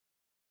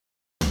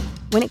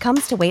When it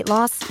comes to weight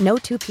loss, no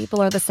two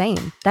people are the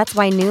same. That's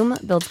why Noom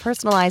builds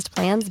personalized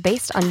plans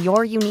based on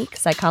your unique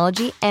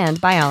psychology and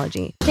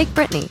biology. Take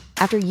Brittany.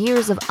 After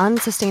years of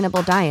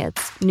unsustainable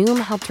diets, Noom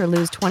helped her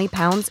lose 20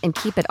 pounds and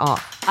keep it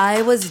off.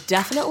 I was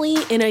definitely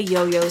in a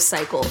yo-yo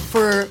cycle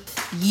for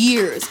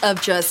years of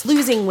just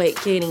losing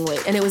weight, gaining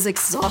weight, and it was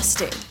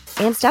exhausting.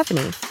 And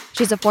Stephanie.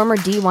 She's a former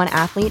D1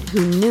 athlete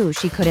who knew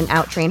she couldn't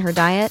outtrain her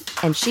diet,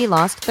 and she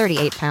lost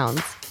 38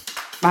 pounds.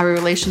 My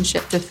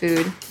relationship to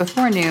food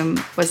before Noom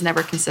was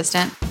never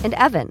consistent. And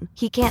Evan,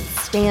 he can't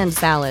stand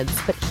salads,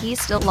 but he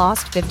still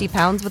lost 50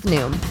 pounds with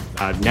Noom.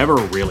 I never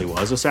really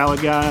was a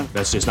salad guy.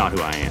 That's just not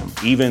who I am.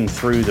 Even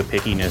through the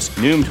pickiness,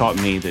 Noom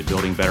taught me that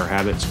building better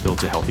habits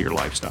builds a healthier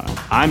lifestyle.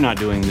 I'm not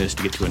doing this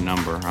to get to a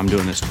number. I'm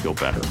doing this to feel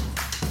better.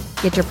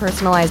 Get your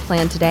personalized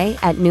plan today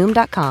at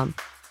Noom.com.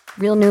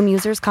 Real Noom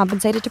users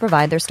compensated to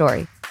provide their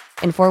story.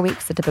 In 4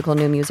 weeks, the typical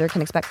Noom user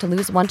can expect to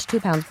lose 1 to 2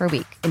 pounds per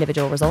week.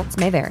 Individual results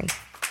may vary.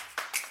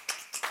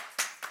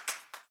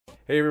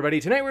 Hey everybody,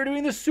 tonight we're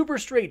doing the Super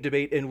Straight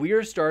debate, and we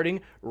are starting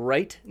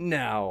right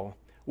now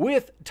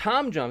with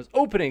Tom Jump's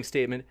opening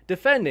statement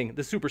defending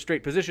the Super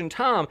Straight position.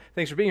 Tom,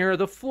 thanks for being here.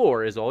 The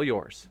floor is all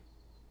yours.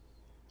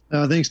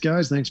 Thanks,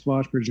 guys. Thanks,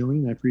 Bosch, for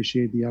joining. I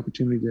appreciate the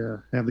opportunity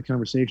to have the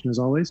conversation, as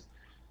always.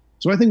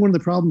 So I think one of the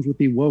problems with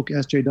the woke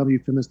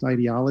SJW feminist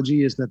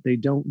ideology is that they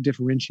don't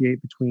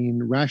differentiate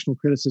between rational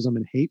criticism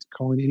and hate,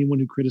 calling anyone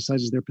who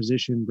criticizes their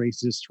position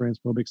racist,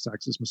 transphobic,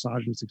 sexist,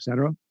 misogynist,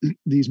 etc.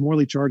 These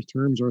morally charged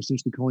terms are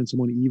essentially calling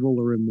someone evil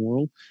or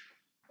immoral,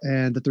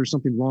 and that there's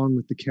something wrong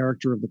with the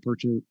character of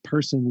the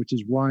person, which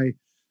is why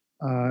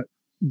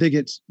they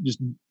get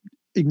just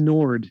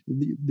ignored.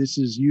 This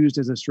is used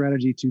as a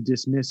strategy to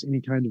dismiss any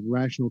kind of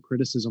rational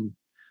criticism.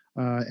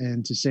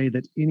 And to say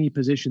that any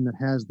position that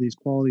has these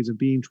qualities of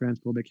being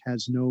transphobic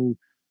has no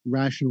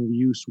rational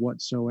use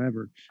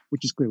whatsoever,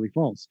 which is clearly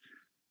false.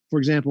 For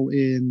example,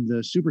 in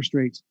the super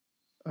straight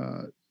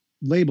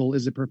label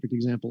is a perfect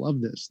example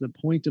of this. The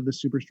point of the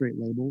super straight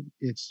label,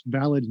 its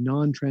valid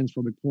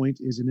non-transphobic point,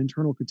 is an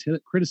internal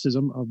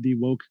criticism of the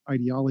woke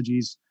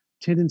ideology's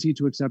tendency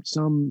to accept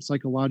some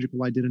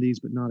psychological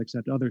identities but not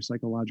accept other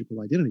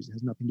psychological identities. It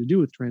has nothing to do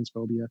with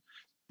transphobia.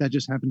 That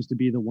just happens to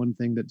be the one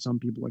thing that some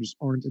people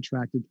aren't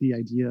attracted to the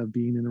idea of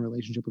being in a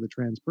relationship with a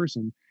trans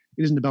person.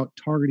 It isn't about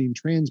targeting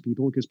trans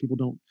people, because people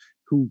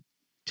who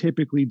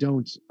typically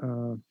don't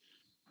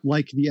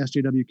like the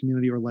SJW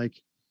community or like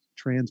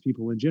trans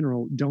people in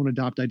general don't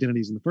adopt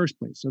identities in the first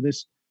place. So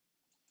this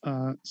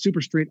super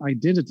straight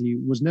identity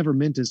was never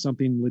meant as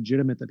something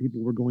legitimate that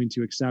people were going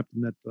to accept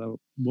and that the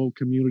woke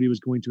community was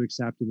going to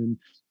accept, and then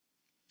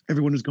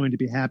everyone was going to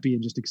be happy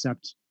and just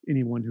accept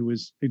anyone who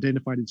was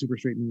identified in super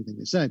straight and anything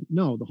they said.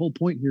 No, the whole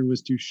point here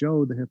was to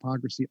show the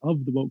hypocrisy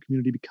of the woke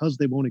community because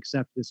they won't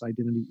accept this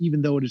identity,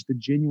 even though it is the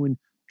genuine,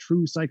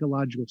 true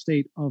psychological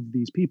state of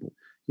these people.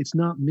 It's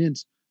not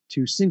meant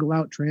to single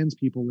out trans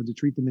people and to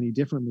treat them any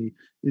differently.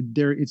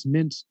 It's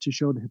meant to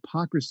show the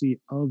hypocrisy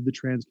of the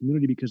trans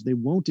community because they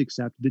won't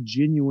accept the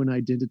genuine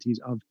identities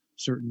of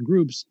certain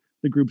groups,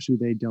 the groups who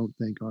they don't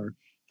think are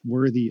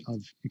worthy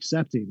of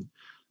accepting.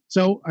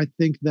 So I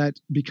think that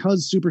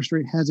because super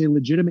straight has a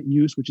legitimate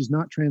use, which is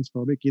not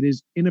transphobic, it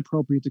is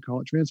inappropriate to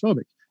call it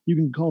transphobic. You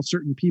can call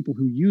certain people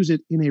who use it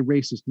in a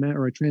racist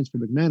manner or a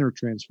transphobic manner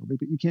transphobic,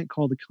 but you can't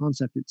call the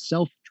concept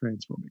itself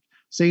transphobic.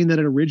 Saying that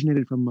it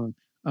originated from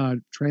a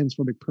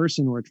transphobic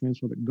person or a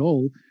transphobic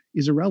goal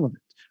is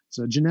irrelevant. It's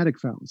a genetic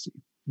fallacy.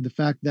 The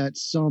fact that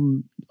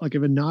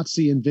if a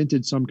Nazi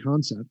invented some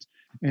concept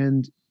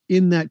and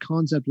in that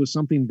concept was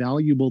something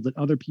valuable that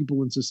other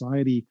people in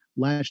society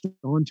latched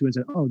onto and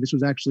said, oh, this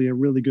was actually a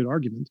really good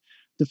argument.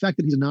 The fact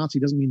that he's a Nazi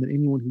doesn't mean that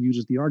anyone who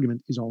uses the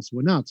argument is also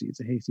a Nazi. It's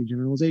a hasty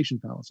generalization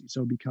fallacy.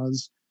 So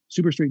because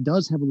super straight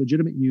does have a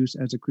legitimate use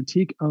as a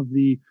critique of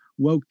the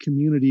woke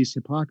community's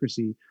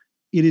hypocrisy,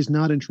 it is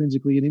not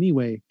intrinsically in any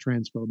way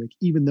transphobic,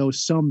 even though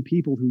some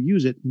people who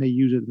use it may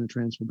use it in a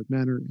transphobic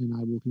manner. And I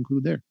will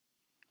conclude there.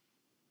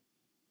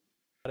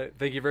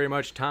 Thank you very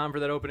much, Tom, for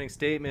that opening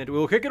statement.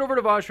 We'll kick it over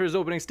to Vosh for his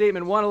opening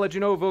statement. Want to let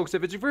you know, folks,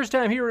 if it's your first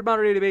time here at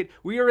Modern Day Debate,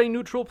 we are a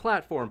neutral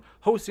platform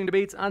hosting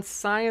debates on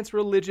science,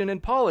 religion,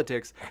 and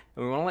politics.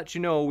 And we want to let you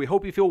know, we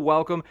hope you feel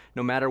welcome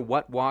no matter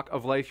what walk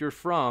of life you're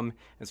from.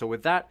 And so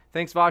with that,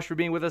 thanks, Vosh, for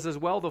being with us as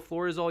well. The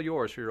floor is all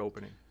yours for your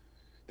opening.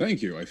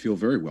 Thank you. I feel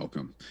very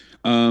welcome.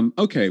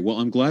 Okay,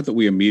 well, I'm glad that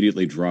we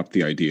immediately dropped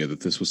the idea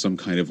that this was some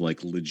kind of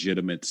like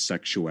legitimate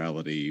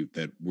sexuality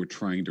that we're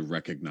trying to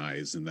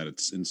recognize and that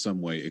it's in some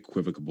way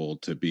equivocable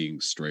to being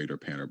straight or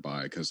pan or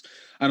bi, because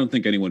I don't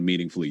think anyone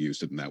meaningfully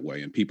used it in that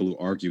way. And people who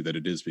argue that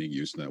it is being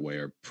used in that way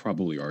are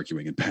probably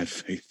arguing in bad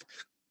faith.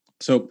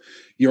 So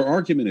your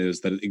argument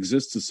is that it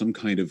exists as some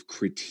kind of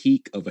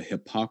critique of a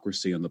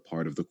hypocrisy on the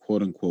part of the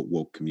quote unquote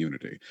woke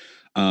community.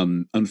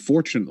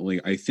 Unfortunately,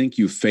 I think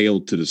you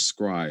failed to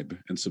describe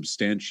and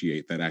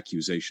substantiate that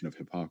accusation of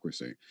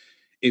hypocrisy.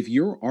 If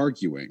you're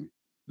arguing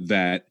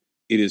that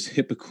it is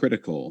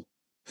hypocritical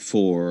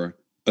for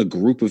a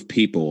group of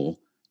people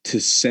to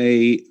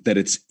say that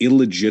it's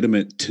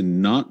illegitimate to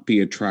not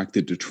be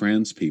attracted to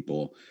trans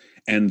people,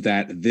 and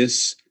that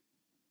this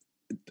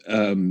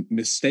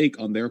mistake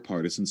on their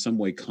part is in some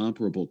way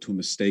comparable to a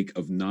mistake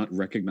of not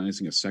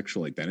recognizing a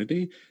sexual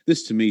identity,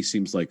 this to me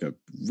seems like a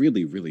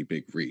really, really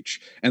big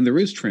reach. And there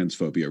is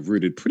transphobia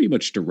rooted pretty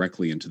much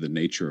directly into the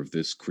nature of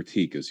this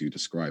critique as you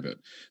describe it.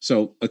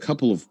 So a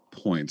couple of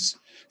points.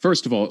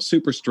 First of all,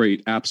 Super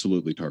Straight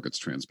absolutely targets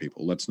trans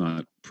people. Let's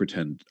not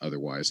pretend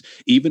otherwise.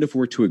 Even if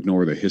we're to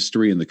ignore the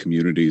history and the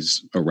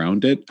communities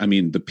around it, I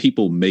mean, the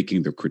people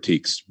making the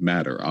critiques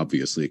matter,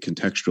 obviously. It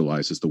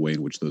contextualizes the way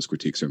in which those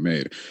critiques are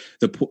made.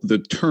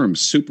 The term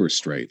Super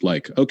Straight,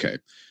 like, okay,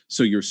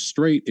 so you're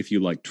straight if you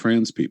like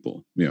trans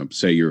people. You know,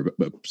 say you're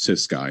a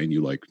cis guy and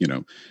you like,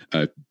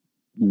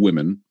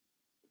 women,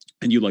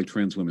 and you like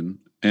trans women,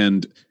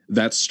 and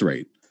that's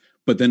straight.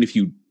 But then if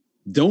you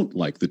don't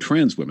like the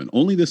trans women,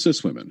 only the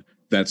cis women,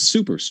 that's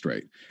super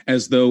straight,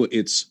 as though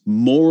it's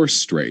more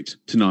straight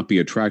to not be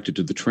attracted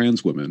to the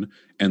trans women,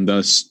 and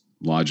thus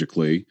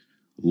logically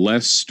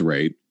less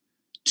straight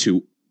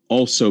to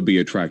also be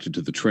attracted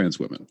to the trans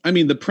women. I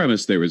mean, the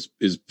premise there is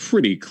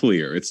pretty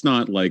clear. It's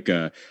not like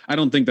I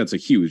don't think that's a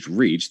huge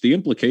reach. The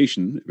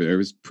implication there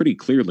is pretty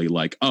clearly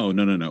like, oh,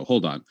 no,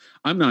 hold on.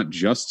 I'm not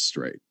just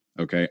straight.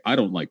 Okay, I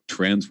don't like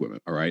trans women.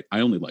 All right, I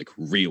only like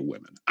real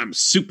women. I'm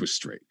super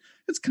straight.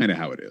 That's kind of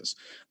how it is.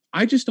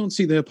 I just don't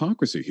see the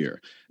hypocrisy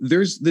here.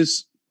 There's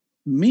this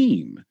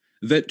meme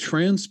that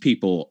trans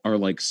people are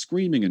like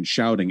screaming and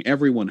shouting,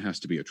 everyone has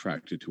to be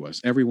attracted to us,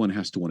 everyone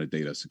has to want to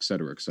date us, et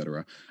cetera, et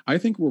cetera. I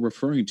think we're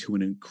referring to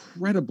an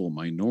incredible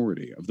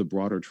minority of the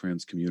broader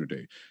trans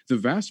community. The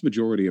vast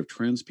majority of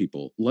trans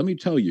people, let me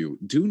tell you,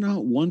 do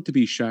not want to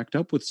be shacked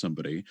up with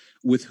somebody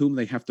with whom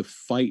they have to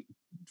fight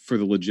for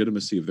the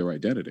legitimacy of their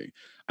identity.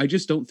 I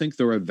just don't think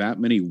there are that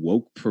many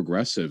woke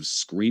progressives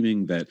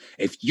screaming that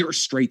if you're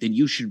straight, then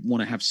you should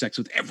want to have sex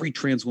with every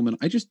trans woman.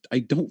 I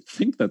don't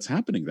think that's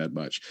happening that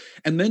much.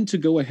 And then to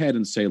go ahead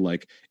and say,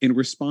 like, in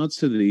response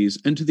to these,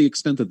 and to the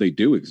extent that they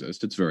do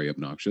exist, it's very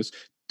obnoxious,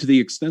 to the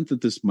extent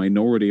that this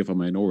minority of a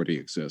minority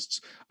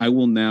exists, I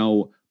will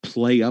now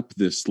play up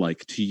this,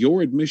 like, to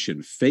your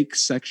admission, fake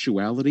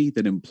sexuality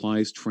that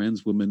implies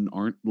trans women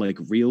aren't like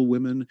real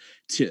women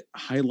to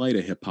highlight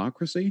a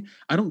hypocrisy.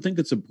 I don't think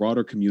it's a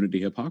broader community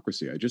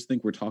hypocrisy. I just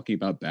think we're talking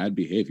about bad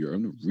behavior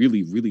in a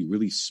really, really,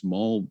 really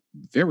small,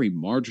 very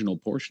marginal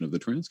portion of the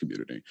trans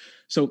community.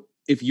 So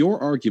if your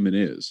argument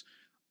is,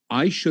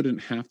 I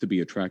shouldn't have to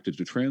be attracted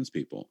to trans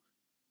people,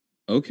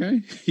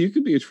 okay, you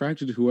can be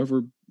attracted to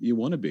whoever you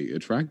want to be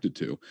attracted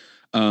to.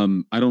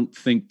 I don't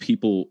think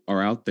people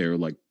are out there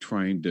like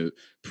trying to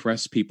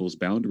press people's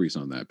boundaries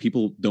on that.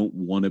 People don't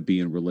want to be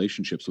in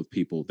relationships with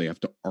people they have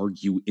to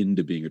argue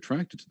into being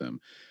attracted to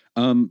them.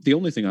 The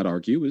only thing I'd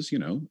argue is,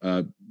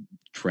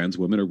 trans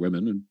women are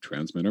women and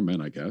trans men are men,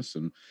 I guess.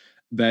 And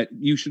that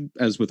you should,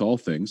 as with all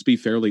things, be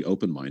fairly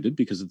open-minded,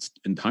 because it's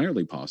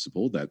entirely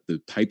possible that the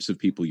types of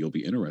people you'll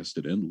be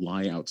interested in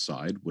lie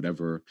outside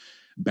whatever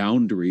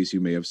boundaries you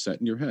may have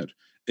set in your head.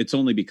 It's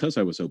only because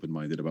I was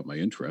open-minded about my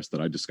interest that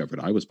I discovered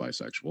I was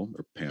bisexual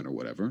or pan or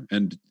whatever.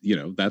 And,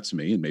 that's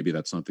me. And maybe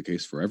that's not the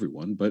case for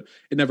everyone, but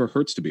it never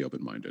hurts to be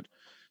open-minded.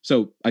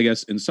 So I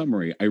guess in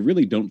summary, I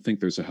really don't think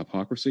there's a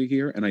hypocrisy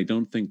here. And I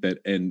don't think that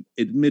an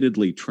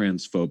admittedly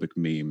transphobic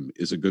meme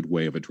is a good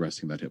way of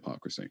addressing that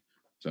hypocrisy.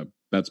 So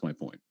that's my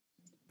point.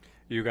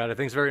 You got it.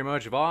 Thanks very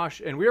much,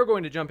 Vosh. And we are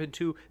going to jump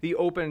into the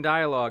open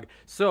dialogue.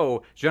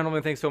 So,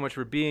 gentlemen, thanks so much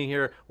for being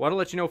here. Want to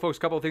let you know, folks, a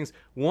couple of things.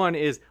 One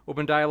is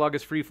open dialogue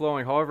is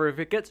free-flowing. However, if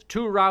it gets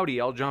too rowdy,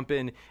 I'll jump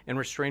in and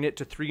restrain it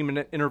to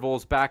 3-minute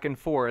intervals back and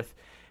forth.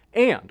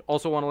 And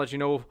also want to let you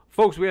know,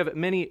 folks, we have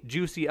many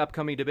juicy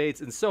upcoming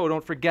debates. And so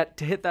don't forget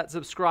to hit that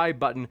subscribe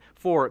button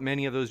for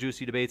many of those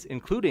juicy debates,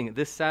 including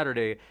this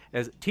Saturday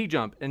as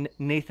T-Jump and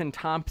Nathan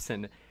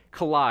Thompson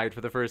collide for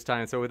the first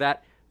time. So with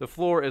that, the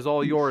floor is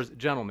all yours,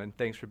 gentlemen.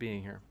 Thanks for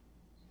being here.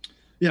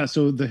 Yeah,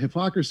 so the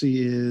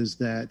hypocrisy is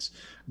that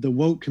the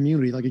woke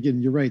community, like,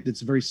 again, you're right,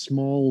 it's a very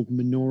small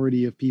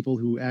minority of people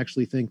who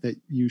actually think that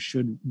you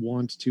should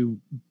want to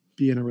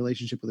be in a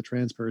relationship with a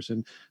trans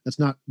person. That's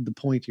not the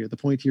point here. The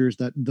point here is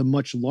that the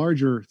much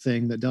larger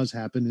thing that does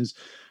happen is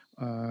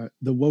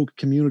the woke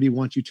community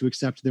wants you to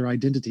accept their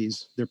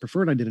identities, their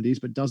preferred identities,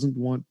 but doesn't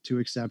want to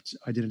accept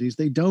identities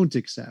they don't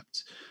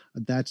accept.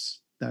 That's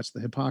the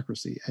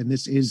hypocrisy. And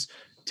this is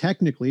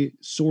technically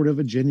sort of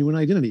a genuine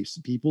identity.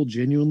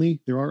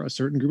 There are a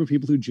certain group of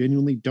people who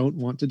genuinely don't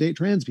want to date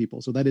trans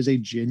people. So that is a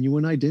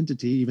genuine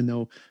identity, even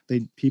though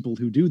people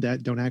who do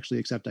that don't actually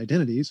accept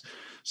identities.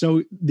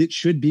 So it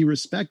should be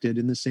respected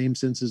in the same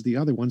sense as the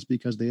other ones,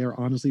 because they are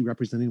honestly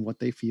representing what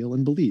they feel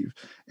and believe.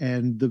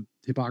 And the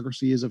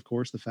hypocrisy is, of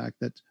course, the fact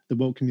that the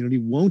woke community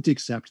won't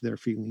accept their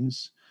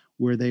feelings,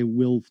 where they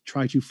will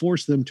try to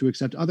force them to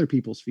accept other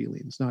people's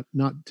feelings,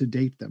 not to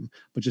date them,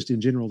 but just in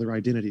general, their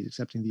identity,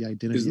 accepting the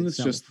identity Isn't this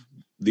itself. just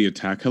the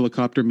attack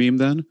helicopter meme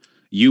then?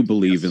 You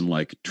believe in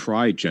like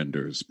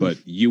tri-genders, but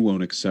you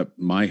won't accept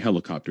my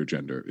helicopter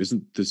gender.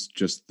 Isn't this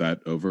just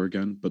that over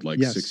again, but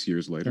like 6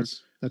 years later?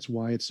 That's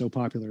why it's so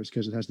popular, is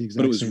because it has the exact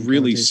But it was same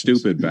really connotations.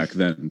 stupid back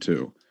then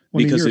too. Well,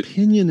 I mean, because your it,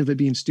 opinion of it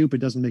being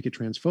stupid doesn't make it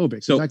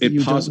transphobic. So the fact that it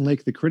you pos- don't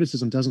like the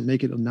criticism doesn't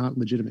make it a not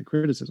legitimate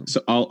criticism.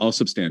 So I'll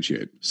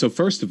substantiate. So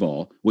first of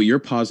all, what you're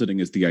positing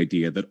is the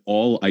idea that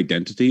all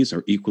identities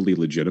are equally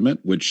legitimate,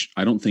 which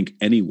I don't think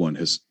anyone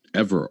has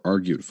ever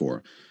argued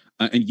for.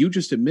 And you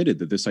just admitted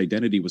that this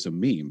identity was a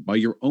meme. By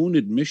your own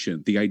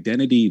admission, the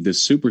identity,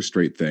 this super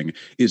straight thing,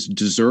 is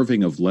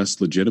deserving of less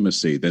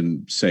legitimacy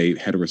than, say,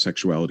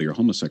 heterosexuality or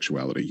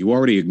homosexuality. You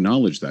already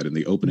acknowledged that in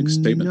the opening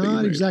statement that you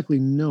Not made. exactly,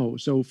 no.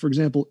 So, for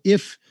example,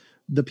 if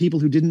the people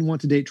who didn't want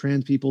to date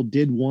trans people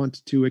did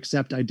want to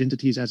accept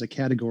identities as a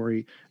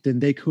category, then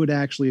they could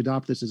actually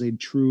adopt this as a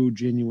true,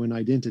 genuine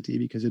identity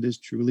because it is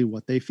truly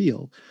what they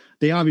feel.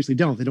 They obviously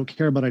don't. They don't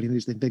care about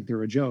identities. They think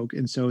they're a joke.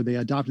 And so they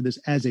adopted this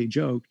as a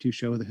joke to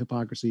show the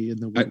hypocrisy in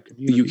the woke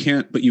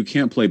community. You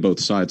can't play both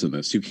sides on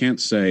this. You can't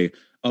say,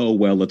 oh,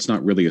 well, it's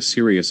not really a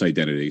serious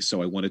identity,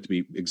 so I want it to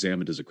be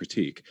examined as a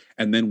critique.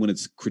 And then when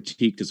it's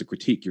critiqued as a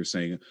critique, you're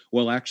saying,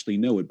 well, actually,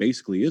 no, it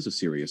basically is a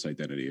serious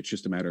identity. It's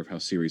just a matter of how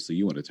seriously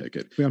you want to take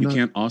it. You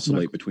can't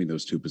oscillate between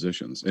those two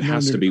positions. It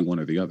has to be one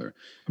or the other.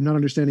 I'm not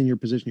understanding your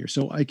position here.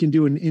 So I can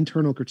do an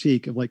internal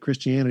critique of like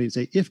Christianity and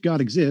say, if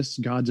God exists,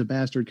 God's a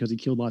bastard because he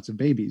killed lots of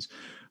babies.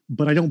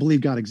 But I don't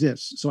believe God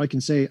exists. So I can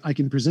say, I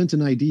can present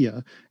an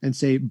idea and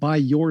say, by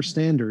your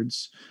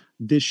standards,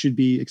 this should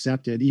be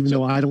accepted, even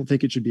though I don't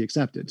think it should be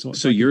accepted.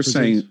 So you're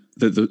saying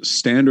that the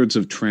standards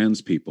of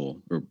trans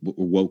people or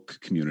woke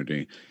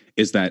community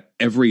is that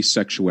every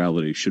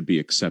sexuality should be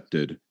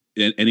accepted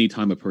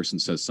anytime a person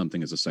says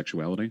something is a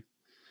sexuality?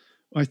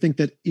 I think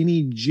that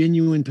any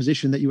genuine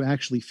position that you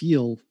actually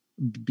feel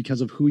because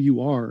of who you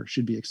are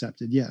should be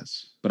accepted.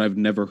 Yes. But I've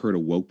never heard a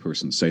woke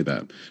person say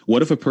that.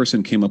 What if a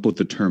person came up with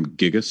the term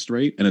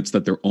gigastraight and it's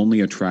that they're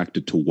only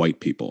attracted to white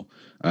people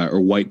or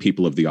white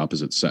people of the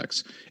opposite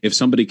sex? If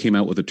somebody came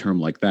out with a term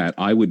like that,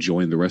 I would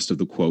join the rest of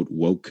the quote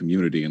woke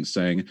community in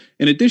saying,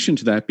 in addition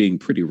to that being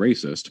pretty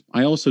racist,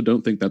 I also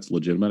don't think that's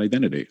legitimate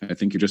identity. I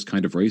think you're just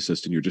kind of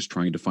racist and you're just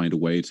trying to find a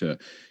way to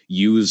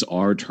use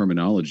our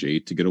terminology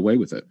to get away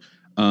with it.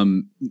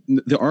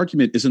 The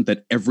argument isn't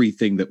that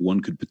everything that one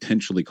could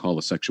potentially call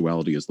a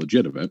sexuality is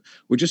legitimate.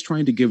 We're just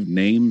trying to give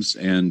names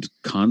and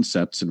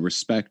concepts and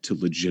respect to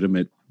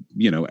legitimate,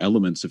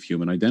 elements of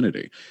human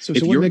identity. So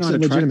what makes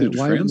it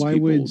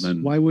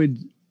legitimate? Why would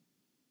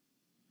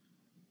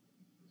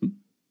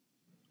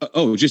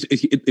just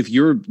if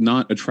you're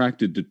not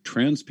attracted to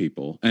trans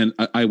people, and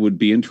I would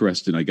be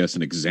interested, I guess,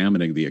 in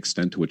examining the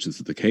extent to which this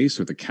is the case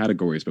or the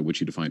categories by which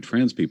you define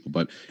trans people.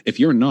 But if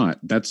you're not,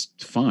 that's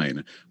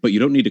fine. But you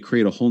don't need to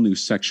create a whole new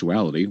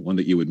sexuality, one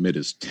that you admit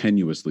is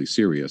tenuously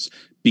serious,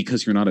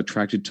 because you're not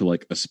attracted to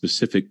like a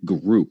specific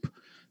group.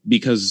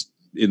 Because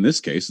in this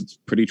case, it's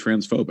pretty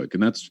transphobic,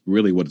 and that's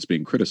really what it's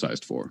being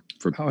criticized for.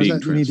 How is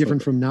that any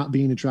different from not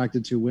being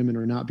attracted to women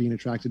or not being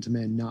attracted to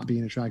men, not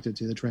being attracted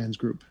to the trans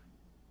group?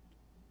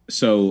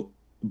 So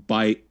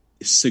by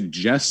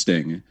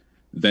suggesting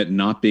that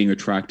not being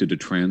attracted to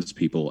trans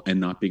people and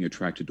not being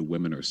attracted to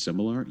women are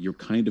similar, you're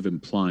kind of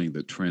implying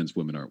that trans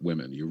women aren't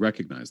women. You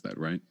recognize that,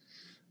 right?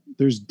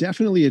 There's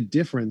definitely a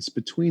difference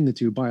between the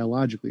two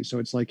biologically. So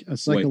it's like a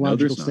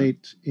psychological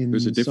state.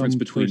 There's a difference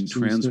between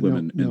trans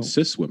women and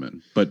cis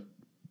women, but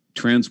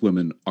trans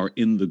women are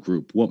in the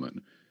group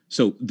woman.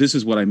 So this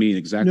is what I mean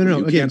exactly. No.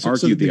 You Again, can't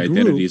argue the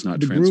identity is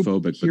not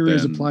transphobic. But here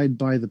is applied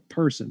by the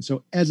person.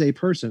 So as a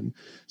person,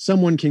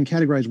 someone can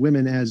categorize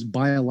women as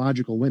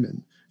biological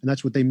women, and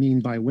that's what they mean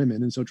by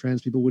women. And so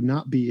trans people would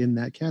not be in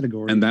that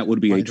category. And that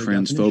would be a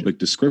transphobic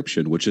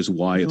description, which is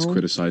why it's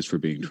criticized for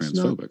being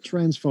transphobic. It's not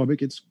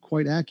transphobic. It's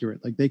quite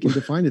accurate. Like they can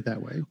define it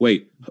that way.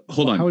 Wait,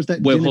 hold on. How is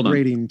that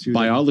denigrating to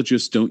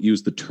biologists don't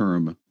use the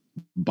term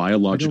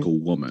biological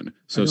woman.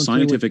 So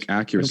scientific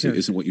accuracy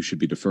isn't what you should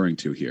be deferring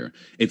to here.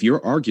 If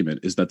your argument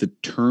is that the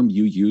term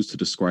you use to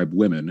describe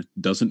women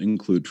doesn't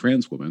include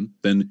trans women,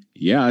 then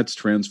yeah, it's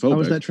transphobic. How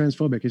is that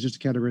transphobic? It's just a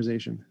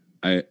categorization.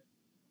 It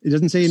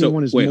doesn't say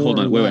anyone is more hold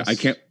on. or Wait.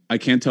 less. I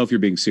can't tell if you're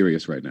being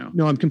serious right now.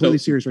 No, I'm completely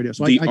serious right now.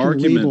 So I can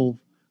label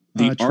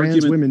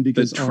trans women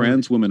because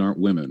trans women aren't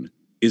women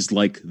is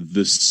like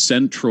the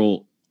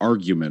central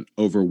argument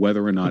over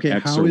whether or not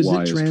X or Y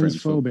is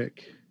transphobic.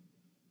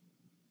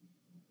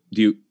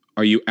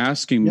 Are you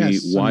asking me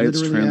why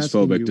it's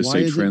transphobic to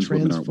say trans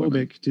women aren't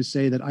women? To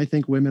say that I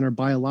think women are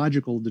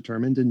biological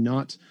determined and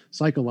not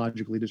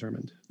psychologically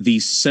determined.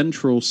 The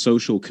central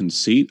social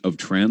conceit of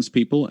trans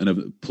people and of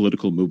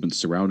political movements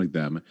surrounding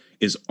them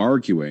is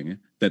arguing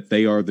that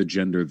they are the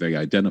gender they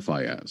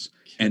identify as.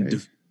 Okay.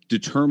 And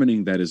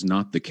determining that is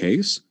not the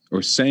case,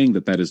 or saying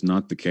that is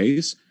not the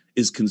case,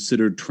 is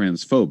considered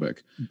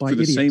transphobic for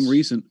the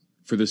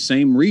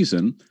same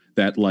reason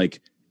that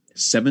like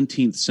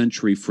 17th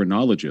century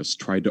phrenologists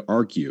tried to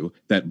argue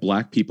that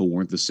black people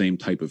weren't the same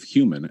type of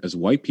human as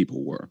white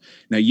people were.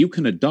 Now, you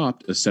can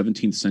adopt a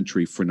 17th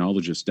century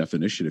phrenologist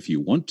definition if you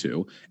want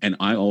to, and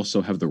I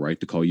also have the right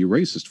to call you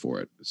racist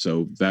for it.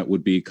 So that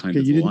would be kind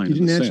of the line. You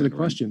didn't answer the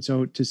question.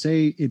 So to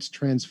say it's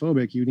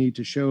transphobic, you need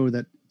to show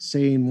that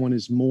saying one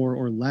is more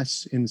or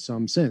less in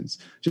some sense.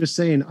 Just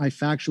saying I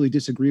factually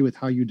disagree with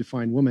how you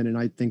define woman and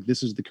I think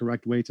this is the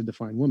correct way to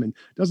define woman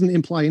doesn't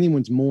imply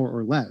anyone's more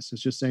or less.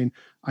 It's just saying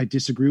I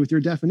disagree with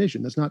your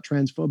definition. That's not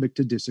transphobic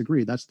to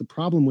disagree. That's the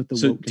problem with the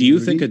So woke do you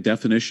community. think a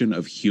definition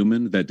of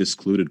human that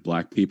discluded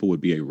black people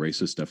would be a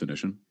racist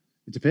definition?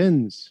 It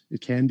depends.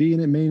 It can be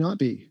and it may not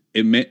be.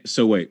 It may.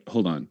 So wait,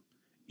 hold on.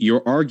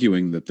 You're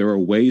arguing that there are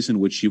ways in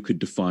which you could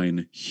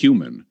define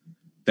human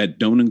that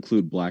don't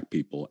include black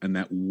people and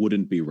that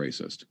wouldn't be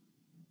racist.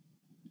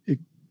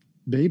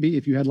 Maybe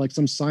if you had like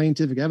some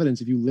scientific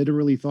evidence, if you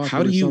literally thought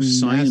How do you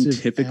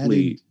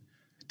scientifically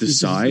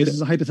decide this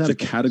is a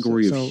hypothetical. the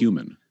category of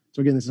human?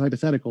 So again, this is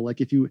hypothetical. Like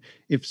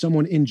if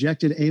someone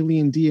injected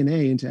alien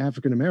DNA into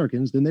African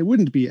Americans, then they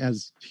wouldn't be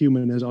as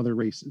human as other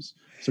races.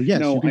 So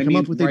yes, No, you can I come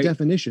mean, up with a right.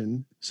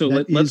 definition. So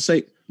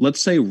that let's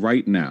say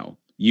right now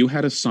you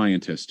had a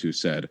scientist who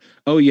said,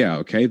 oh yeah,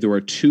 okay, there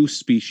are two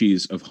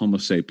species of Homo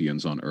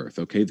sapiens on Earth.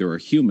 Okay, there are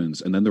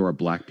humans and then there are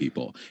black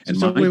people. And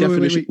So my wait,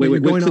 definition, you're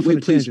going off on a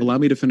please tangent. allow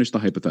me to finish the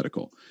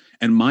hypothetical.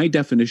 And my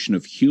definition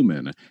of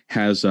human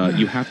has,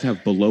 you have to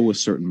have below a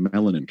certain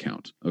melanin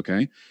count.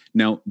 Okay.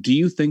 Now, do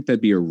you think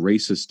that'd be a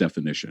racist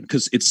definition?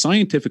 Because it's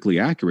scientifically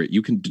accurate.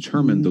 You can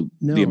determine the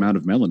No. amount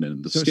of melanin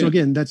in the skin. So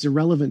again, that's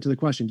irrelevant to the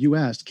question. You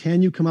asked,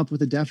 can you come up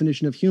with a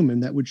definition of human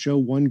that would show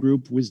one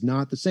group was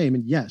not the same?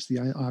 And yes, the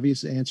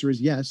obvious answer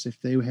is yes. If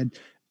they had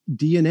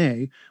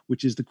DNA,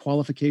 which is the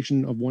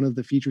qualification of one of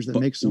the features that But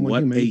makes someone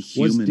what human, a was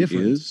human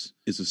different.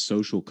 is a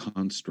social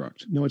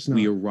construct. No, it's not.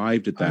 We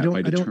arrived at that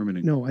by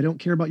determining. No, I don't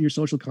care about your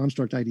social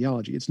construct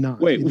ideology. It's not.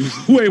 Wait, It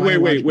is wait,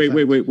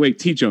 biological fact.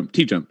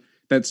 T-jump.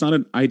 That's not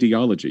an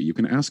ideology. You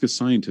can ask a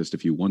scientist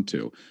if you want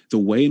to. The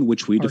way in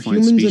which we Are define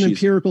humans species, an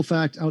empirical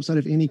fact outside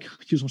of any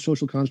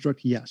social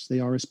construct? Yes,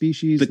 they are a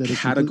species. the that is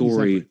completely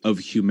category separate. of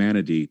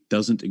humanity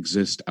doesn't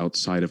exist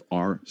outside of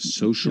our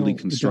socially No,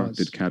 it constructed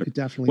does. category. It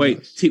definitely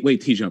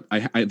does. T-jump.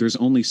 There's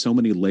only so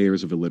many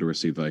layers of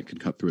illiteracy that I can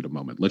cut through at a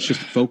moment. Let's just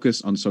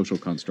focus on social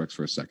constructs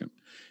for a second.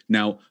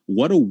 Now,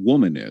 what a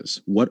woman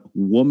is, what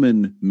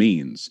woman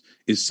means,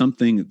 is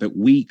something that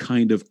we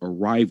kind of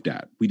arrived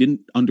at. We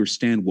didn't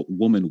understand what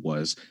woman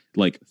was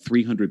like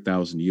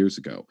 300,000 years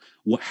ago.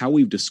 How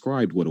we've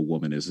described what a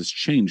woman is has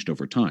changed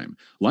over time.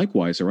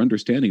 Likewise, our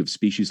understanding of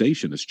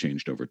speciesization has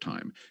changed over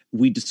time.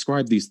 We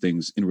describe these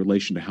things in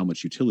relation to how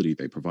much utility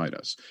they provide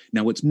us.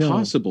 Now, it's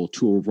possible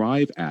to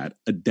arrive at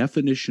a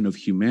definition of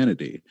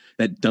humanity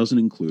that doesn't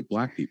include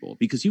black people,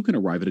 because you can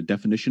arrive at a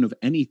definition of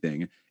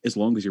anything as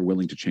long as you're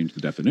willing to change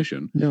the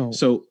definition. No.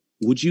 So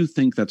would you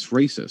think that's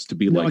racist to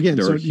be No, like, again,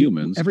 there so are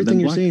humans? and everything then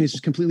you're black saying people? is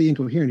just completely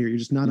incoherent here. You're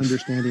just not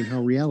understanding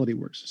how reality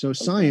works. So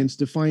science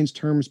defines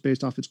terms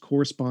based off its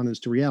correspondence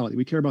to reality.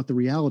 We care about the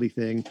reality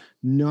thing,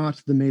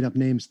 not the made up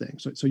names thing.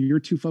 So you're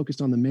too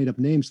focused on the made up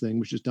names thing,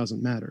 which just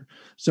doesn't matter.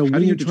 So How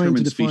when do you you're trying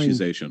to determine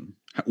define speciesization?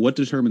 What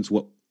determines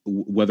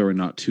whether or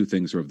not two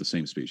things are of the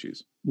same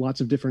species?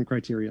 lots of different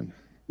criteria.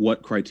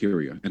 What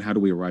criteria, and how do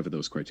we arrive at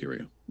those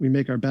criteria? We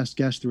make our best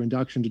guess through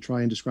induction to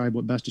try and describe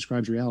what best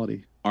describes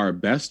reality. Our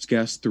best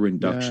guess through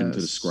induction to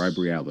Yes. describe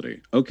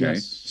reality. Okay,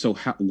 Yes. so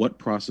what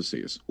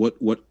processes,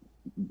 what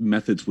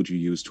methods would you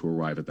use to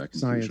arrive at that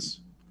conclusion?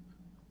 Science.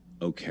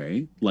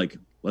 Okay, like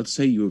let's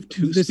say you have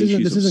two This species.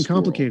 isn't of squirrel.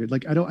 complicated.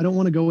 Like I don't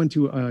want to go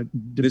into a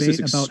This is debate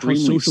about how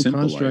extremely social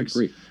simple. constructs. I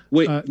agree.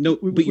 Wait, no,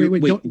 but wait,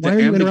 wait, don't- the why are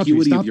you interrupting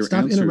me? ambiguity of your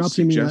Stop answers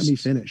interrupting me and let me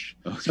suggests- finish.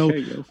 Okay, So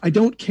go for I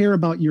don't care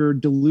about your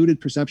diluted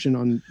perception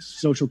on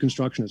social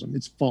constructionism.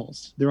 It's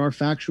false. There are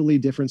factually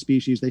different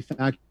species. They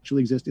factually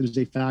exist. It is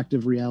a fact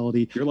of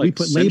reality. You're like we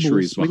put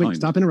centuries labels. behind.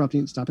 Stop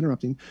interrupting. Stop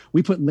interrupting.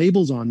 We put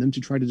labels on them to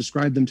try to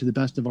describe them to the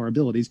best of our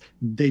abilities.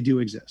 They do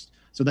exist.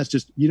 So that's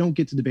just, you don't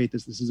get to debate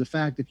this. This is a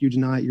fact. If you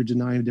deny it, you're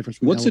denying the difference.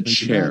 Between What's a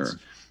elephants and chair? bats.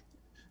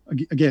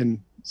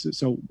 Again,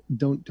 so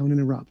don't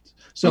interrupt.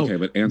 So Okay,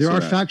 but answer there are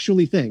that.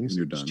 factually things.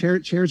 You're done.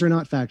 Chairs are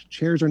not facts.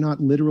 Chairs are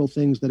not literal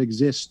things that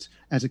exist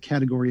as a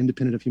category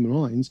independent of human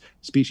minds.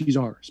 Species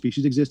are.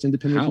 Species exist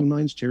independent How? of human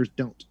minds. Chairs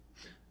don't.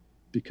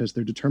 Because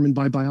they're determined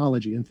by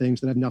biology and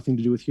things that have nothing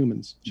to do with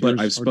humans. But Chairs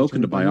I've are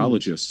spoken to determined by humans.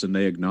 biologists, and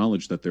they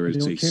acknowledge that there I is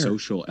don't a care.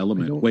 social I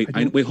element. don't- Wait,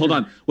 I don't hold care.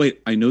 on.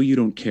 Wait, I know you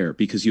don't care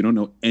because you don't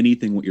know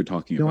anything what you're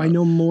talking No, about. I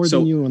know more So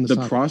than you on this the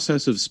topic.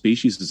 process of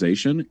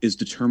speciesization is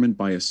determined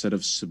by a set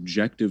of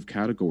subjective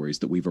categories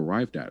that we've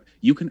arrived at.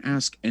 You can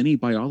ask any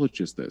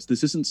biologist this.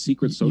 This isn't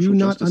secret social You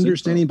not justice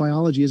understanding info.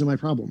 biology isn't my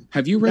problem.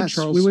 Have you read Yes,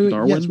 Charles wait,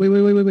 Darwin? Yes,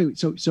 wait.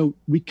 So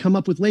we come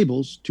up with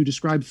labels to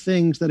describe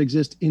things that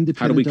exist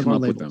independent we of come our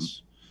up with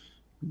labels.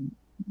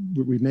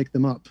 We make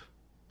them up.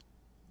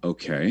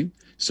 Okay.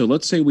 So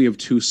let's say we have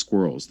two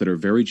squirrels that are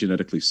very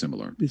genetically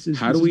similar.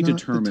 How do we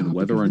determine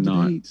whether or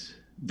not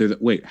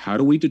how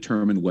do we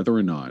determine whether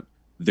or not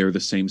they're the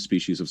same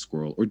species of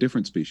squirrel or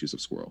different species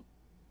of squirrel?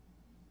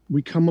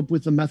 We come up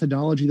with a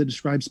methodology that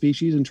describes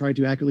species and try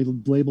to accurately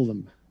label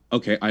them.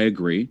 Okay, I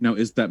agree. Now,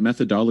 is that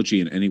methodology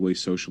in any way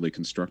socially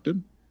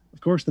constructed? Of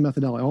course, all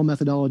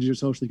methodologies are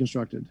socially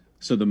constructed.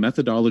 So the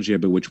methodology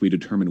by which we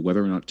determine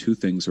whether or not two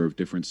things are of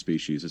different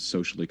species is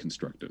socially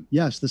constructed.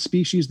 Yes, the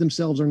species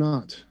themselves are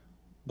not.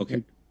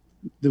 Okay.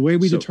 The way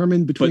we So-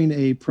 determine between a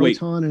wait.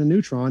 proton and a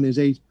neutron is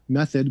a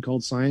method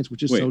called science,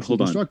 which is Wait, socially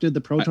hold on. constructed.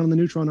 The proton and the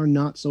neutron are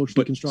not socially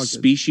But constructed.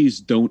 species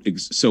don't.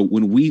 So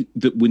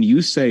when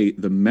you say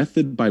the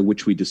method by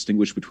which we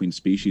distinguish between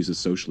species is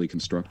socially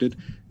constructed,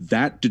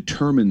 that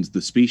determines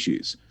the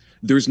species.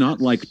 There's not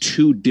like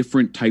two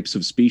different types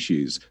of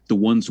species, the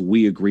ones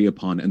we agree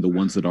upon and the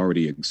ones that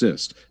already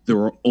exist. There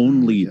are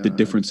only the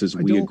differences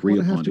we agree I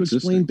don't upon have to existing.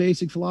 explain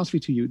basic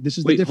philosophy to you. This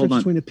is Wait, the hold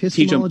difference on. between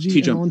epistemology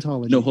T-Jump. and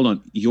ontology. No, hold on.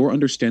 Your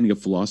understanding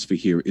of philosophy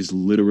here is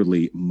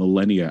literally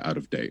millennia out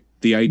of date.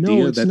 The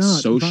idea No, it's that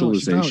not.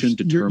 socialization Vouch,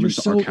 determines you're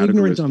so our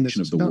ignorant on this.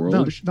 categorization of the world.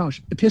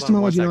 Vouch.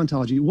 Epistemology Hold on, and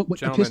ontology. What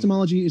Gentlemen.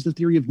 epistemology is the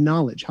theory of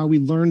knowledge, how we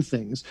learn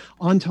things.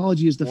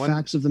 Ontology is the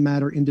facts of the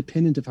matter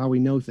independent of how we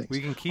know things. We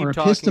can keep Our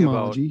talking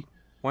epistemology, about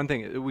one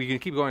thing. We can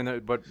keep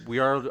going, but we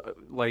are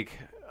like,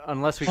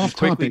 unless we can Off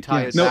quickly topic,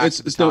 tie yes. it No, back it's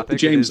to the no, topic.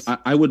 James. It is-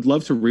 I would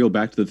love to reel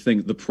back to the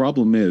thing. The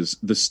problem is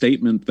the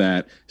statement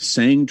that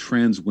saying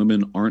trans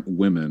women aren't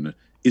women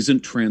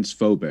isn't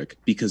transphobic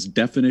because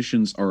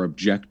definitions are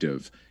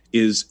objective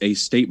is a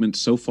statement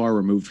so far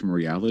removed from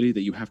reality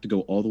that you have to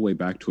go all the way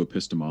back to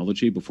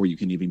epistemology before you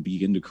can even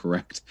begin to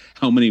correct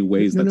how many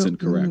ways that's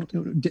incorrect.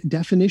 No.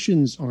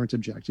 Definitions aren't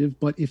objective,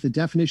 but if the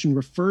definition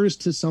refers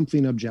to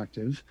something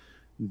objective,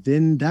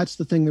 then that's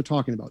the thing they're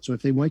talking about. So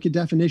if they make a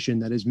definition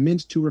that is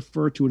meant to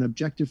refer to an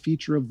objective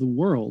feature of the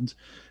world,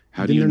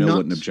 How do then you they're know not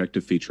what an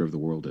objective feature of the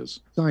world is?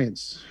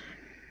 science.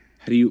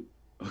 How do you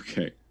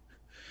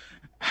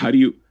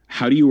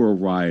how do you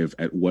arrive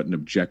at what an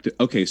objective?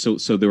 Okay, so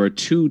there are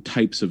two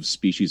types of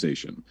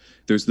speciesization.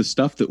 There's the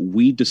stuff that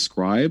we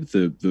describe,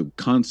 the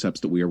concepts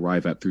that we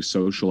arrive at through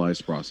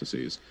socialized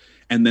processes.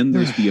 And then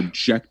there's the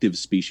objective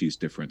species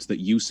difference that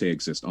you say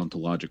exists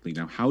ontologically.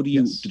 Now, how do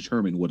you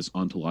determine what is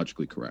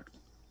ontologically correct?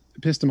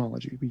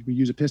 Epistemology. We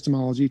use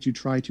epistemology to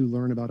try to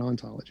learn about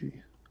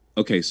ontology.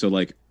 Okay,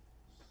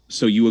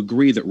 so you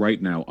agree that right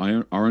now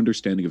our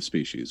understanding of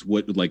species,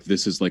 what like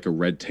this is like a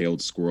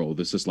red-tailed squirrel,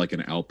 this is like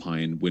an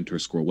alpine winter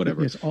squirrel,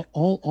 whatever. Yes,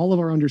 all of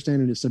our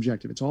understanding is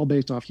subjective. It's all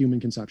based off human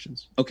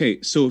conceptions. Okay,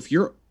 so if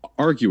you're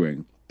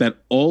arguing that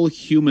all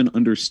human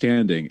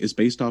understanding is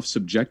based off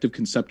subjective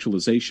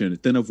conceptualization,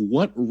 then of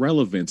what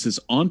relevance is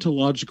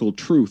ontological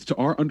truth to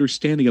our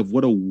understanding of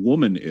what a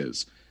woman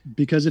is?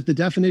 Because if the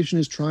definition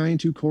is trying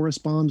to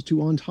correspond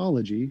to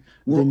ontology,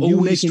 We're then you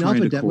always making up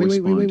trying a to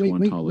wait, correspond to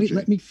ontology.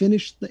 let me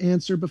finish the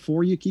answer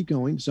before you keep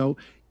going. So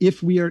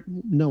if we are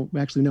no,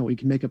 we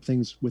can make up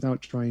things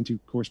without trying to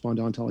correspond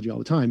to ontology all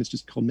the time. It's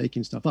just called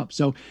making stuff up.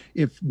 So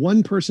if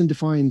one person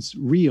defines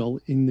real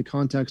in the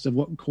context of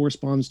what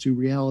corresponds to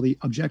reality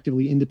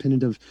objectively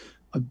independent of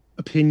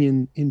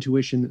opinion,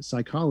 intuition,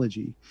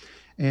 psychology,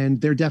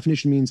 and their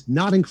definition means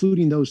not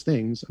including those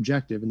things,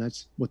 objective, and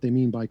that's what they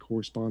mean by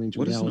corresponding to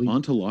What is reality. an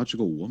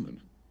ontological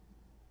woman?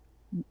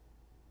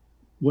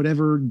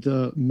 Whatever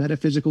the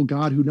metaphysical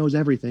God who knows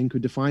everything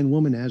could define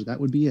woman as, that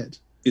would be it.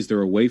 Is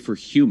there a way for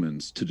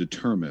humans to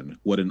determine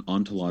what an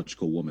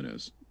ontological woman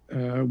is?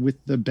 With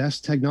the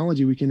best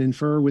technology, we can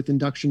infer with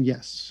induction,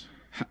 yes.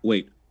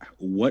 Wait,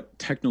 what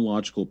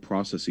technological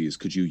processes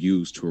could you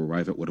use to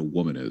arrive at what a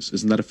woman is?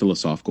 Isn't that a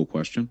philosophical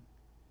question?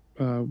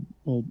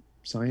 Well,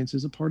 science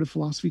is a part of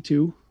philosophy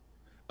too.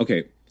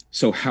 Okay,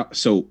 so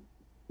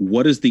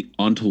what is the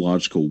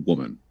ontological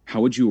woman? How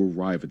would you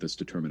arrive at this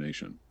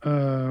determination?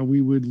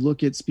 We would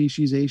look at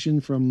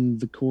speciesization from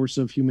the course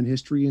of human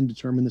history and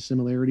determine the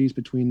similarities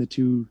between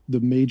the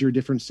major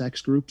different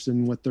sex groups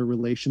and what their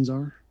relations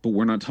are. But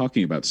we're not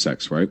talking about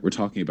sex, right? We're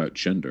talking about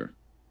gender.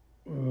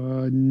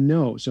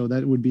 No, so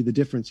that would be the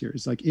difference here.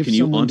 It's like if Can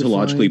you someone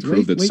ontologically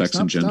prove that sex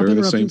and gender are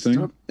the same thing?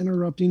 Stop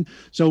interrupting.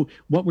 So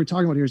what we're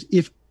talking about here is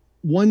if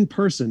one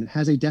person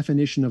has a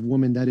definition of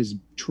woman that is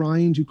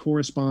trying to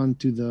correspond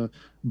to the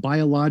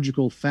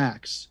biological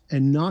facts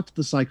and not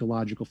the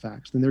psychological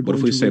facts, then they're What going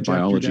if we to say reject your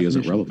biology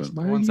isn't definition. relevant?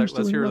 Why are One you sec, still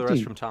let's hear the rest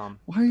interrupting? from Tom.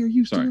 Why are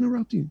you still Sorry.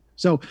 interrupting?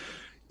 So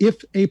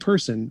if a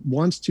person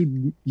wants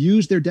to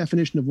use their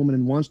definition of woman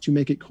and wants to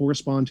make it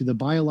correspond to the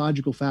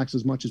biological facts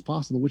as much as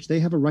possible, which they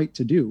have a right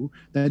to do,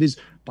 that is,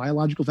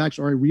 biological facts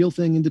are a real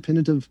thing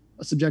independent of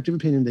a subjective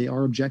opinion. They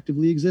are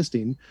objectively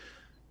existing.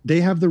 They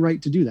have the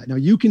right to do that. Now,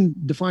 you can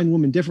define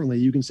woman differently.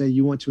 You can say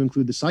you want to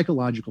include the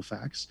psychological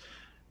facts,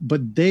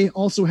 but they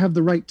also have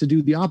the right to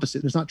do the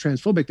opposite. It's not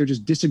transphobic. They're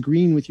just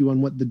disagreeing with you on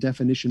what the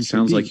definition should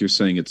Sounds be. like you're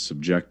saying it's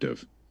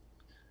subjective.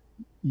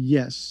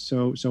 Yes.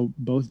 So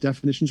both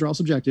definitions are all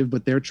subjective,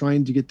 but they're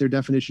trying to get their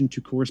definition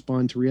to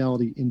correspond to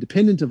reality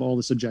independent of all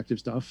the subjective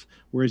stuff,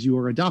 whereas you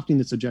are adopting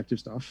the subjective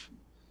stuff.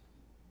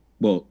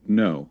 Well,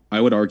 no, I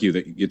would argue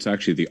that it's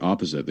actually the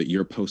opposite, that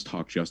you're post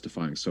hoc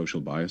justifying social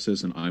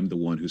biases, and I'm the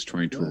one who's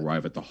trying to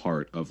arrive at the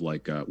heart of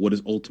like what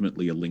is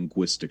ultimately a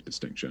linguistic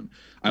distinction.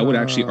 I would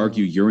actually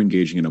argue you're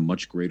engaging in a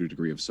much greater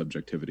degree of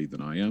subjectivity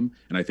than I am,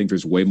 and I think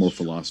there's way more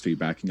philosophy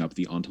backing up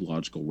the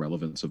ontological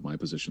relevance of my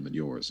position than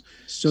yours.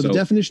 So the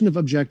definition of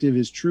objective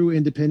is true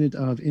independent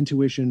of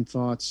intuition,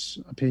 thoughts,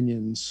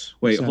 opinions.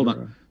 Wait, etc. hold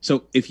on.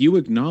 So if you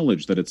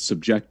acknowledge that it's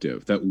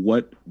subjective, that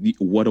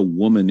what a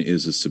woman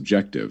is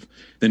subjective,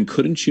 then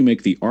couldn't you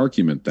make the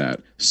argument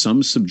that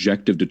some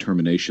subjective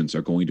determinations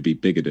are going to be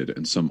bigoted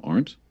and some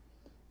aren't?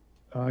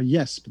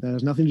 Yes, but that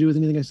has nothing to do with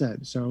anything I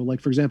said. So,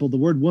 like, for example, the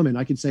word woman,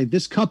 I could say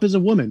this cup is a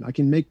woman. I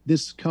can make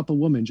this cup a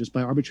woman just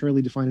by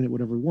arbitrarily defining it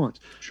whatever I want.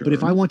 Sure. But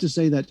if I want to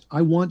say that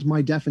I want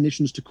my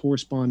definitions to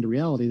correspond to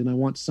reality, then I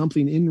want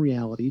something in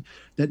reality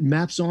that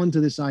maps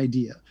onto this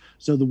idea.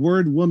 So the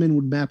word woman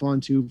would map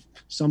onto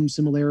some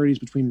similarities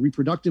between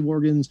reproductive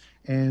organs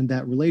and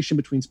that relation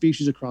between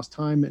species across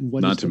time and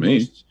what not is to the me.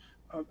 most,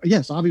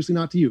 yes, obviously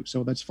not to you.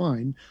 So that's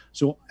fine.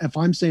 So if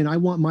I'm saying I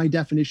want my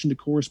definition to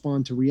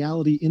correspond to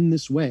reality in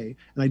this way,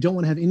 and I don't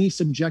want to have any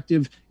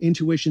subjective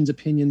intuitions,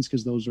 opinions,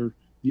 because those are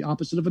the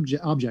opposite of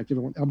objective.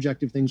 I want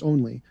objective things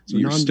only. So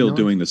you're still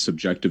doing the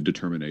subjective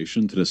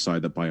determination to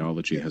decide that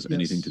biology has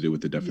anything to do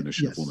with the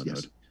definition of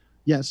womanhood.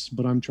 Yes,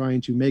 but I'm trying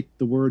to make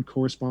the word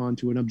correspond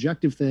to an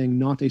objective thing,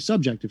 not a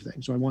subjective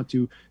thing. So I want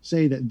to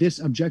say that this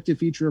objective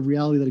feature of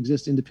reality that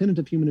exists independent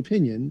of human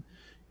opinion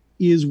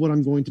is what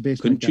I'm going to base.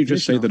 Couldn't you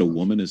just say that a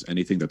woman is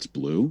anything that's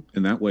blue?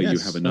 And that way you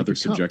have another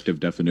subjective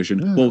definition.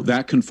 Yeah. Well,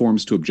 that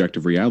conforms to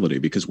objective reality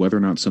because whether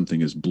or not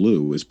something is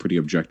blue is pretty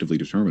objectively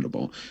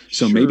determinable.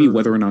 So maybe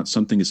whether or not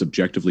something is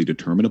objectively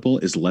determinable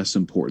is less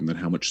important than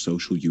how much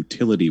social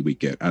utility we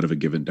get out of a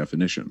given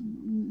definition.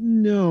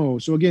 No.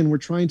 So again, we're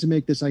trying to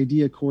make this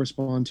idea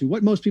correspond to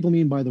what most people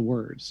mean by the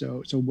word.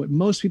 So what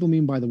most people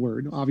mean by the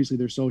word, obviously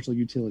there's social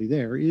utility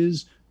there,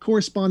 is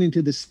corresponding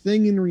to this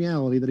thing in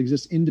reality that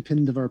exists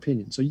independent of our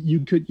opinion. So you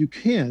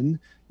can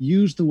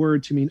use the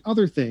word to mean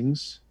other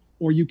things,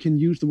 or you can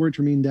use the word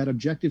to mean that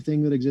objective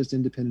thing that exists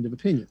independent of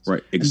opinions.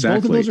 Right, exactly.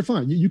 And both of those are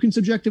fine. You can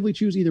subjectively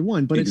choose either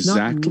one, but it's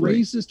not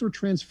racist or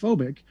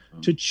transphobic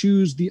to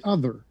choose the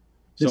other.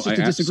 It's just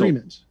a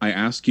disagreement. So I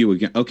ask you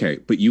again, okay,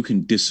 but you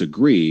can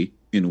disagree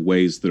in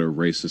ways that are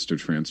racist or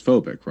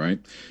transphobic, right?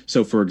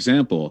 So for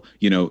example,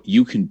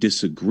 you can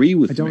disagree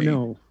with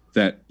me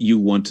that you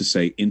want to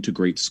say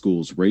integrate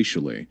schools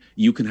racially.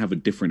 You can have a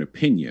different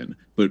opinion,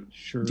 but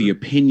the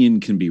opinion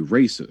can be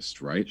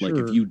racist, right? Like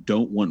if you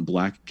don't want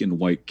black and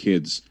white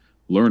kids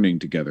learning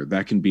together,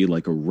 that can be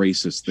like a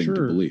racist thing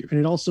to believe. And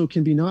it also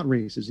can be not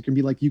racist. It can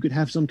be like you could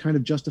have some kind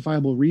of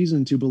justifiable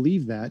reason to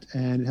believe that,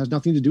 and it has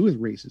nothing to do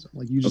with racism.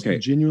 Like you just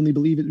genuinely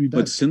believe it would be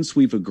better. But since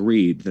we've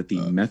agreed that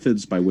the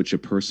methods by which a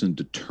person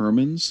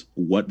determines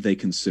what they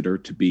consider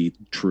to be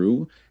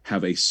true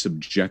have a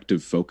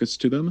subjective focus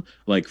to them,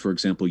 like, for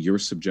example, your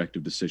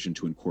subjective decision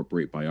to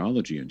incorporate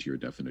biology into your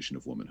definition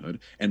of womanhood,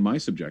 and my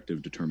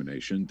subjective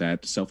determination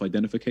that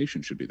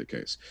self-identification should be the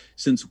case.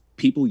 Since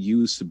people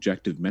use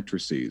subjective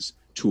matrices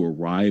to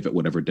arrive at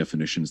whatever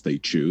definitions they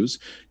choose,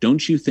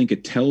 don't you think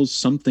it tells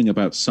something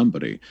about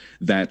somebody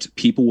that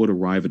people would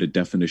arrive at a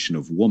definition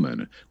of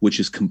woman, which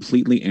is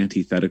completely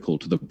antithetical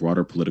to the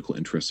broader political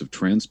interests of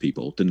trans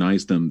people,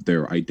 denies them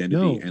their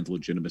identity and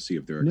legitimacy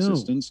of their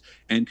existence,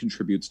 and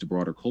contributes to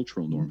broader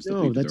cultural norms?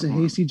 No, that's a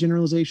hasty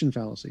generalization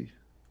fallacy.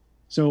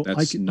 So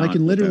I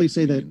can literally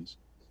say means.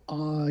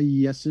 that,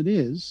 yes, it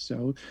is.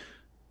 So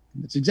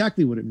that's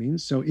exactly what it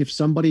means. So if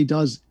somebody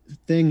does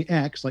thing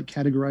X, like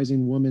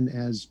categorizing women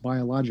as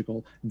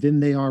biological, then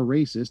they are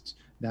racist.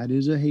 That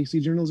is a hasty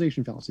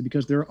generalization fallacy,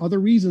 because there are other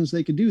reasons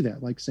they could do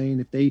that, like saying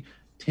if they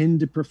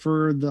tend to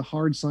prefer the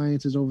hard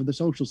sciences over the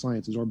social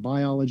sciences or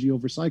biology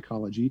over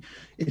psychology.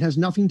 It has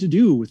nothing to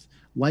do with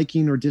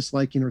liking or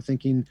disliking or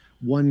thinking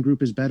one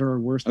group is better or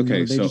worse than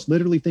another. They just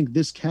literally think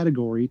this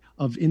category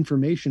of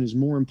information is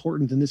more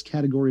important than this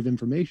category of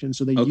information.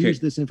 So they use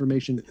this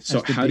information.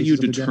 So how do you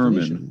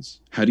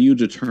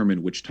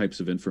determine which types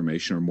of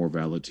information are more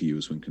valid to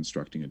use when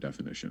constructing a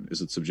definition?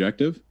 Is it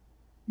subjective?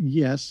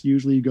 Yes,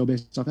 usually you go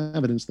based off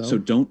evidence, though. So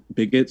don't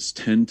bigots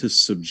tend to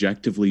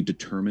subjectively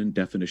determine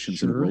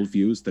definitions and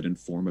worldviews that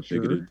inform a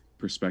bigoted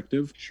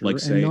perspective? Like,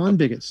 say, and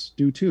non-bigots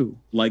do too.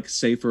 Like,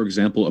 say, for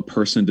example, a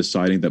person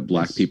deciding that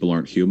black people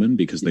aren't human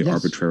because they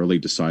arbitrarily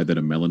decide that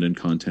a melanin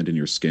content in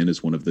your skin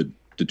is one of the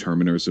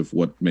determiners of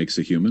what makes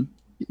a human?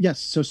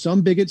 Yes. So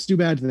some bigots do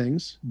bad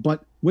things,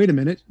 but wait a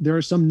minute. There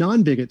are some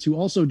non-bigots who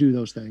also do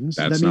those things.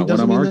 That's not what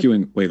I'm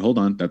arguing. Wait, hold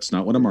on. That's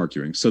not what I'm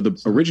arguing. So the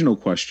original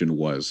question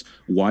was,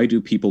 why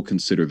do people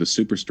consider the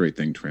super straight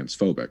thing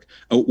transphobic?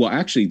 Oh, well,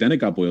 actually, then it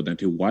got boiled down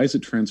to, why is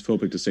it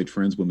transphobic to say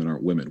trans women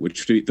aren't women?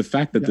 Which the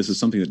fact that this is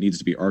something that needs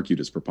to be argued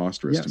is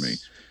preposterous to me.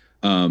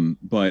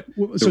 But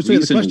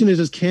the question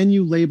is can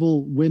you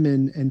label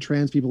women and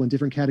trans people in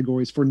different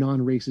categories for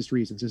non-racist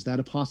reasons? Is that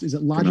is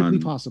it logically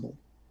possible?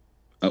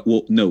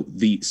 Well, no,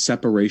 the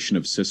separation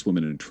of cis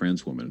women and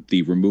trans women,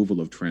 the removal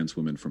of trans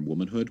women from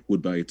womanhood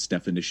would by its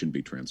definition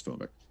be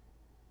transphobic.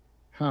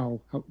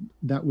 How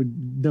that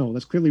would, no,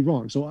 that's clearly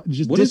wrong. So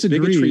just what does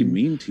bigotry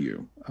mean to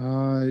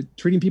you?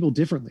 Treating people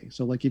differently.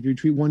 So like if you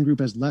treat one group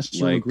as less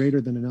or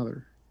greater than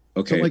another.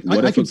 Okay, So like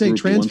what I if a could say group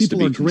trans wants to people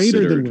be are greater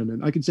than considered-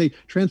 women. I could say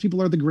trans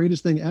people are the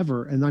greatest thing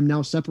ever, and I'm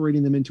now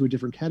separating them into a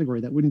different category.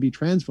 That wouldn't be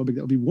transphobic.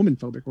 That would be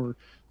womanphobic or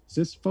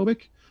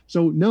cisphobic.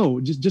 So no,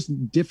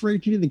 just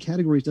differentiating the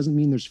categories doesn't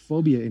mean there's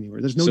phobia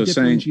anywhere. There's no So saying,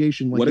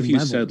 differentiation. Like what if in you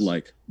levels. said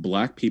like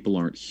black people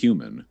aren't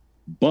human,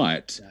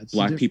 but That's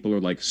black diff- people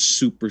are like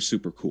super,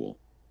 super cool?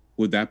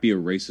 Would that be a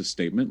racist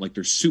statement? Like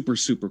they're super,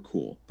 super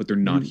cool, but they're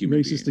not human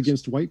racist beings.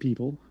 against white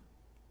people.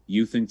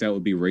 You think that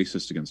would be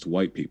racist against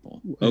white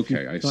people? If you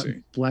Okay, I thought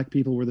see. Black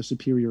people were the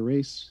superior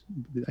race.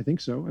 I think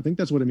so. I think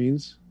that's what it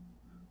means.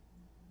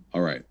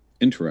 All right,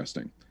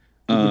 interesting.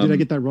 Did I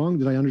get that wrong?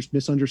 Did I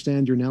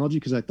misunderstand your analogy?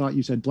 Because I thought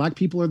you said black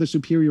people are the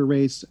superior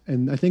race,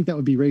 and I think that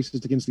would be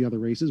racist against the other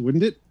races,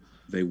 wouldn't it?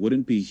 They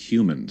wouldn't be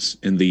humans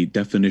in the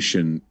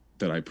definition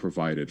that I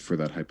provided for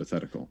that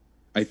hypothetical.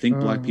 I think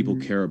black people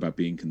care about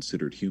being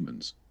considered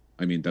humans.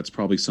 I mean, that's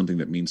probably something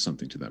that means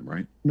something to them,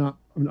 right?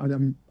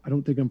 I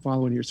don't think I'm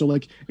following here. So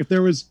like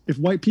if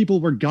white people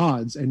were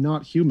gods and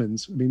not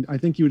humans, I mean, I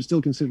think you would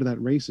still consider that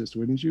racist,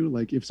 wouldn't you?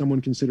 Like if someone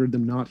considered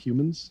them not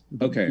humans.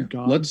 Okay,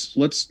 gods?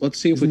 let's see if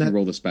Isn't we can that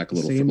roll this back a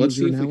little. same Let's as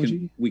see your if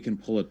analogy? we can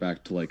pull it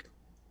back to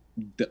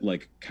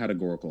like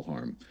categorical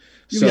harm.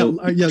 Yeah, So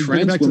going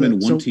trans back to women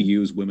that, want so- to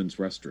use women's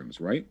restrooms,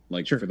 right?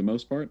 Like Sure. for the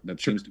most part, that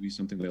Sure. seems to be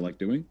something they like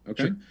doing.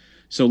 Okay. Sure.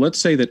 So let's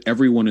say that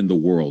everyone in the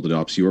world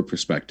adopts your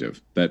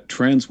perspective that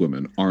trans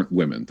women aren't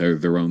women; they're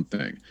their own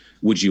thing.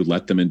 Would you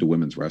let them into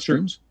women's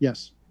restrooms?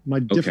 Yes. My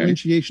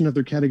differentiation of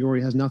their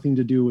category has nothing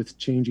to do with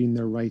changing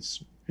their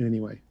rights in any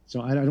way. So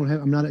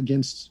I'm not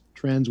against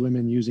trans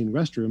women using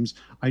restrooms.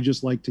 I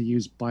just like to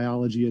use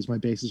biology as my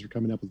basis for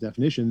coming up with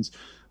definitions.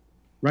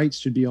 Rights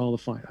should be all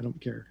fine. I don't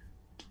care.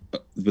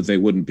 But they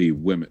wouldn't be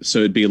women. So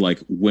it'd be like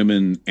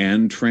women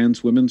and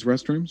trans women's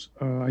restrooms?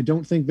 I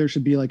don't think there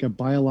should be like a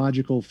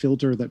biological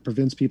filter that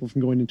prevents people from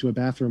going into a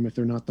bathroom if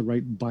they're not the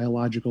right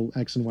biological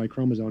X and Y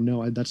chromosome.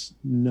 No, that's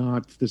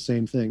not the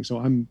same thing. So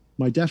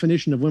my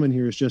definition of women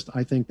here is just,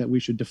 I think that we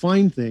should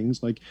define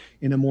things like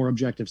in a more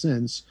objective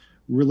sense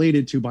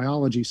related to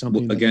biology,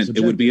 something Well, that is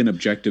again, it would be objective. an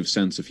objective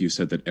sense if you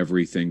said that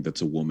everything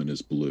that's a woman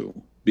is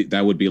blue.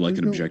 That would be like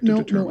an objective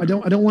determinant.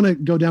 No, I don't want to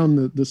go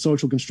down the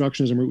social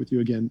constructionism route with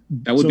you again.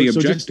 That would be So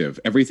just- objective.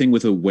 Everything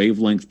with a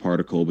wavelength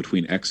particle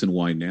between X and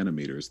Y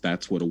nanometers,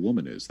 that's what a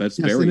woman is. That's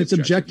Yes, very and it's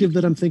objective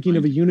that I'm thinking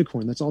of a define.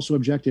 unicorn. That's also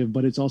objective,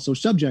 but it's also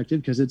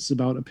subjective because it's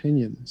about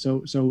opinion.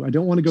 So I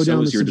don't want to go So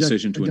down is the your subject-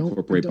 decision to I don't-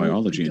 incorporate I don't-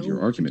 biology I into your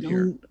don't- argument I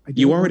here. don't- I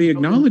You don't already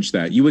want to- acknowledged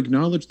that. You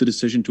acknowledged the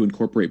decision to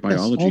incorporate Yes,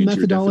 biology all into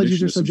your methodologies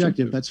definition are as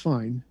subjective. That's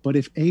fine. But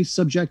if a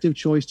subjective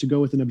choice to go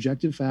with an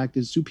objective fact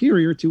is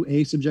superior to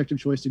a subjective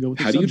choice to go with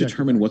a How do you subjective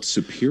determine fact, what's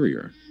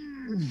superior?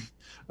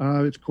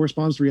 it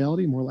corresponds to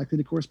reality, more likely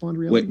to correspond to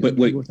reality. Wait,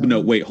 I'll go with that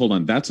one. wait, hold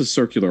on. That's a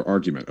circular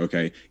argument.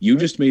 Okay, you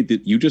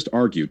just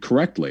argued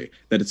correctly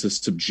that it's a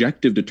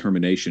subjective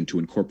determination to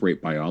incorporate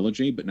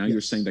biology, but now you're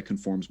Yes. saying that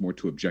conforms more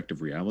to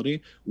objective reality.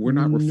 We're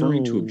not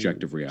referring to No.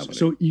 objective reality.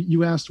 So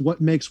you asked what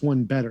makes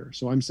one better.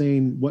 So I'm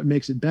saying what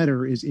makes it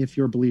better is if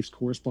your beliefs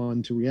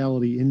correspond to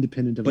reality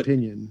independent of But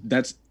opinion.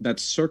 that's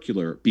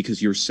circular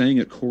because you're saying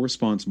it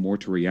corresponds more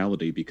to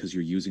reality because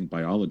you're using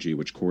biology,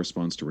 which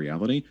corresponds to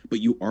reality.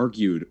 But you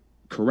argued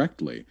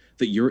correctly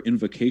that your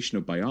invocation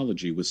of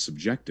biology was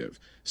subjective.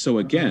 So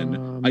again,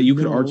 you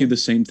could no. argue the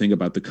same thing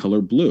about the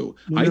color blue.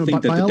 No, I no, think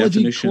that the biology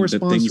definition that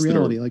corresponds things to that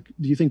reality. are Like,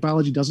 do you think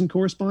biology doesn't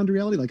correspond to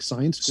reality? Like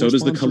science. so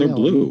does the corresponds to color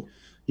reality? blue.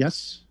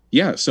 Yes.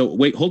 Yeah. So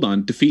wait, hold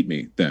on. Defeat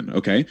me then.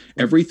 Okay.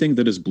 Everything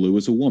that is blue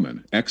is a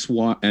woman. X,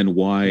 Y, and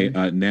Y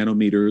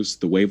nanometers,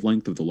 the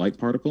wavelength of the light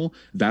particle.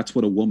 That's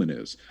what a woman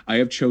is. I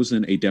have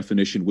chosen a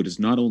definition which is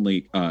not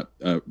only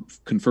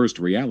confers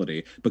to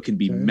reality, but can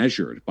be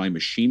measured by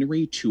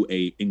machinery to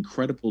a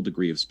incredible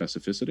degree of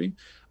specificity.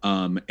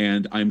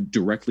 And I'm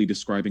directly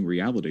describing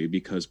reality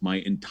because my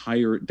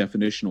entire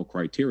definitional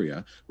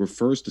criteria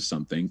refers to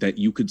something that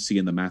you could see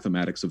in the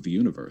mathematics of the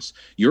universe.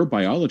 Your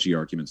biology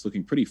argument's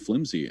looking pretty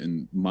flimsy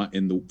in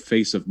the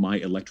face of my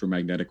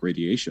electromagnetic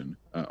radiation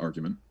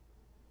argument.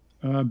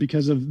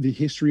 Because of the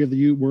history of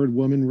the word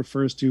woman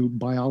refers to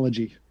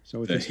biology.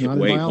 So if it's not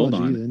in hold biology,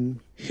 on. then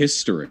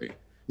History.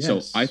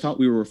 Yes. So I thought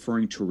we were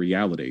referring to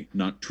reality,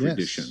 not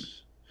tradition.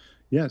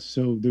 Yes.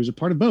 So there's a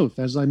part of both.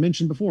 As I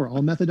mentioned before,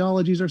 all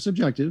methodologies are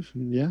subjective.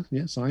 Yeah.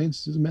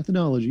 Science is a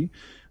methodology.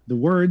 The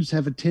words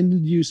have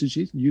intended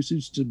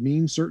usage to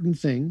mean certain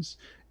things.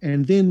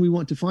 And then we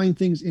want to find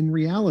things in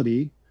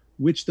reality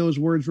which those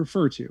words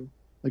refer to.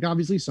 Like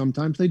obviously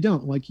sometimes they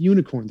don't. Like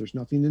unicorn, there's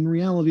nothing in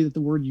reality that the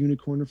word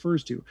unicorn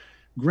refers to.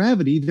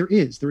 Gravity, there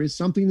is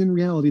something in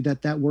reality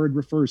that word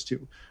refers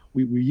to.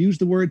 We use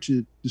the word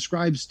to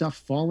describe stuff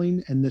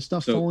falling, and the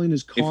stuff falling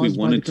is caused by the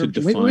wanted to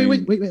curvature. define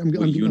Wait. I'm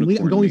going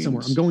unicorn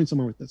somewhere. means- I'm going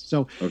somewhere with this.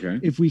 So Okay.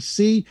 if we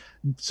see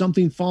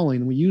something falling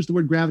and we use the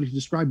word gravity to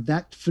describe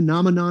that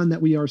phenomenon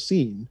that we are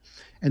seeing,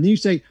 and then you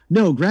say,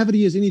 no,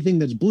 gravity is anything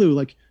that's blue,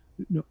 like,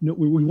 no,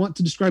 we want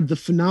to describe the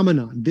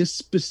phenomenon, this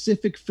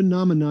specific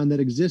phenomenon that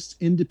exists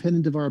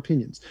independent of our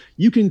opinions.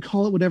 You can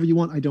call it whatever you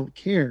want. I don't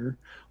care.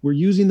 We're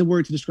using the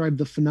word to describe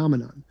the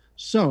phenomenon.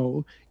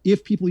 So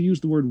if people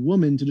use the word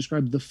woman to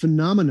describe the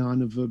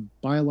phenomenon of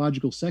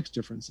biological sex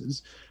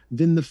differences,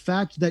 then the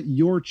fact that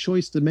your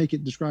choice to make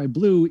it describe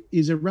blue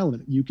is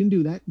irrelevant. You can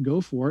do that. Go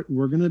for it.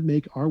 We're going to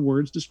make our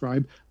words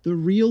describe the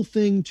real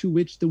thing to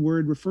which the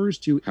word refers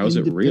to. How is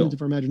it real?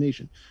 Of our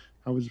imagination.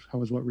 How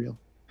is what real?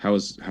 How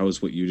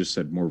is what you just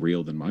said more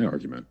real than my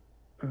argument?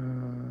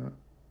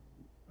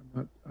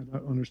 I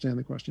don't understand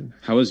the question.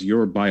 How is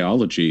your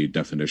biology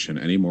definition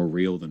any more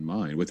real than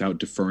mine without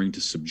deferring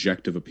to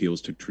subjective appeals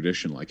to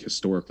tradition, like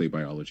historically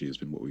biology has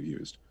been what we've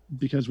used?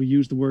 Because we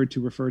use the word to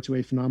refer to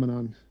a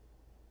phenomenon.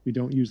 We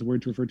don't use the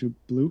word to refer to a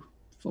blue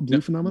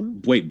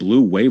phenomenon? Wait,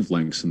 blue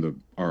wavelengths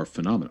are a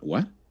phenomenon.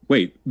 What?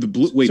 Wait,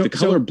 the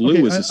color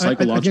blue is a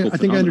psychological phenomenon. I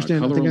think I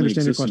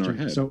understand your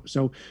question.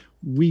 So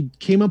we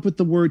came up with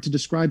the word to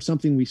describe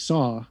something we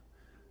saw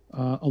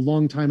a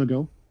long time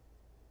ago,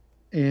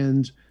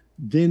 and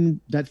then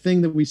that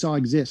thing that we saw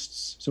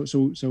exists.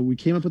 So we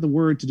came up with a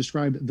word to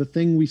describe the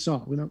thing we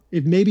saw.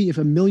 If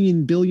a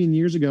million billion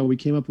years ago we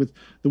came up with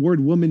the word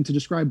woman to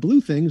describe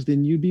blue things,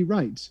 then you'd be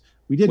right.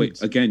 We didn't.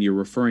 Wait, again, you're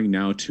referring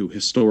now to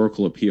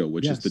historical appeal,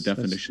 which is the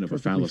definition of a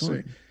fallacy.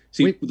 Fine.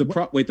 See, the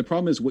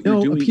problem is what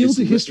you're doing. Appeal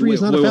to history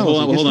is not a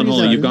fallacy. Hold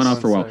on. You've gone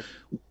off for a while.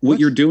 What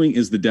you're doing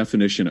is the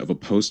definition of a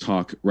post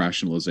hoc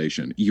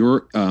rationalization.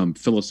 Your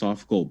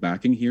philosophical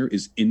backing here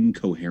is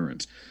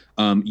incoherent.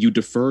 You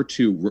defer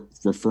to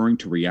referring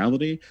to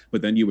reality,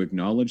 but then you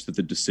acknowledge that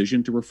the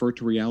decision to refer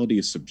to reality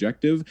is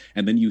subjective,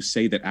 and then you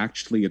say that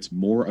actually it's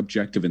more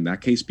objective in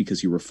that case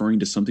because you're referring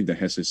to something that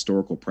has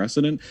historical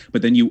precedent,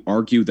 but then you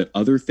argue that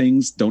other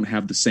things don't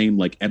have the same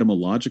like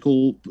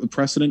etymological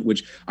precedent,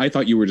 which I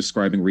thought you were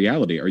describing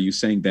reality. Are you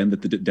saying then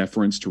that the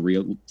deference to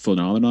real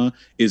phenomena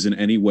is in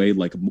any way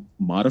like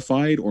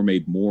modified or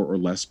made more or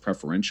less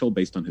preferential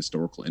based on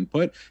historical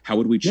input? How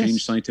would we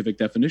change scientific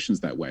definitions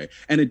that way?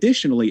 And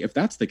additionally, if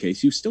that's the case,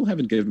 you still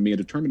haven't given me a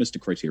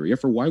deterministic criteria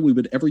for why we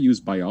would ever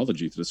use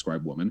biology to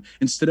describe woman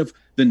instead of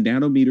the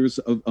nanometers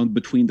of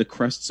between the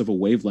crests of a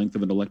wavelength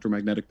of an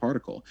electromagnetic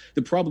particle.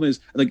 The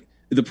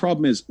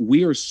problem is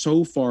we are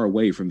so far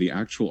away from the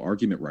actual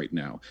argument right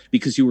now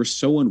because you were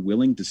so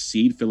unwilling to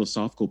cede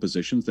philosophical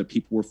positions that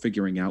people were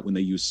figuring out when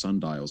they use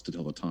sundials to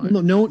tell the time.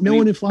 No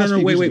one in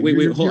philosophy.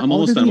 Wait. Hold on, I'm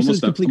almost done.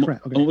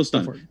 Almost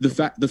done.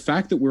 Okay, the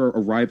fact that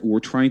we're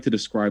trying to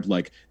describe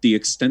like the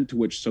extent to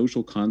which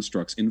social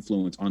constructs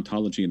influence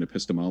ontology and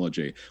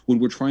epistemology, when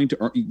we're trying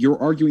to, you're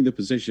arguing the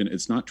position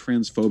it's not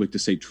transphobic to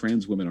say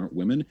trans women aren't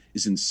women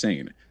is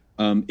insane.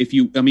 If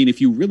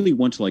you really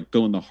want to like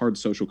go in the hard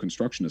social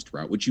constructionist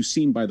route, which you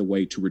seem, by the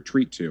way, to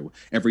retreat to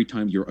every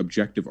time your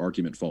objective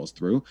argument falls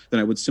through, then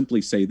I would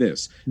simply say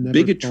this: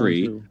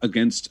 bigotry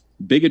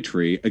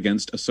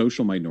against a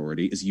social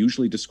minority is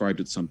usually described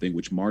as something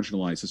which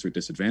marginalizes or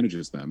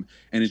disadvantages them.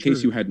 And in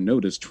case you hadn't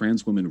noticed,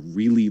 trans women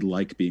really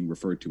like being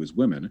referred to as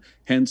women.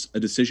 Hence, a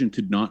decision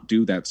to not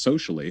do that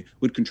socially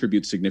would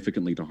contribute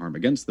significantly to harm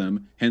against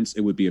them. Hence,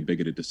 it would be a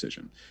bigoted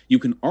decision. You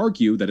can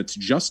argue that it's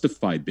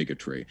justified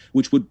bigotry,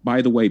 which would,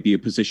 by the way, be a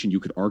position you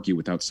could argue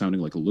without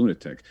sounding like a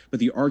lunatic. But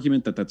the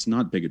argument that that's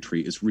not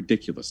bigotry is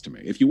ridiculous to me.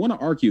 If you want to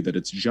argue that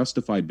it's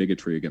justified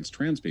bigotry against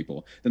trans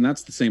people, then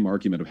that's the same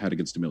argument I've had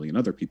against a million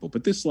other people.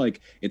 But this,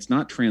 like, it's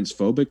not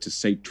transphobic to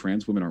say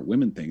trans women aren't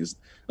women thing is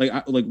like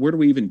where do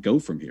we even go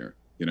from here?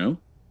 You know?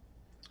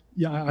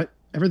 Yeah,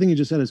 everything you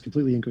just said is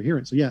completely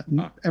incoherent. So yeah,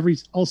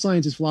 all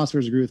scientists,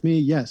 philosophers agree with me.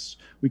 Yes,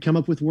 we come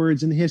up with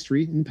words in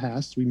history, in the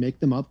past. We make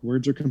them up.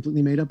 Words are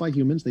completely made up by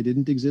humans. They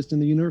didn't exist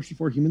in the universe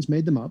before humans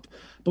made them up,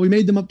 but we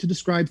made them up to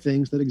describe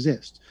things that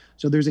exist.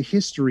 So there's a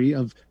history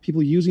of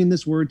people using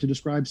this word to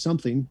describe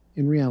something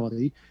in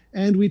reality,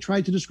 and we try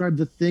to describe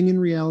the thing in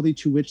reality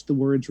to which the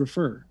words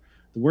refer.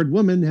 The word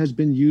woman has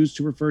been used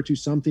to refer to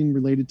something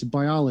related to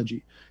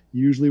biology,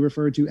 usually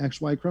referred to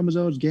XY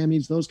chromosomes,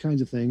 gametes, those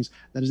kinds of things.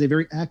 That is a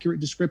very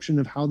accurate description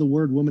of how the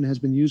word woman has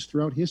been used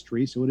throughout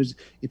history. So it is,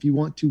 if you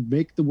want to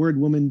make the word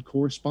woman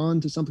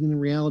correspond to something in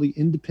reality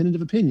independent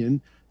of opinion,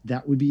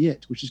 that would be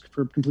it, which is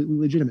completely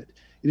legitimate.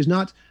 It is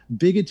not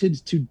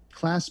bigoted to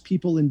class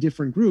people in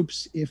different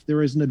groups if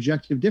there is an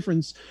objective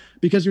difference,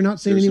 because you're not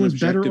saying anyone's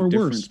better or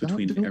worse.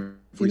 Between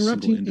every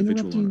single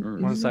individual on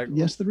Earth. 1 second.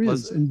 Yes, there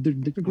is. And they're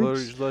different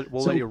groups.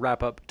 We'll let you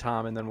wrap up,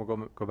 Tom, and then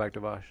we'll go back to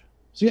Vash.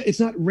 So yeah, it's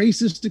not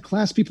racist to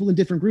class people in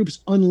different groups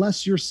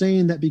unless you're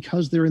saying that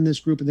because they're in this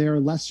group, they are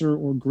lesser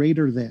or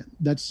greater than.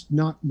 That's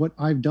not what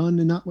I've done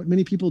and not what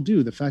many people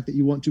do. The fact that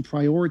you want to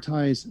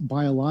prioritize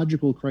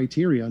biological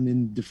criteria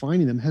in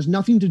defining them has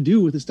nothing to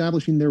do with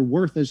establishing their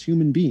worth as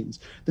human beings.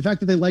 The fact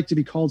that they like to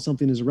be called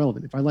something is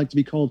irrelevant. If I like to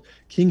be called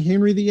King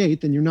Henry VIII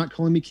and you're not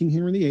calling me King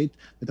Henry VIII,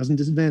 that doesn't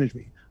disadvantage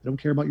me. I don't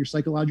care about your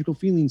psychological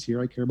feelings here.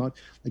 I care about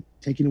like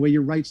taking away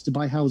your rights to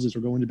buy houses or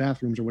go into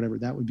bathrooms or whatever.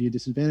 That would be a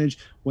disadvantage.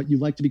 What you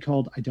like to be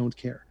called, I don't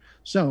care.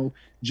 So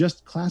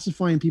just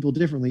classifying people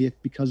differently, if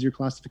because your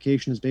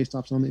classification is based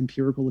off some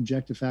empirical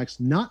objective facts,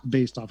 not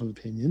based off of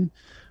opinion,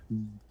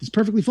 it's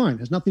perfectly fine. It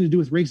has nothing to do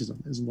with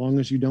racism, as long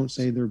as you don't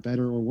say they're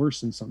better or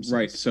worse in some sense.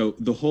 Right. So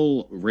the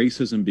whole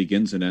racism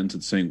begins and ends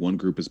at saying one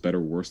group is better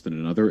or worse than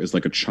another is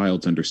like a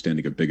child's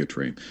understanding of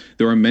bigotry.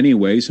 There are many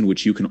ways in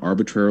which you can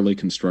arbitrarily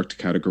construct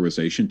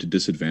categorization to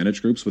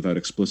disadvantage groups without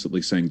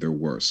explicitly saying they're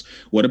worse.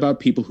 What about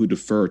people who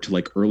defer to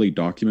like early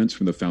documents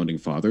from the founding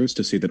fathers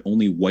to say that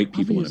only white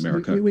people in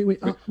America...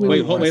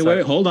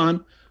 Wait, hold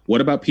on. What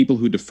about people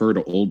who defer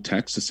to old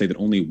texts to say that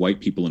only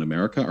white people in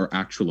America are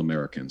actual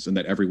Americans and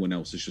that everyone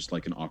else is just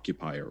like an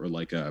occupier or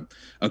like a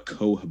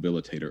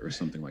cohabilitator or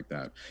something like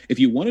that? If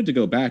you wanted to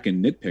go back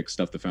and nitpick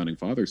stuff the founding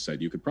fathers said,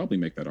 you could probably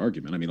make that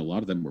argument. I mean, a lot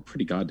of them were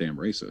pretty goddamn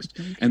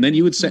racist. And then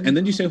you would say, and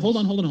then you say, hold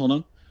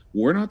on.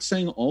 We're not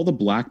saying all the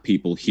black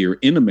people here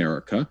in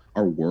America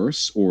are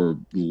worse or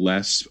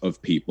less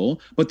of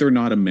people, but they're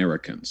not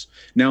Americans.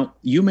 Now,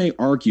 you may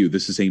argue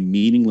this is a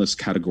meaningless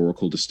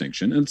categorical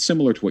distinction, and it's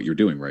similar to what you're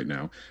doing right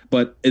now.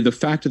 But the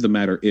fact of the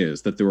matter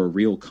is that there are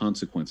real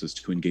consequences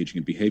to engaging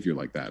in behavior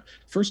like that.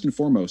 First and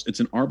foremost, it's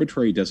an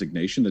arbitrary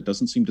designation that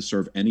doesn't seem to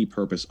serve any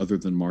purpose other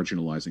than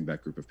marginalizing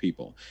that group of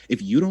people.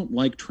 If you don't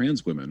like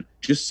trans women,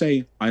 just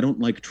say, I don't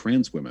like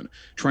trans women.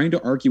 Trying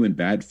to argue in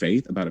bad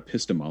faith about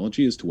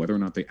epistemology as to whether or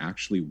not they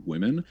actually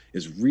women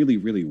is really,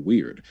 really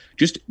weird.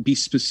 Just be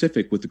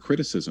specific with the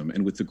criticism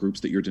and with the groups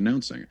that you're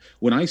denouncing.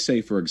 When I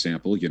say, for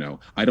example,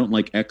 I don't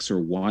like X or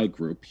Y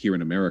group here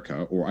in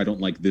America, or I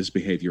don't like this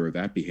behavior or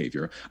that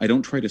behavior, I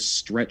don't try to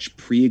stretch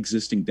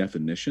pre-existing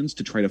definitions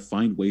to try to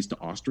find ways to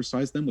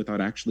ostracize them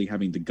without actually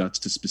having the guts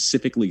to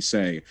specifically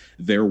say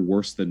they're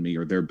worse than me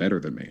or they're better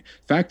than me.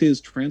 Fact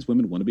is, trans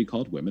women want to be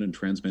called women and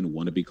trans men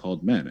want to be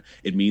called men.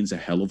 It means a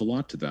hell of a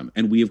lot to them.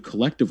 And we have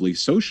collectively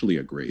socially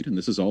agreed, and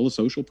this is all a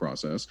social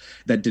process,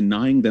 that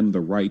denying them the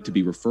right to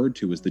be referred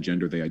to as the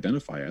gender they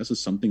identify as is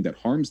something that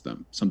harms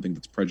them, something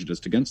that's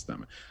prejudiced against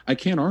them. I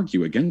can't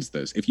argue against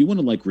this. If you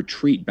want to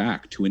retreat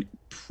back to an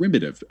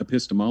primitive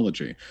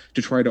epistemology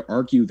to try to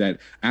argue that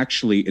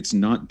actually it's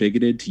not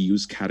bigoted to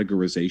use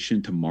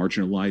categorization to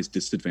marginalize,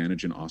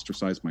 disadvantage, and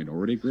ostracize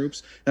minority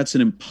groups, that's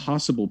an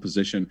impossible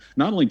position,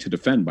 not only to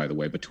defend, by the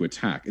way, but to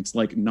attack. It's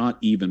not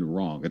even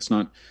wrong. It's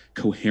not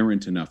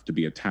coherent enough to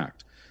be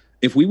attacked.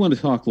 If we want to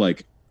talk why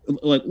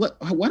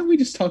don't we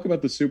just talk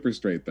about the super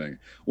straight thing?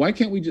 Why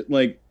can't we just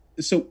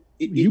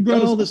you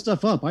brought all this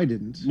stuff up. I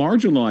didn't.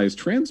 Marginalize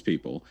trans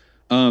people.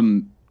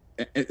 So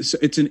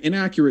it's an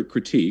inaccurate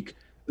critique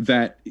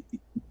that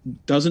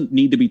doesn't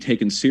need to be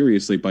taken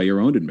seriously by your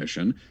own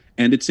admission,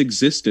 and its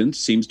existence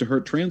seems to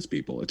hurt trans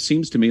people. It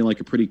seems to me like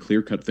a pretty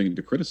clear-cut thing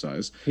to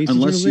criticize.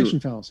 Unless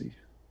fallacy.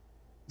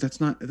 That's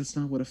not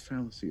what a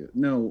fallacy is.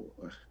 No.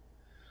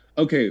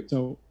 Okay.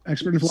 So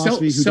expert in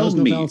philosophy who does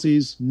know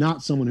fallacies,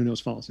 not someone who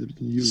knows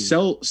fallacies.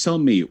 Sell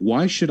me.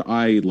 Why should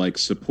I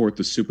support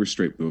the super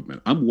straight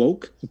movement? I'm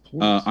woke.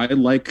 I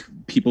like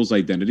people's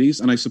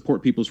identities and I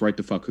support people's right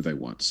to fuck who they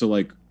want.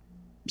 So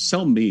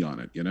sell me on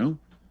it,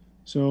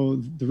 So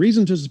the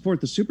reason to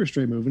support the super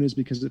straight movement is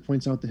because it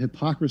points out the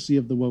hypocrisy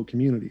of the woke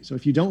community. So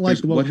if you don't like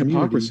the woke community,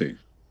 hypocrisy?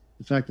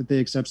 The fact that they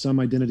accept some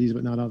identities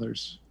but not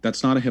others.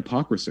 That's not a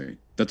hypocrisy.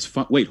 That's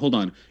fun. Wait, hold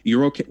on.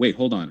 You're okay. Wait,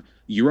 hold on.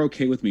 You're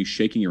okay with me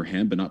shaking your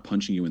hand but not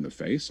punching you in the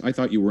face? I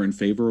thought you were in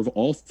favor of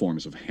all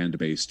forms of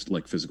hand-based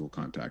physical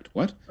contact.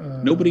 What?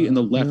 Nobody in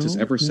the left has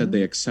ever said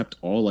they accept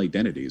all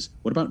identities.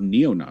 What about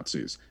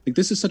neo-Nazis?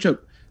 This is such a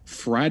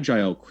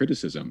fragile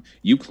criticism.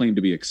 You claim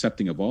to be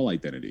accepting of all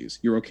identities.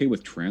 You're okay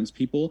with trans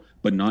people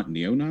but not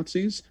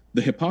neo-Nazis?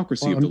 The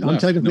hypocrisy of the left. I'm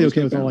technically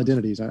okay with all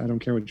identities. I don't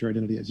care what your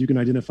identity is. You can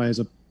identify as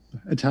a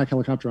attack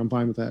helicopter. I'm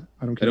fine with that.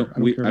 I don't care. I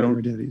don't care about your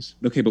identities.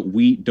 Okay, but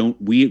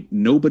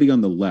nobody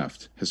on the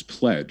left has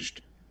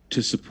pledged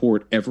to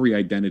support every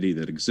identity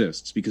that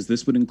exists, because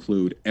this would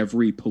include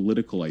every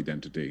political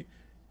identity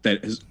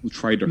that has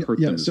tried to hurt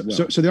them as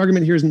well. So the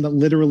argument here isn't that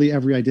literally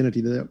every identity.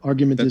 The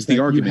argument is that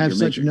you have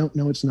such... No,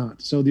 it's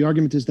not. So the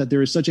argument is that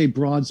there is such a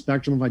broad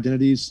spectrum of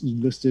identities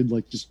listed,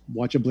 just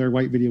watch a Blair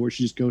White video where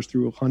she just goes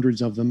through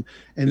hundreds of them.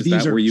 And is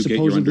that where you get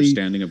your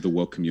understanding of the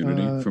woke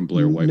community from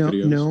Blair White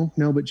videos?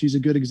 No, but she's a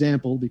good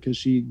example because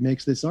she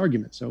makes this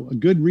argument. So a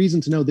good reason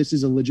to know this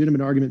is a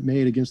legitimate argument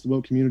made against the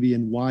woke community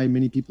and why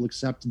many people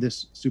accept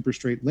this super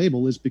straight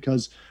label is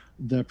because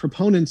the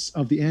proponents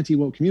of the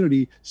anti-woke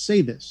community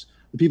say this.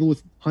 The people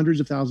with hundreds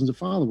of thousands of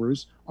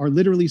followers are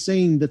literally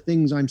saying the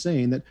things I'm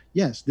saying, that,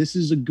 yes, this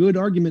is a good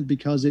argument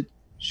because it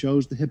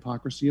shows the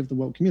hypocrisy of the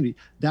woke community.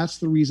 That's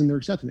the reason they're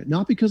accepting it.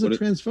 Not because of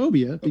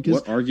transphobia. Because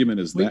what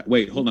argument is that?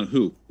 Wait, hold on.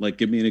 Who?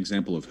 Give me an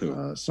example of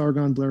who.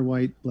 Sargon, Blair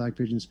White, Black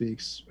Pigeon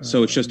Speaks.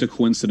 So it's just a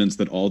coincidence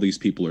that all these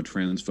people are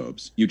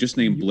transphobes. You just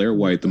named Blair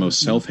White the most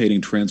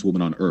self-hating trans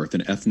woman on earth,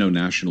 an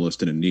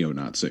ethno-nationalist and a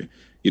neo-Nazi.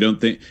 You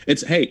don't think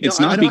it's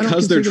not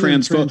because they're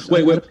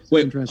transphobic.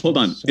 Wait, hold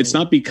on. So, it's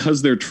not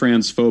because they're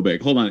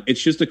transphobic. Hold on.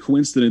 It's just a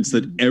coincidence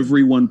that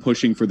everyone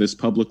pushing for this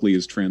publicly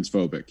is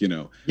transphobic,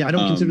 Yeah, I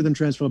don't consider them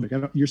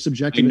transphobic. You're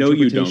subjective. I know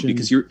you don't,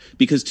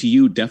 because to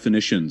you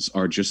definitions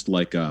are just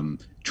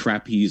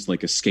trapeze,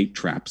 like escape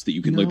traps that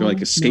you can, they're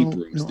like escape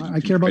rooms. No, I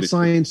care about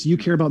science. You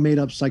care about made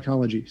up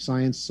psychology.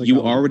 Psychology.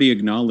 You already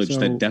acknowledged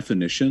that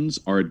definitions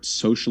are a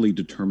socially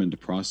determined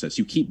process.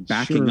 You keep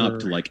backing up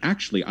to like,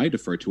 actually, I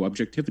defer to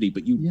objectivity,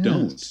 but you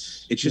don't.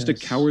 It's just a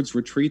coward's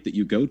retreat that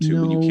you go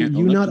to when you can't.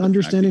 You not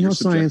understanding how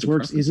science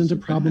works isn't a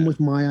problem with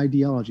my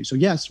ideology. So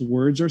yes,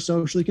 words are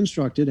socially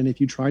constructed, and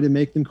if you try to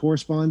make them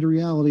correspond to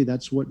reality,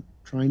 that's what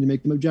trying to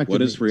make them objective.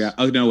 What is reality?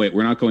 Oh no, wait,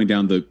 we're not going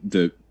down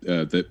the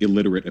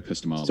illiterate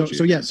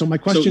epistemology. So my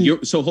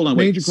question. So hold on,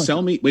 wait.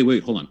 Sell me.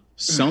 Wait, hold on.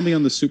 Sell me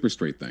on the super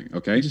straight thing,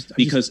 okay?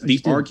 Because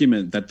the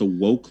argument that the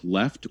woke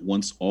left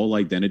wants all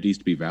identities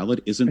to be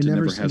valid isn't and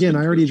never has. Again,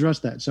 I already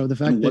addressed that. So the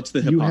fact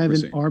that you have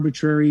an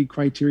arbitrary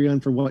criterion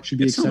for what should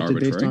be accepted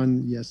based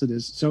on, yes, it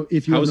is. So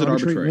if you have an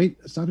arbitrary,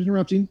 wait, stop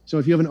interrupting. So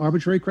if you have an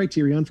arbitrary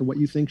criterion for what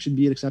you think should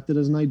be accepted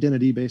as an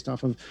identity based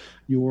off of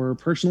your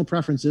personal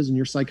preferences and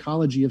your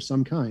psychology of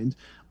some kind,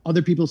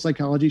 other people's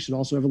psychology should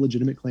also have a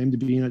legitimate claim to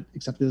being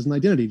accepted as an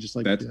identity, just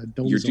like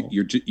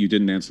you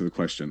didn't answer the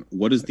question.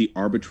 What is the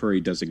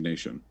arbitrary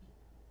designation?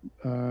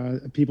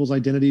 People's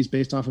identities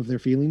based off of their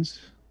feelings.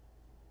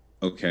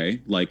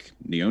 Okay, like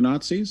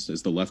neo-Nazis?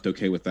 Is the left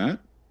okay with that?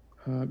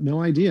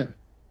 No idea,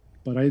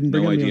 but I didn't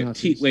bring up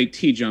neo-Nazis.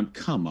 T-Jump,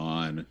 come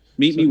on.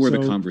 Meet me where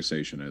the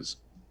conversation is.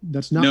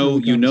 That's not. No,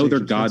 you know they're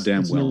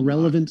goddamn well. It's an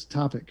irrelevant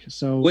topic.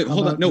 So wait,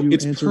 hold on. No,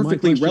 it's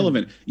perfectly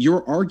relevant.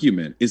 Your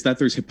argument is that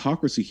there's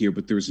hypocrisy here,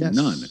 but there's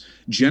none.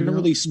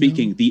 Generally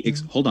speaking,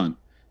 hold on.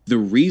 The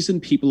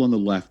reason people on the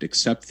left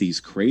accept these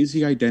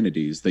crazy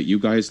identities that you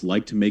guys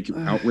like to make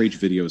outrage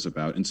videos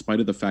about, in spite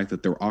of the fact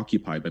that they're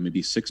occupied by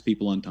maybe 6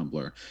 people on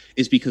Tumblr,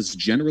 is because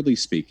generally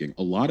speaking,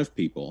 a lot of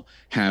people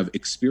have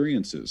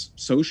experiences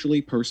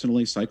socially,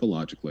 personally,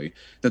 psychologically,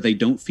 that they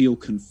don't feel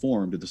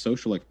conform to the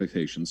social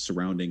expectations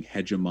surrounding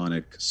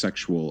hegemonic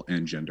sexual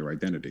and gender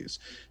identities.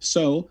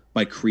 So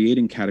by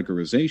creating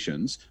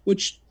categorizations,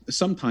 which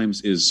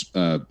sometimes is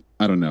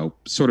I don't know,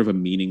 sort of a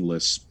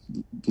meaningless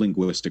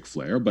linguistic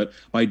flair, but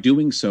by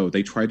doing so,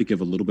 they try to give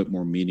a little bit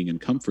more meaning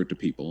and comfort to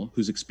people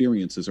whose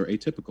experiences are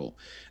atypical.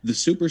 The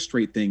super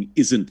straight thing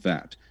isn't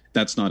that.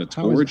 That's not its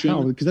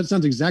origin. Because that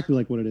sounds exactly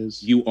like what it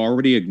is. You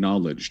already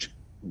acknowledged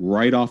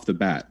right off the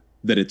bat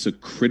that it's a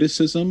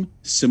criticism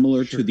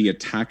similar to the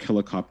attack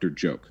helicopter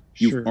joke.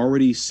 You've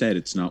already said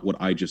it's not what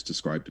I just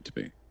described it to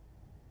be.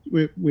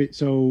 Wait.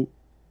 So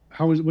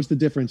what's the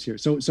difference here?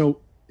 So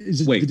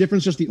is the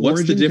difference just the origin?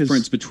 What's the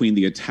difference between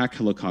the attack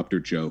helicopter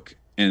joke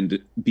and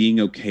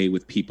being okay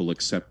with people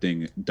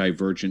accepting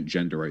divergent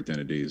gender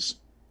identities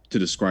to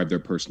describe their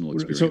personal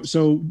experience?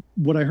 So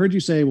what I heard you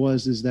say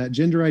is that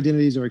gender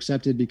identities are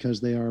accepted because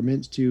they are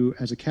meant to,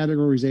 as a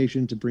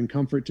categorization, to bring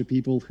comfort to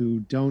people who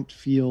don't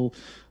feel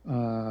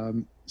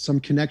some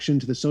connection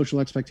to the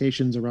social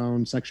expectations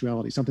around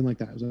sexuality, something like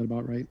that. Is that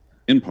about right?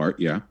 In part,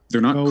 yeah.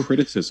 They're not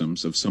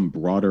criticisms of some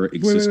broader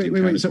existing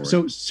category.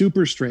 So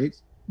super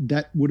straight,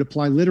 that would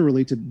apply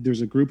literally to,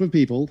 there's a group of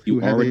people who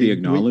you already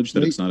acknowledge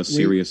that it's not a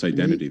serious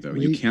identity, though.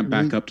 You can't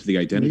back up to the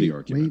identity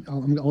argument.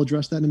 I'll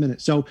address that in a minute.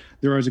 So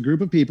there is a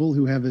group of people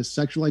who have a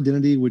sexual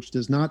identity which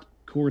does not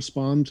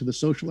correspond to the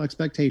social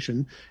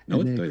expectation,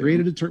 and they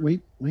created a term.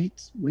 Wait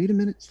a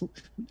minute,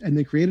 and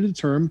they created a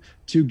term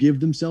to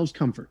give themselves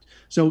comfort.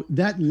 So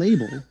that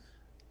label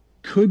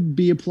could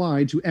be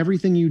applied to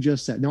everything you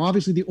just said. Now,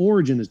 obviously, the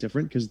origin is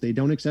different because they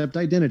don't accept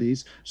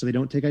identities, so they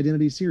don't take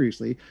identities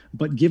seriously.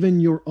 But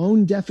given your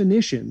own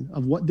definition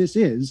of what this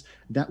is,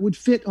 that would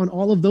fit on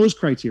all of those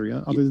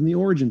criteria other than the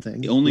origin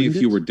thing. Only if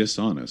you were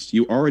dishonest.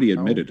 You already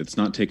admitted it's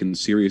not taken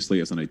seriously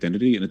as an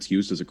identity and it's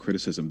used as a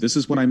criticism. This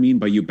is what I mean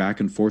by you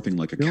back and forthing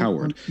like a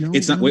coward.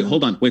 It's not, wait,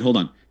 hold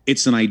on.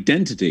 It's an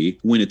identity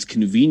when it's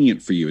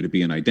convenient for you to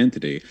be an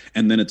identity,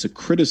 and then it's a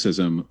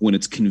criticism when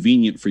it's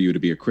convenient for you to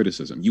be a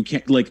criticism. You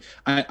can't, like,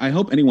 I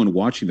hope anyone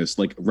watching this,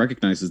 like,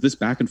 recognizes this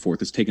back and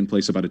forth has taken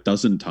place about a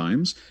dozen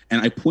times,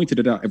 and I pointed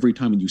it out every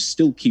time, and you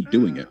still keep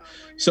doing it.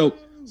 So,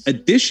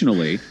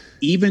 additionally,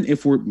 even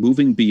if we're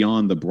moving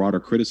beyond the broader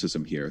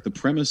criticism here, the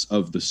premise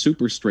of the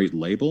super straight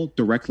label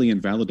directly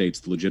invalidates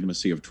the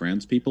legitimacy of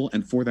trans people,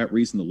 and for that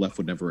reason, the left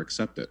would never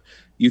accept it.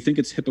 You think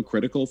it's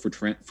hypocritical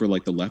for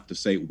like the left to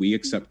say we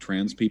accept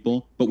trans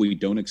people, but we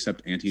don't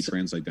accept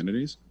anti-trans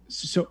identities?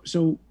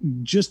 So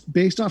just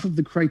based off of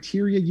the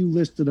criteria you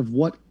listed of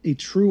what a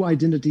true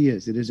identity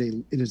is, it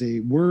is a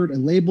word, a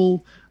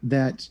label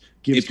that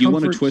gives If you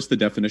comfort. want to twist the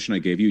definition I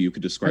gave you, you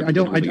could describe I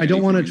don't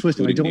want to twist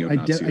it.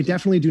 I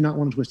definitely do not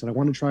want to twist it. I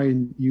want to try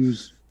and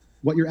use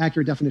what your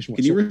accurate definition was.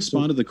 Can you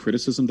respond to the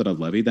criticism that I've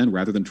levied then,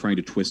 rather than trying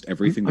to twist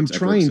everything that's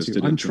ever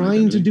existed? I'm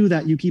trying to do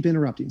that. You keep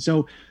interrupting.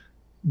 So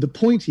the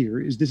point here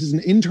is this is an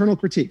internal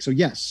critique. So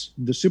yes,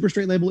 the super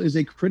straight label is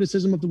a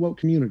criticism of the woke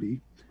community.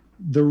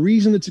 The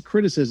reason it's a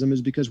criticism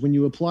is because when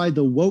you apply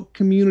the woke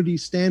community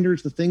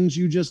standards, the things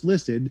you just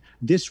listed,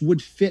 this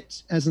would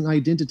fit as an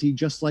identity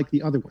just like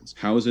the other ones.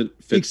 How does it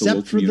fit except the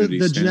woke community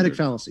for the genetic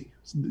fallacy?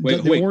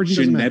 Wait,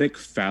 genetic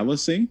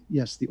fallacy?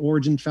 Yes, the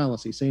origin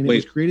fallacy, saying it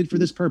was created for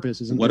this purpose.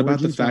 Is an what about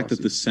the fallacy. fact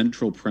that the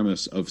central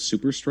premise of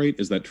super straight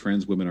is that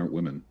trans women aren't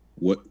women?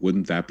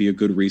 Wouldn't that be a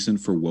good reason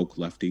for woke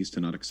lefties to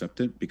not accept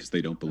it because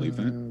they don't believe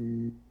that?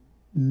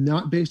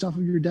 Not based off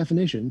of your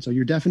definition. So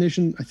your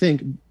definition, I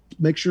think,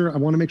 I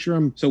want to make sure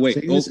I'm. So wait,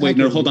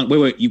 no, hold on.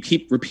 Wait. You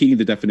keep repeating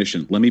the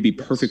definition. Let me be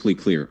perfectly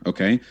clear,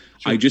 okay?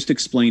 Sure. I just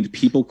explained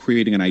people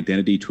creating an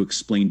identity to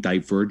explain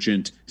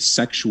divergent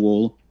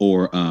sexual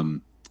or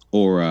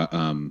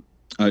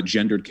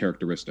gendered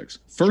characteristics.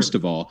 First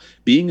of all,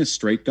 being a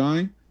straight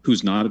guy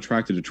who's not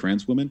attracted to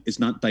trans women is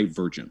not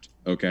divergent,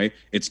 okay?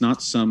 It's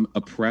not some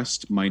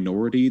oppressed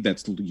minority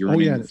that's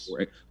yearning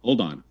for it. Hold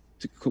on.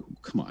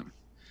 Come on.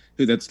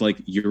 That's like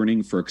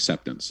yearning for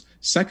acceptance.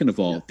 Second of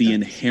all, the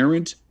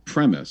inherent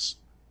premise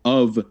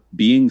of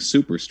being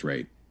super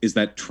straight is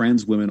that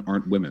trans women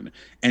aren't women.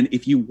 And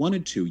if you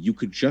wanted to, you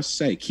could just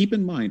say, keep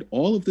in mind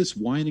all of this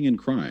whining and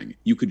crying.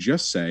 You could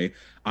just say,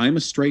 I'm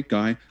a straight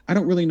guy. I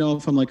don't really know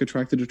if I'm like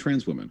attracted to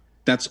trans women.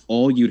 That's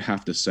all you'd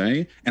have to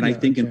say. And I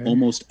think in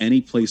almost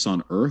any place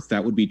on earth,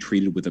 that would be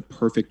treated with a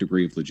perfect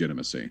degree of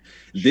legitimacy. Sure.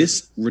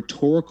 This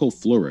rhetorical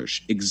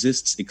flourish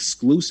exists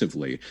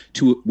exclusively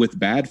with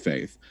bad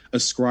faith,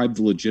 ascribe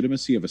the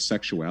legitimacy of a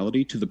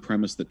sexuality to the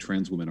premise that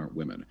trans women aren't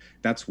women.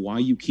 That's why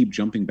you keep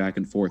jumping back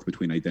and forth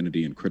between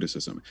identity and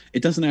criticism.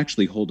 It doesn't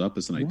actually hold up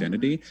as an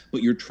identity,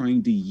 but you're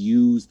trying to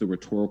use the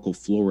rhetorical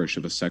flourish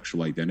of a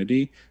sexual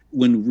identity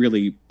when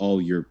really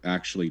all you're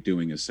actually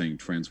doing is saying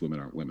trans women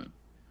aren't women.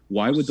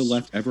 Why would the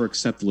left ever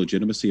accept the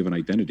legitimacy of an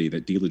identity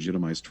that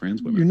delegitimized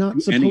trans women? You're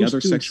not supposed Any other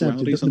to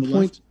sexualities on the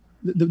point,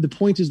 left? The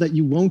point is that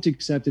you won't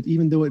accept it,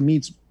 even though it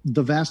meets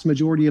the vast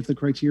majority of the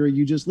criteria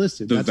you just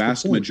listed. The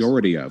vast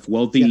majority of.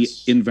 Well, the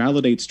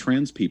invalidates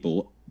trans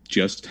people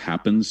just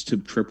happens to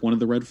trip one of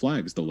the red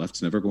flags. The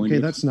left's never going to.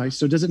 Okay, that's nice.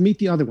 So does it meet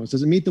the other ones?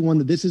 Does it meet the one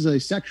that this is a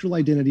sexual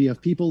identity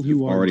of people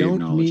who already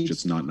acknowledged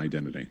it's not an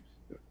identity?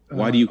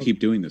 Why do you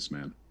keep doing this,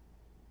 man?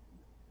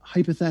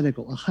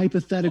 Hypothetical identity.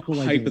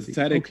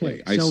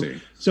 Hypothetically, okay, I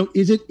see. So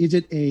is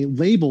it a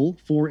label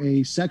for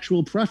a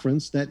sexual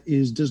preference that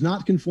does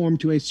not conform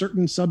to a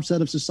certain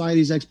subset of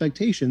society's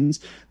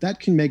expectations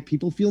that can make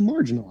people feel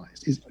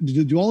marginalized?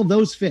 Do all of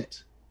those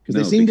fit? Because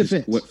they seem to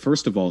fit.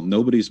 First of all,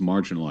 nobody's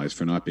marginalized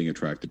for not being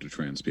attracted to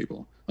trans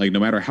people. Like, no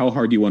matter how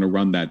hard you want to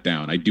run that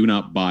down, I do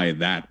not buy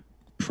that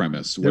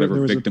premise.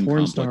 Whatever victim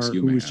complex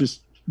you may have.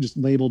 Just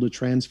labeled a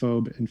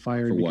transphobe and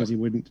fired because he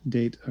wouldn't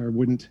date or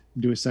wouldn't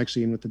do a sex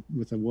scene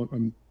with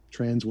a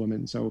trans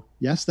woman. So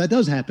yes, that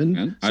does happen.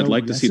 And I'd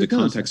like to see the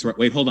context.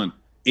 Wait, hold on.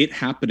 It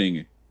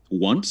happening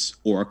once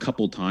or a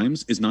couple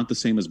times is not the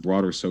same as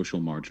broader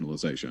social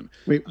marginalization.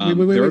 Wait.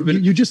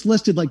 You just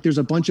listed like there's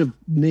a bunch of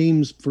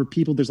names for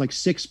people. There's like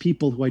 6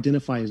 people who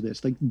identify as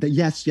this. Like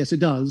yes, it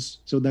does.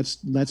 So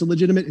that's a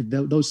legitimate. If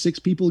those 6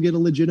 people get a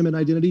legitimate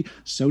identity,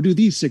 so do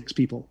these 6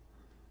 people.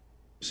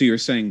 So you're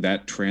saying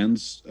that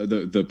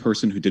the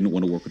person who didn't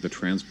want to work with a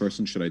trans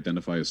person should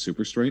identify as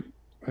super straight?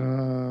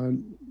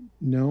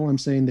 No, I'm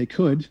saying they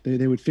could.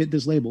 They would fit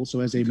this label. So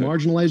as a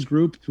marginalized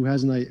group who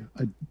has a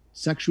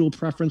sexual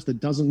preference that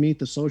doesn't meet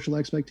the social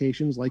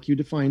expectations like you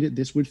defined it,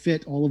 this would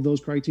fit all of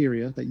those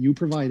criteria that you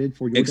provided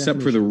for your Except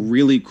definition. For the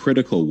really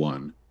critical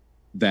one,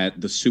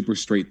 that the super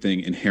straight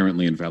thing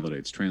inherently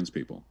invalidates trans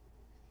people.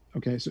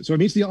 Okay, so it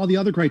meets all the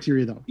other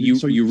criteria, though.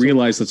 You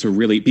realize that's a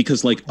really,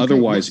 because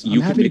otherwise you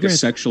could make a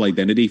sexual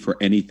identity for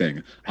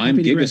anything. I'm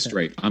giga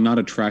straight. I'm not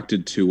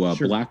attracted to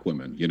black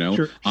women, you know?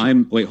 Sure.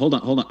 Hold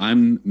on.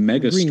 I'm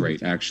mega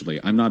straight,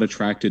 actually. I'm not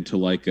attracted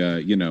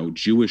to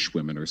Jewish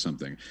women or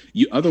something.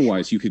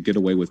 Otherwise you could get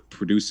away with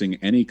producing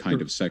any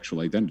kind of sexual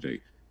identity.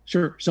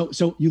 Sure.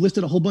 So you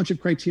listed a whole bunch of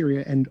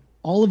criteria and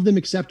all of them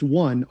except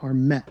one are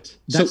met.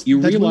 So you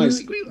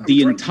realize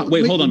the entire...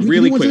 Wait, hold on,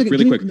 really quick.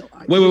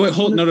 Wait,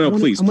 hold... No,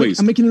 please.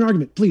 I'm making an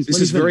argument, please.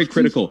 This is very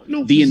critical.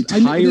 The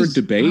entire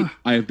debate,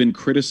 I have been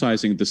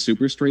criticizing the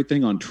super straight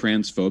thing on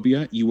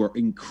transphobia. You are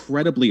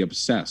incredibly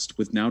obsessed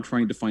with now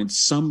trying to find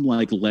some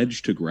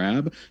ledge to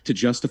grab to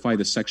justify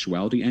the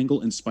sexuality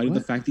angle in spite of the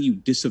fact that you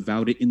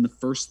disavowed it in the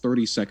first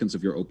 30 seconds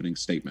of your opening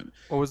statement.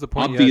 What was the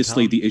point?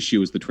 Obviously, the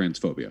issue is the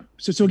transphobia.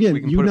 So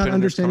again, you not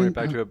understanding...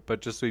 Back to it, but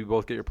just so we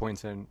both get your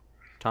points in.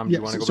 Tom, do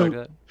you want to go back to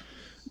that?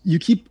 You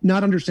keep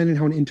not understanding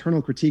how an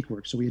internal critique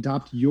works. So we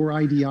adopt your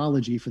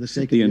ideology for the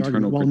sake of the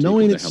argument while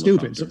knowing it's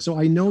stupid. So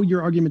I know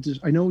your argument is,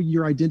 I know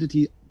your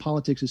identity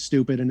politics is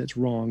stupid and it's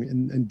wrong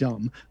and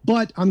dumb,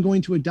 but I'm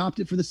going to adopt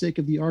it for the sake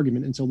of the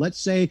argument. And so let's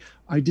say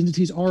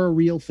identities are a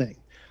real thing.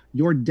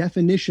 Your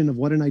definition of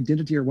what an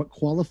identity or what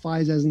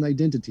qualifies as an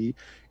identity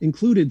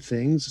included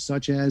things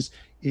such as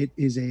it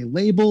is a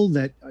label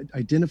that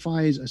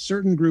identifies a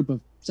certain group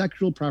of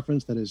sexual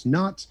preference that is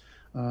not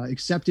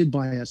accepted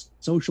by a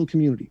social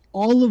community.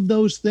 All of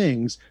those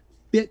things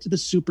fit the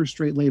super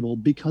straight label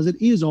because it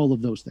is all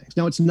of those things.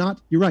 Now, it's not,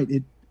 you're right,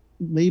 it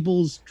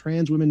labels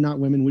trans women, not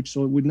women,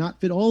 so it would not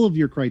fit all of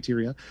your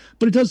criteria,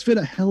 but it does fit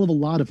a hell of a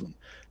lot of them.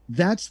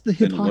 That's the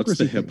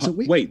hypocrisy.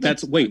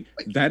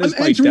 That is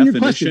by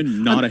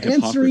definition not a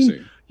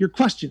hypocrisy. Your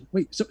question.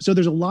 So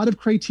there's a lot of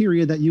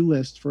criteria that you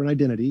list for an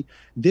identity.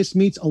 This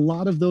meets a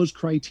lot of those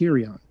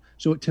criterion.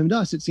 So to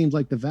us, it seems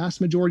like the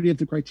vast majority of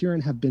the criterion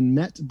have been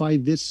met by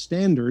this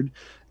standard,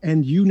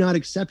 and you not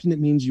accepting it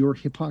means your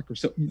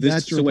hypocrisy.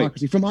 That's your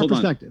hypocrisy from our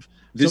perspective.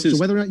 So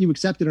whether or not you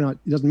accept it or not,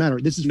 it doesn't matter.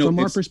 This is from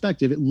our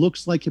perspective. It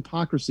looks like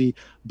hypocrisy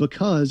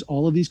because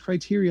all of these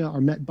criteria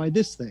are met by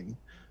this thing,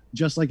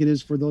 just like it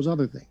is for those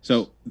other things.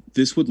 So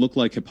this would look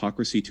like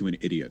hypocrisy to an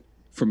idiot.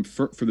 From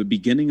the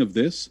beginning of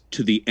this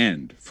to the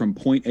end, from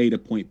point A to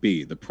point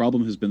B, the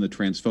problem has been the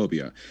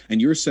transphobia.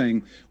 And you're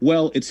saying,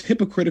 well, it's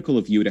hypocritical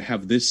of you to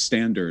have this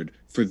standard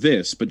for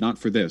this, but not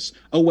for this.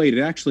 Oh, wait,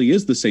 it actually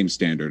is the same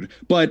standard,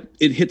 but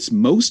it hits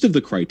most of the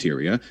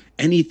criteria.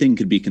 Anything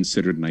can be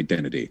considered an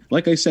identity.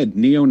 Like I said,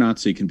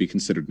 neo-Nazi can be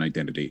considered an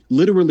identity.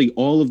 Literally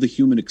all of the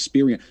human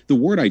experience. The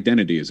word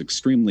identity is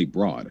extremely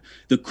broad.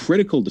 The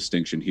critical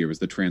distinction here is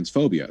the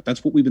transphobia.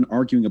 That's what we've been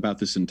arguing about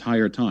this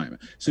entire time.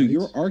 So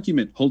your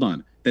argument, hold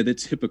on, that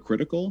it's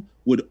hypocritical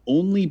would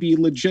only be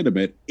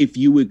legitimate if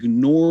you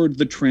ignored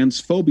the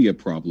transphobia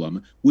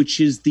problem,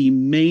 which is the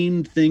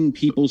main thing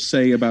people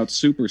say about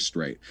super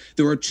straight.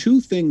 There are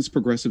two things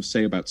progressives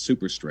say about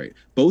super straight,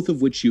 both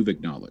of which you've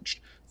acknowledged.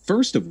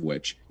 First of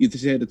which, you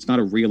said it's not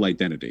a real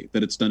identity,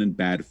 that it's done in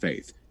bad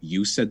faith.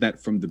 You said that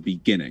from the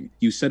beginning.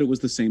 You said it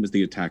was the same as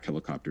the attack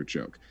helicopter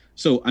joke.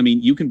 So, I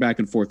mean, you can back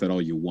and forth that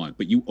all you want,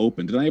 but you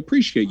opened, and I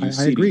appreciate you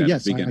I agree, that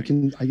yes, at the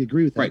beginning. I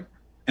agree with that. Right.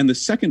 And the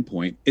second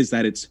point is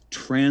that it's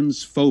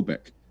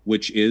transphobic,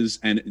 which is,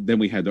 and then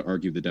we had to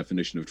argue the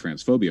definition of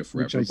transphobia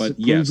forever. Which but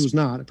yes, it was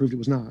not. I proved it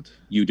was not.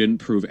 You didn't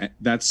prove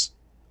that's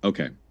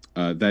okay.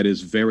 That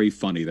is very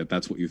funny that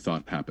that's what you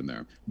thought happened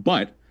there.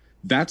 But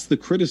that's the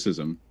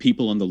criticism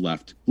people on the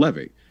left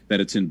levy, that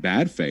it's in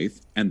bad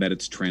faith and that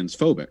it's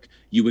transphobic.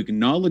 You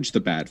acknowledge the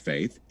bad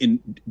faith in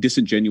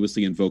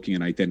disingenuously invoking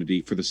an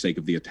identity for the sake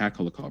of the attack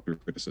helicopter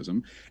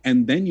criticism,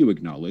 and then you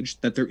acknowledge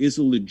that there is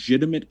a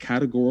legitimate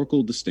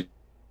categorical distinction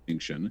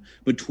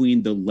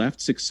between the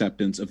left's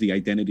acceptance of the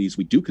identities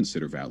we do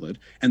consider valid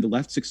and the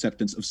left's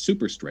acceptance of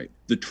super straight,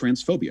 the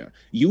transphobia.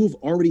 You have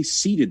already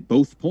ceded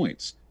both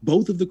points,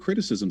 both of the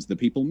criticisms that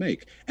people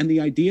make. And the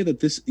idea that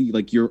this,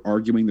 like you're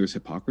arguing there's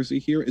hypocrisy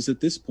here, is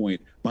at this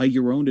point, by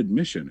your own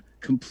admission,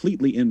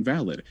 completely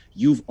invalid.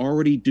 You've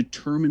already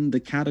determined the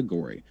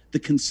category, the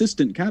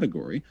consistent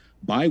category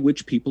by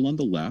which people on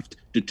the left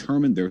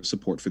determine their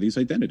support for these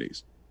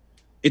identities.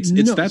 It's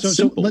that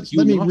simple. Let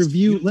me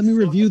review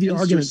the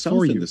argument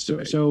for you.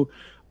 So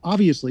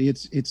obviously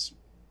it's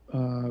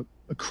a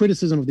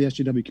criticism of the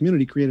SJW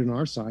community created on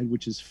our side,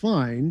 which is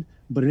fine,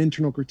 but an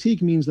internal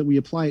critique means that we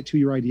apply it to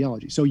your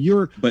ideology. So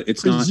but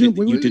it's not.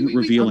 You didn't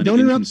reveal any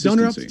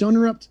inconsistency. Don't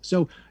interrupt.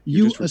 So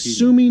you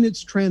assuming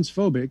it's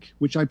transphobic,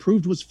 which I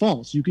proved was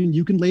false. You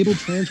can label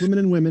trans women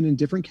and women in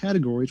different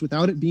categories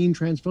without it being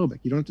transphobic.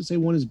 You don't have to say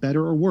one is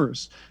better or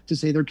worse to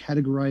say they're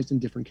categorized in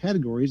different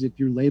categories if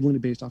you're labeling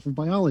it based off of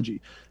biology.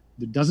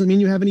 It doesn't mean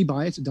you have any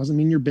bias. It doesn't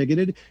mean you're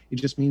bigoted. It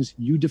just means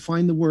you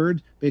define the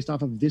word based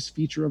off of this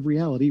feature of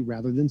reality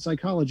rather than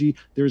psychology.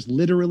 There's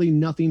literally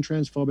nothing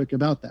transphobic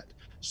about that.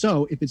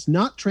 So if it's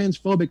not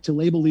transphobic to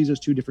label these as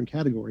two different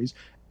categories,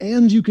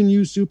 and you can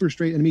use super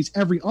straight and it meets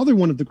every other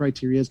one of the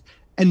criteria,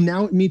 and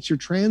now it meets your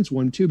trans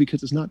one too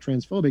because it's not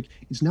transphobic,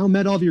 it's now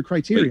met all of your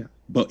criteria.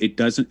 But it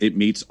doesn't. It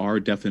meets our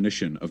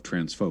definition of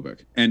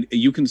transphobic. And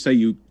you can say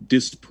you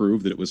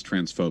disprove that it was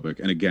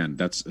transphobic. And again,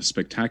 that's a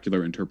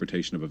spectacular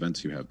interpretation of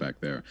events you have back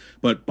there.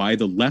 But by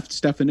the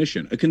left's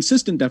definition, a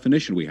consistent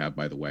definition we have,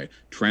 by the way,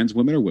 trans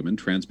women are women,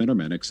 trans men are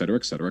men, et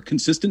cetera,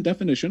 consistent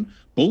definition,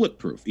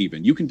 bulletproof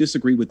even. You can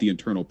disagree with the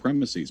internal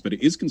premises, but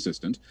it is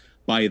consistent.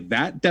 By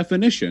that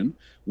definition,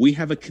 we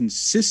have a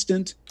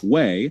consistent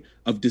way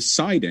of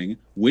deciding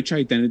which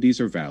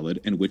identities are valid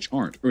and which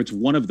aren't. Or it's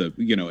one of the,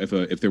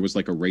 if there was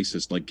like a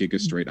racist, like Giga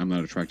Straight, I'm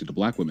not attracted to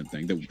black women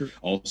thing, that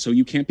also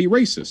you can't be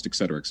racist, et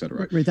cetera, et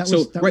cetera. Right, that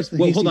was the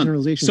hasty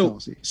generalization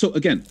policy. So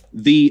again,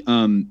 the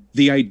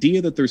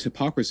idea that there's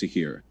hypocrisy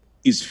here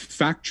is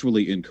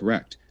factually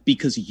incorrect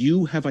because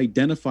you have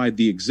identified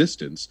the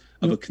existence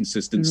of a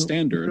consistent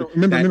standard.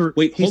 Remember,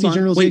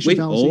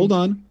 hold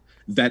on.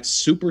 That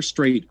super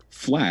straight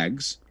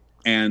flags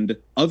and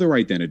other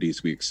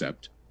identities we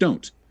accept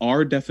don't.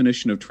 Our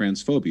definition of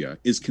transphobia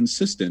is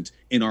consistent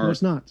in our... No,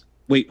 it's not.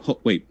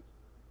 Wait.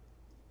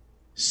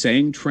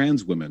 Saying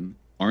trans women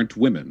aren't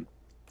women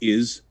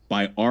is,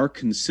 by our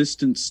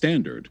consistent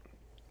standard,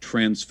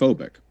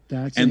 transphobic.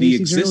 That's a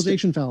hasty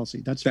generalization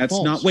fallacy. That's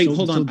false. Not... Wait,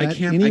 hold on. I can't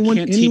teach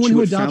you anyone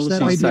who adopts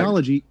that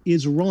ideology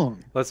is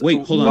wrong. Hold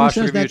on. Vosh,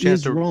 give you a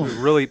chance to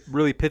really,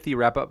 really pithy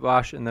wrap up,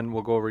 Vosh, and then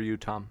we'll go over to you,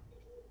 Tom.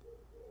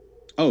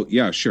 Oh,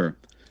 yeah, sure.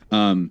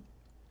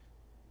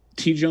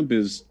 T-Jump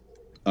is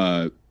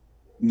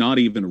not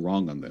even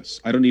wrong on this.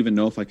 I don't even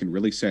know if I can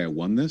really say I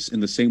won this, in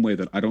the same way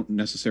that I don't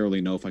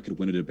necessarily know if I could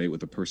win a debate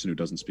with a person who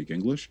doesn't speak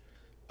English.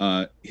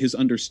 His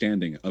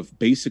understanding of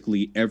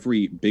basically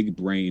every big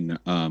brain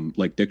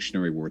like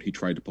dictionary word he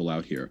tried to pull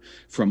out here,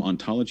 from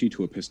ontology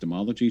to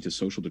epistemology to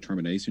social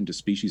determination to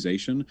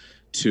speciesation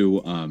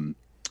to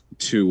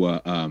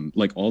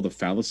like all the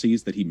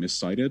fallacies that he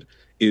miscited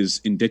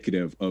is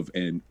indicative of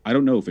I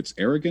don't know if it's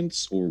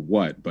arrogance or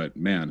what, but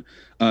man,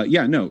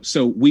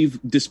 so we've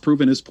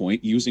disproven his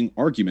point using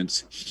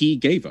arguments he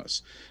gave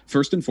us.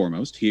 First and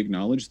foremost, he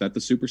acknowledged that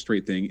the super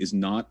straight thing is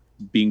not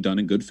being done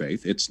in good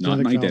faith. It's not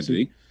an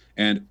identity,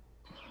 and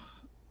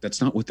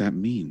that's not what that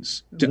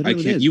means. I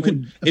can't. You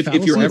can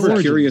if you're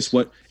ever curious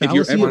what if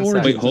you're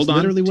ever wait, hold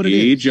on.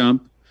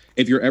 T-Jump.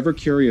 If you're ever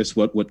curious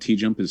what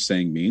T-Jump is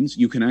saying means,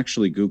 you can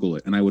actually Google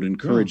it, and I would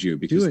encourage you,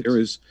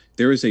 because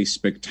there is a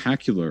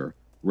spectacular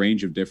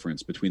range of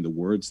difference between the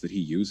words that he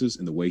uses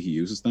and the way he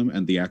uses them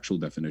and the actual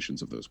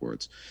definitions of those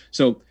words.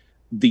 So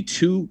the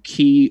two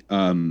key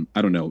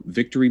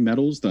victory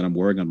medals that I'm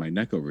wearing on my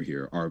neck over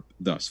here are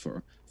thus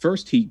for.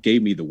 First, he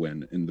gave me the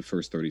win in the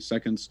first 30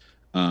 seconds.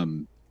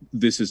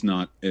 This is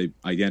not an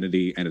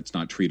identity, and it's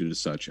not treated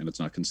as such, and it's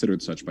not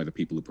considered such by the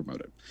people who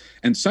promote it.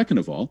 And second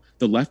of all,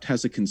 the left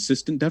has a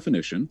consistent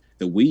definition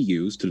that we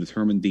use to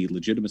determine the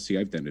legitimacy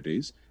of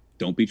identities.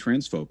 Don't be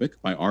transphobic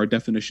by our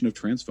definition of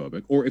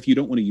transphobic, or if you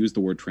don't want to use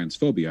the word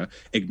transphobia,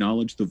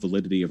 acknowledge the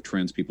validity of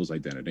trans people's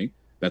identity.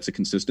 That's a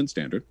consistent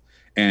standard.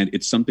 And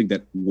it's something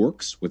that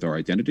works with our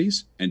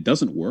identities and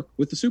doesn't work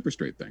with the super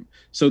straight thing.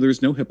 So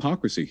there's no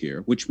hypocrisy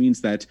here, which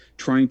means that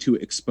trying to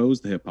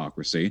expose the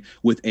hypocrisy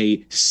with a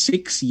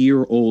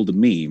 6-year-old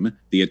meme,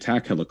 the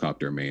attack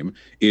helicopter meme,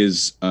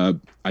 is,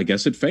 I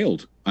guess it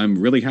failed. I'm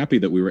really happy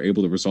that we were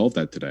able to resolve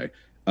that today.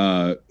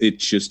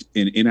 It's just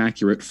an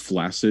inaccurate,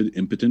 flaccid,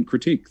 impotent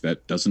critique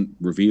that doesn't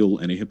reveal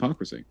any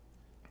hypocrisy.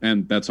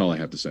 And that's all I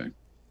have to say.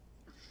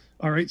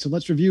 All right, so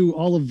let's review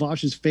all of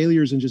Vaush's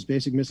failures and just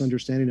basic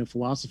misunderstanding of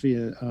philosophy.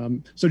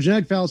 So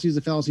genetic fallacy is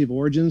the fallacy of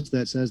origins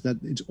that says that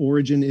its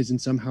origin is in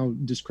somehow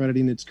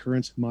discrediting its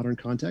current modern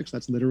context.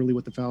 That's literally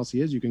what the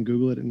fallacy is. You can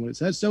Google it and what it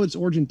says. So its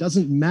origin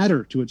doesn't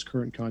matter to its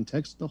current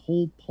context, the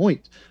whole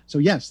point. So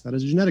yes, that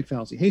is a genetic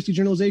fallacy. Hasty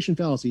generalization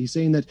fallacy. He's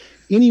saying that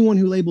anyone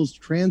who labels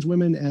trans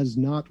women as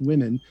not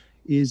women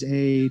is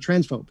a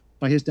transphobe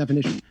by his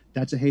definition.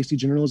 That's a hasty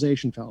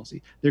generalization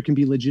fallacy. There can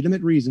be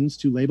legitimate reasons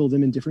to label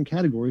them in different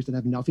categories that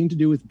have nothing to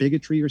do with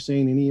bigotry or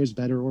saying any is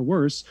better or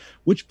worse,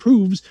 which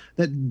proves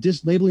that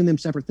labeling them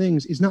separate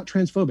things is not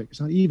transphobic.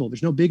 It's not evil.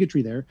 There's no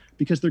bigotry there,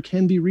 because there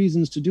can be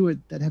reasons to do it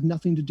that have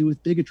nothing to do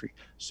with bigotry.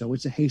 So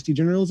it's a hasty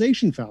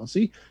generalization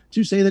fallacy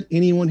to say that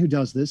anyone who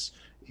does this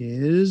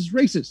is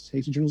racist.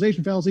 Hasty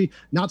generalization fallacy.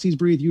 Nazis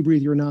breathe, you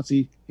breathe, you're a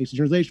Nazi. Hasty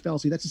generalization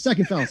fallacy. That's the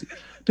second fallacy.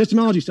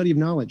 Epistemology, study of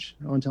knowledge.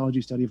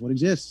 Ontology, study of what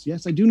exists.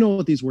 Yes, I do know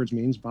what these words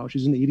mean. Vaush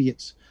is an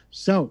idiot.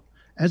 So,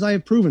 as I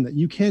have proven that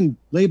you can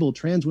label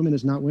trans women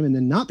as not women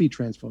and not be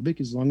transphobic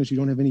as long as you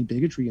don't have any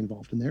bigotry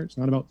involved in there. It's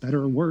not about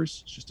better or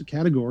worse. It's just a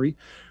category.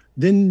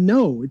 Then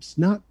no, it's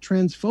not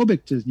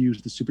transphobic to use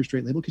the super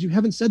straight label, because you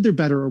haven't said they're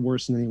better or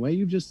worse in any way.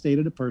 You've just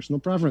stated a personal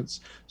preference.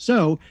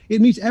 So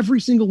it meets every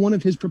single one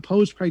of his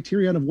proposed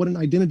criterion of what an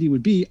identity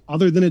would be,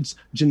 other than its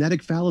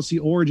genetic fallacy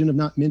origin of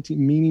not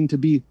meaning to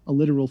be a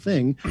literal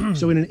thing.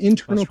 So in an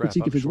internal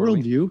critique of his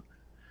worldview,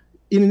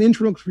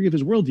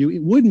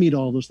 it would meet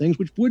all those things,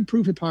 which would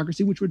prove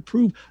hypocrisy, which would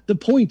prove the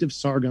point of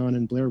Sargon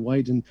and Blair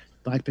White and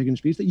Black Pig and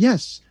Speech, that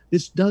yes,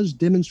 this does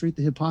demonstrate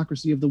the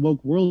hypocrisy of the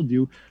woke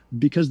worldview,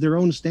 because their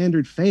own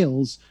standard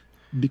fails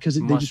because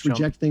they just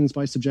reject things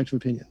by subjective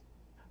opinion.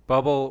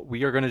 Bubble,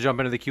 we are going to jump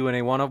into the Q&A.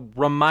 I want to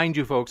remind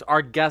you folks,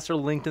 our guests are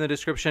linked in the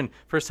description.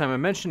 First time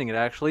I'm mentioning it,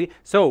 actually.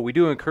 So we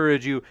do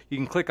encourage you. You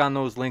can click on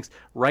those links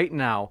right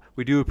now.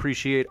 We do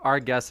appreciate our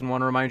guests and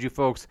want to remind you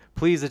folks,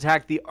 please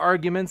attack the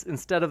arguments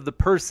instead of the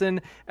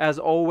person, as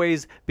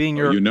always, being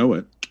your... You know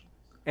it.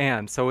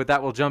 And so with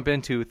that, we'll jump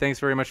into, thanks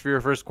very much for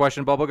your first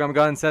question. Bubblegum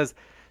Gun says,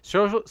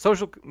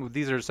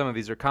 these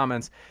are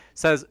comments,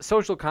 says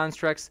social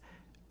constructs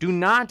do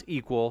not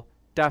equal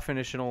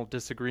definitional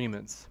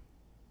disagreements.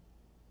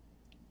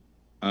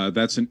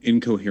 That's an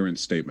incoherent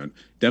statement.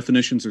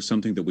 Definitions are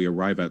something that we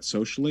arrive at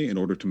socially in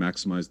order to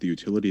maximize the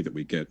utility that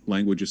we get.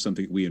 Language is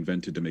something we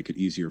invented to make it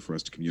easier for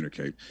us to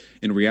communicate.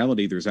 In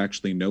reality, there's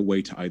actually no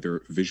way to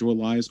either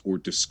visualize or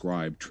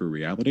describe true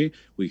reality.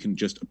 We can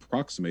just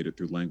approximate it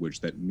through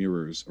language that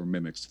mirrors or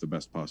mimics to the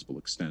best possible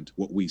extent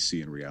what we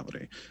see in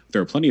reality.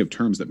 There are plenty of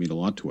terms that mean a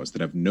lot to us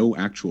that have no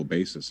actual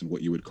basis in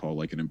what you would call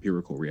like an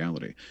empirical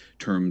reality.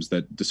 Terms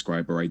that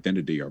describe our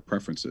identity, our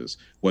preferences,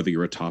 whether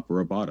you're a top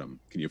or a bottom.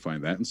 Can you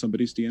find that in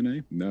somebody's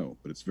DNA? No,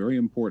 but it's very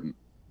important.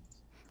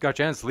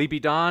 Gotcha. And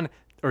Sleepy Dan,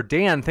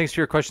 thanks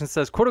for your question,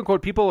 says, quote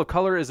unquote, people of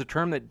color is a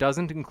term that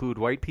doesn't include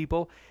white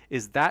people.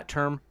 Is that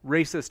term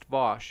racist,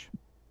 Vaush?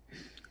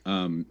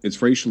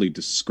 It's racially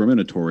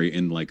discriminatory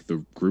in like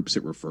the groups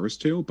it refers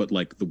to, but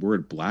like the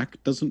word black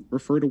doesn't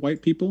refer to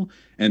white people,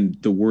 and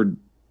the word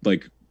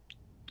like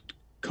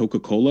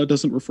Coca-Cola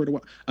doesn't refer to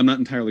what. I'm not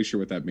entirely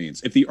sure what that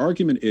means. If the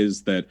argument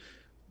is that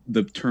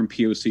the term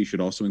POC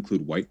should also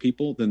include white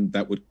people, then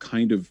that would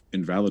kind of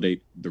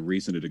invalidate the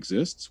reason it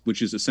exists,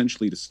 which is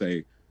essentially to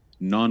say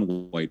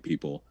non-white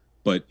people,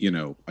 but, you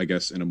know, I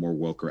guess in a more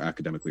woke or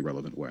academically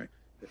relevant way.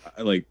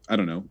 I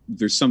don't know.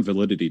 There's some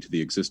validity to the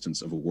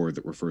existence of a word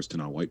that refers to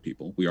non-white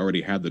people. We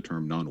already had the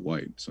term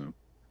non-white, so.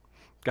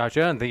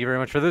 Gotcha. And thank you very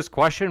much for this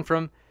question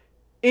from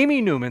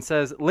Amy Newman.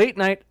 Says, late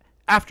night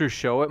after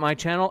show at my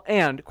channel,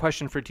 and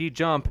question for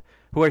T-Jump,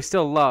 who I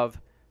still love,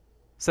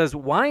 says,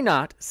 why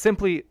not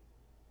simply...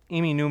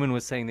 Amy Newman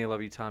was saying they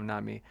love you, Tom,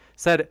 not me.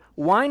 Said,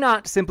 why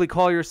not simply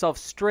call yourself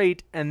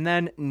straight and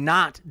then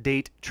not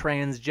date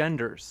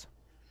transgenders?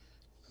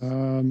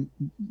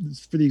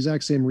 For the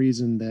exact same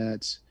reason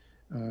that,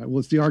 well,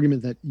 it's the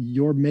argument that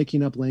you're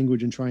making up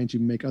language and trying to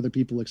make other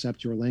people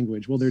accept your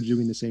language. Well, they're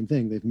doing the same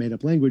thing. They've made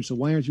up language, so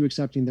why aren't you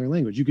accepting their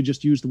language? You could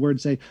just use the word,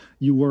 say,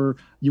 you are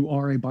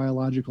a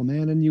biological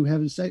man and you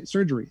have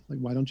surgery. Like,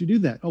 why don't you do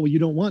that? Oh, well, you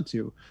don't want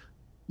to.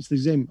 It's the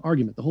same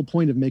argument. The whole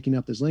point of making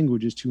up this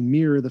language is to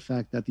mirror the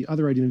fact that the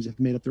other identities have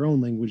made up their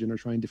own language and are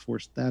trying to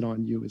force that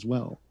on you as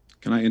well.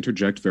 Can I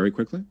interject very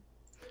quickly?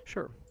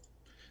 Sure.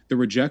 The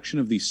rejection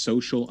of the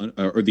social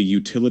or the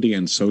utility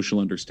and social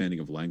understanding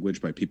of language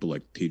by people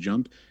like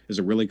T-Jump is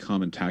a really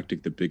common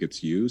tactic that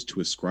bigots use to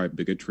ascribe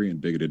bigotry and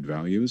bigoted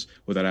values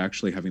without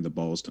actually having the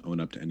balls to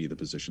own up to any of the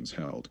positions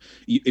held.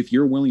 If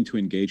you're willing to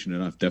engage in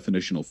enough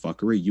definitional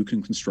fuckery, you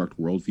can construct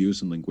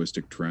worldviews and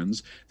linguistic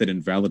trends that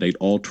invalidate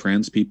all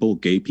trans people,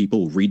 gay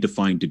people,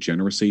 redefine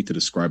degeneracy to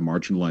describe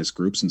marginalized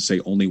groups, and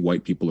say only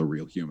white people are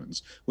real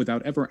humans,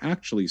 without ever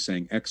actually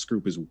saying X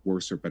group is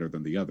worse or better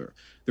than the other.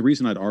 The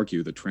reason I'd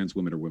argue that trans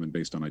women are women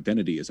based on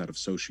identity is out of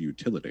social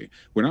utility.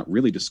 We're not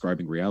really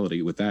describing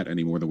reality with that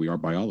any more than we are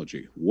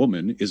biology.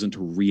 Woman isn't a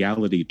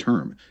reality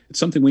term. It's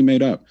something we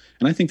made up.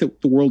 And I think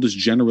that the world is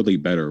generally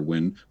better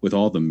when, with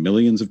all the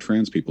millions of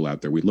trans people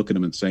out there, we look at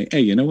them and say, hey,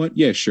 you know what?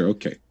 Yeah, sure.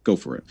 Okay, go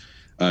for it.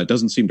 It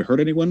doesn't seem to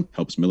hurt anyone,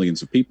 helps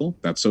millions of people.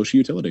 That's social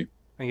utility.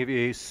 I give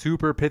you a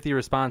super pithy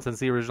response since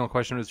the original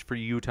question was for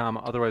you, Tom.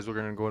 Otherwise, we're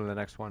going to go to the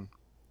next one.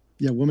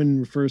 Yeah, woman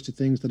refers to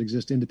things that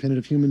exist independent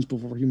of humans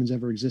before humans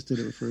ever existed.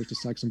 It refers to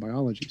sex and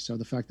biology. So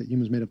the fact that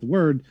humans made up the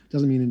word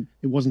doesn't mean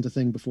it wasn't a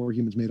thing before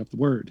humans made up the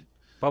word.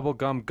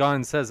 Bubblegum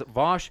Gun says,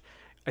 Vosh,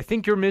 I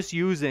think you're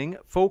misusing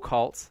folk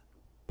cults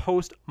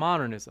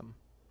postmodernism.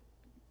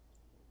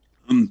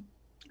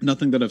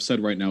 Nothing that I've said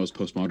right now is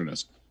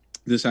postmodernist.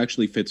 This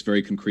actually fits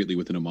very concretely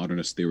within a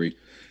modernist theory.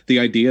 The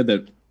idea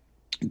that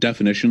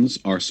definitions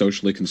are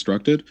socially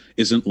constructed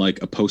isn't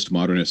like a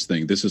postmodernist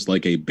thing. This is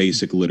like a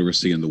basic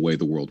literacy in the way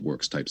the world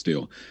works type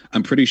deal.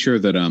 I'm pretty sure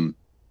that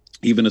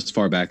even as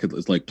far back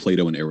as like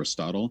Plato and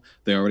Aristotle,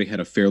 they already had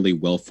a fairly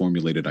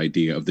well-formulated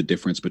idea of the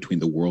difference between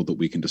the world that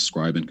we can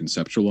describe and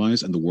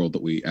conceptualize and the world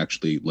that we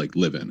actually like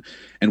live in.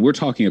 And we're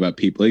talking about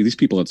people, like, these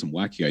people had some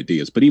wacky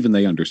ideas, but even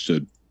they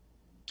understood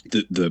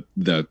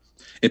the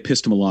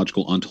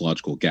epistemological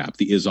ontological gap,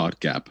 the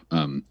is-ought gap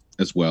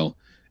as well.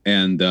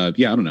 And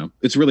yeah, I don't know.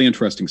 It's really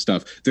interesting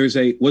stuff. There's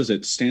what is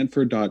it,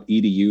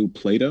 Stanford.edu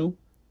Plato?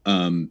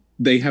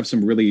 They have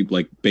some really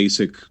like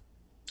basic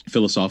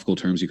philosophical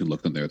terms. You can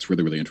look them there. It's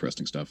really, really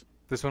interesting stuff.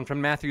 This one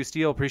from Matthew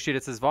Steele. Appreciate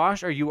it. Says,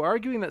 Vosh, are you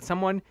arguing that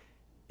someone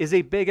is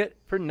a bigot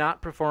for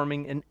not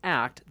performing an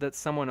act that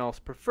someone else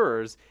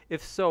prefers?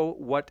 If so,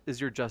 what is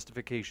your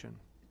justification?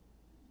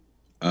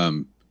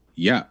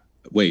 Yeah.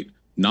 Wait.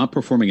 Not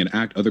performing an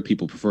act other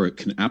people prefer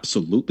can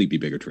absolutely be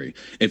bigotry.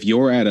 If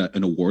you're at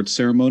an awards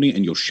ceremony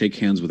and you'll shake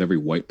hands with every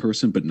white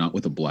person but not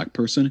with a black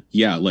person,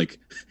 yeah, like,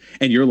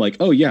 and you're like,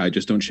 oh yeah, I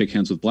just don't shake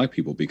hands with black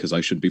people because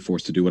I shouldn't be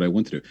forced to do what I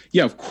want to do.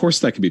 Yeah, of course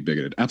that can be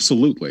bigoted.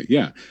 Absolutely,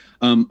 yeah.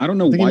 I don't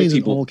know why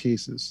people in all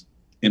cases.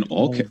 In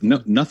all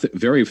nothing.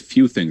 Very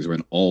few things are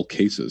in all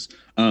cases.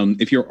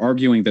 If you're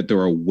arguing that there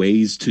are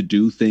ways to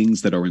do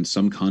things that are in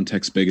some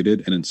context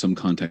bigoted and in some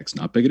context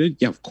not bigoted,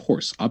 yeah, of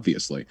course,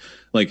 obviously.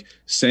 Like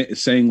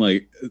saying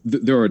like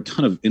there are a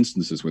ton of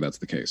instances where that's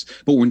the case.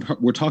 But when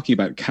we're talking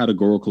about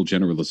categorical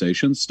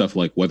generalizations, stuff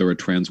like whether a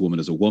trans woman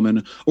is a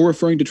woman or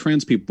referring to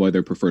trans people by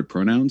their preferred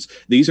pronouns,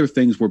 these are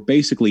things where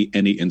basically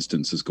any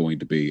instance is going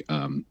to be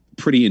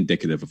pretty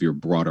indicative of your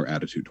broader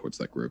attitude towards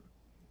that group.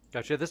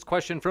 Gotcha. This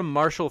question from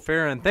Marshall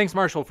Farron. Thanks,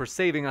 Marshall, for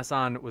saving us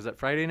on, was it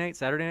Friday night,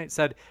 Saturday night?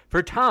 Said,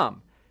 for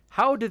Tom,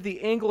 how did the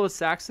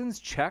Anglo-Saxons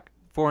check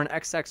for an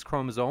XX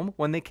chromosome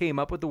when they came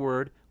up with the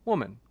word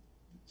woman?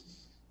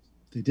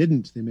 They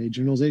didn't. They made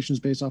generalizations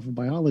based off of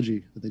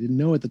biology that they didn't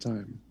know at the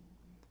time.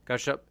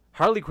 Gotcha.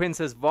 Harley Quinn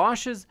says,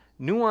 Vosh's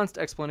nuanced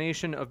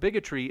explanation of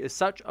bigotry is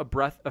such a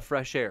breath of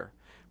fresh air.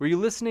 Were you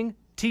listening?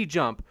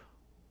 T-Jump.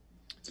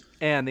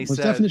 And they said...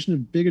 His definition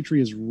of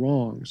bigotry is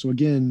wrong. So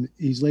again,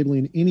 he's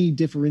labeling any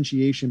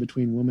differentiation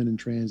between women and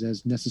trans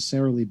as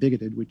necessarily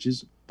bigoted, which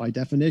is by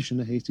definition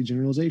a hasty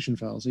generalization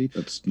fallacy.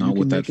 That's not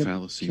what that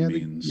fallacy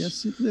means.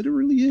 Yes, it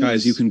literally is.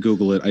 Guys, you can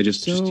Google it.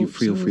 You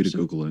feel free to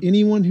Google it.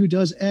 Anyone who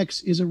does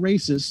X is a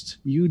racist.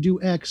 You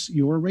do X,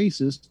 you're a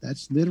racist.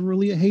 That's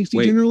literally a hasty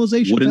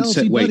generalization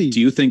fallacy, buddy.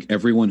 Do you think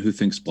everyone who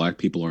thinks black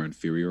people are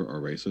inferior are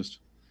racist?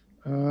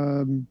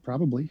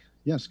 Probably.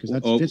 Yes, because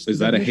that's is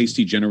that a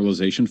hasty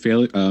generalization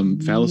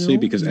fallacy?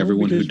 Because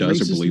everyone who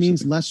does or believes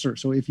means lesser.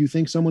 So if you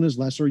think someone is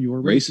lesser, you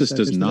are racist.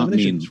 Does not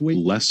mean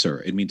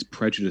lesser. It means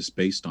prejudice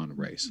based on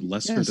race.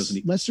 Lesser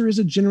doesn't. Lesser is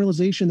a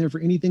generalization there for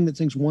anything that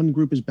thinks one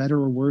group is better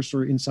or worse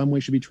or in some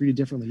way should be treated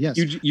differently. Yes,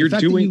 you're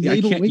doing.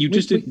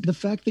 The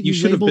fact that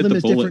you label them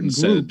as different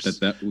groups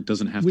that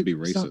doesn't have to be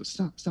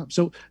racist. Stop.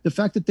 So the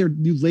fact that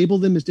you label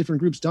them as different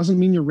groups doesn't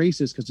mean you're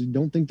racist because you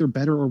don't think they're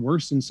better or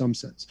worse in some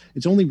sense.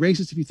 It's only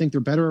racist if you think they're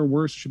better or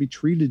worse, should be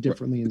treated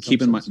differently.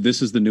 Keep in mind,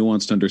 this is the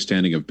nuanced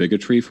understanding of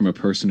bigotry from a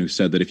person who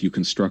said that if you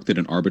constructed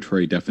an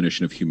arbitrary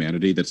definition of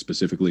humanity that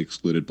specifically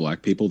excluded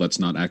black people, that's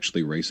not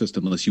actually racist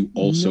unless you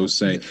also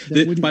say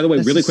that, by the way,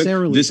 really quick,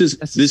 this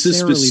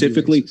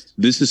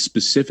is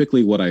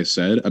specifically what I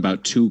said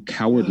about too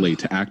cowardly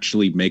to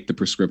actually make the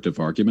prescriptive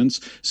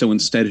arguments. So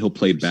instead he'll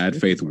play bad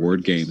faith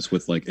word games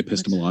with like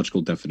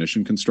epistemological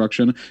definition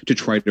construction to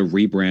try to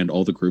rebrand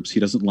all the groups he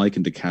doesn't like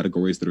into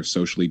categories that are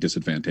socially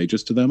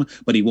disadvantageous to them,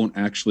 but he won't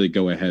actually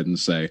go ahead and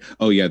say,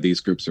 oh yeah, these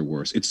groups are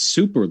worse. It's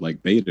super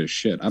like beta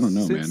shit. I don't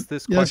know, man.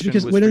 This question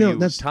was for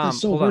you. Tom,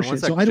 so hold on one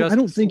second. So I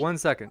don't think 1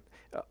 second.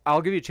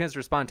 I'll give you a chance to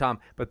respond, Tom,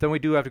 but then we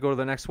do have to go to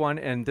the next one,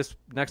 and this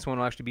next one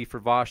will actually be for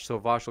Vosh, so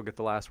Vosh will get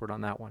the last word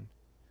on that one.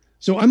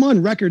 So I'm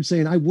on record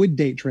saying I would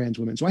date trans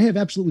women. So I have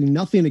absolutely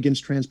nothing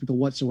against trans people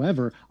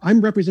whatsoever. I'm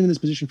representing this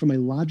position from a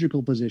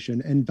logical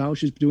position, and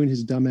Vaush is doing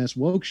his dumbass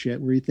woke shit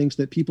where he thinks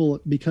that people,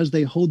 because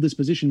they hold this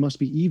position, must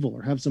be evil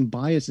or have some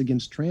bias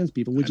against trans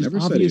people, which is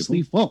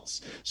obviously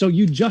false. So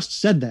you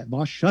just said that,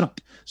 Vaush. Shut up.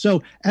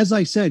 So as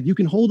I said, you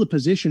can hold a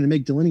position and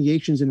make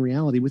delineations in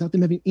reality without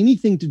them having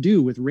anything to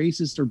do with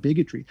racist or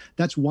bigotry.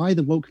 That's why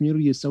the woke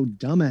community is so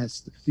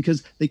dumbass,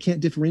 because they can't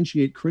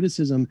differentiate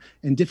criticism,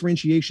 and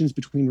differentiations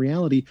between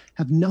reality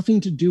have nothing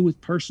to do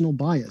with personal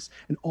bias.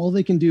 And all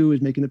they can do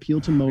is make an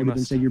appeal to motive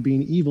and say you're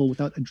being evil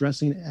without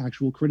addressing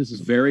actual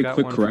criticism. Very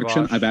quick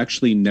correction. I've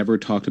actually never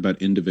talked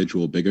about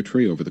individual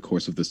bigotry over the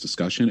course of this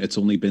discussion. It's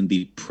only been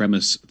the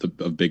premise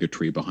of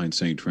bigotry behind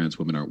saying trans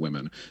women aren't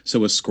women.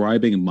 So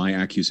ascribing my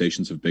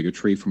accusations of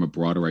bigotry from a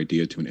broader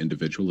idea to an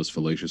individual is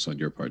fallacious on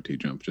your part,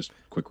 T-Jump. Just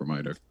quick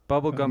reminder.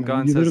 Bubblegum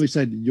Gun you says... literally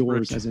said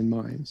yours as in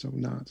mine, so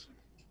not.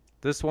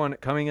 This one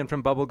coming in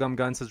from Bubblegum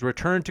Gun says,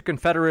 return to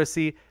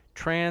Confederacy.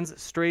 Trans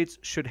straights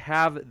should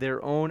have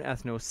their own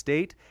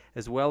ethno-state,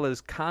 as well as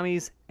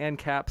commies,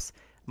 ANCAPs,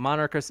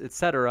 monarchists,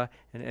 etc.,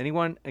 and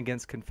anyone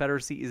against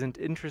Confederacy isn't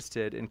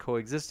interested in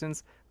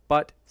coexistence,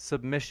 but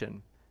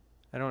submission.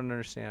 I don't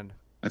understand.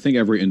 I think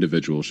every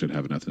individual should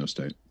have an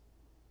ethno-state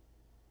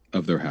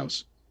of their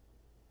house.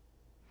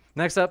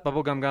 Next up,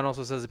 Bubblegum Gun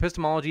also says,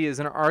 epistemology is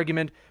an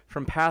argument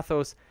from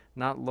pathos,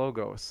 not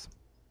logos.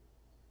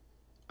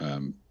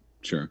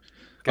 Sure.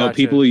 Gotcha.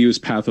 People who use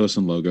pathos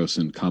and logos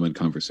in common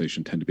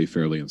conversation tend to be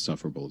fairly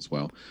insufferable as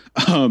well.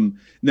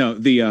 No,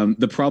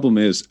 the problem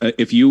is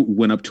if you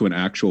went up to an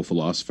actual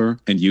philosopher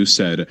and you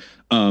said,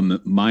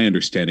 my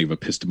understanding of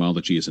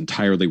epistemology is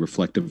entirely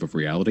reflective of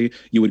reality,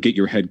 you would get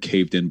your head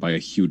caved in by a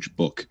huge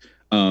book.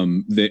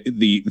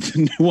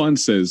 The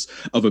nuances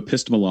of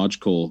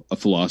epistemological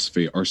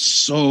philosophy are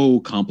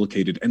so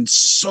complicated and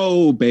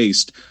so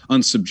based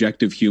on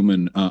subjective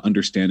human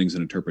understandings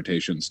and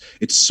interpretations.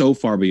 It's so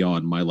far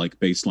beyond my like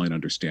baseline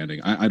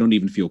understanding. I don't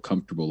even feel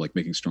comfortable like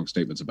making strong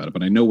statements about it,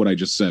 but I know what I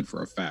just said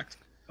for a fact.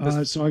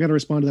 So I got to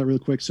respond to that real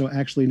quick. So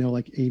actually, no,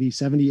 like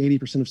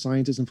 80% of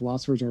scientists and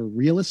philosophers are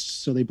realists.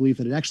 So they believe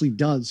that it actually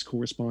does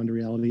correspond to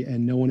reality,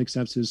 and no one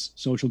accepts his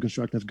social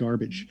construct of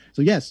garbage.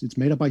 So yes, it's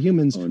made up by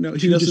humans. Oh no,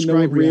 he doesn't know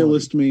what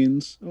realist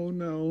means. Oh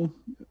no.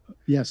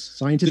 Yes,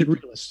 scientific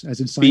realist,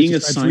 as in science being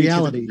a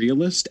scientific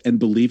realist and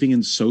believing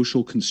in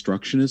social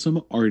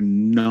constructionism are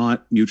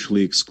not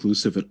mutually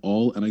exclusive at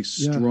all. And I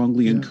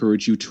strongly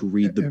encourage you to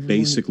read the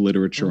basic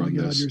literature on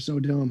this. You're so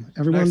dumb.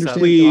 Everyone next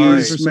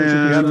understands. Please,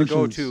 man. We gotta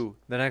go to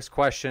the next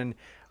question.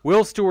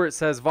 Will Stewart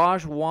says,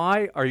 Vaj,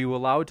 why are you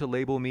allowed to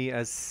label me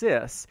as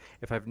cis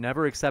if I've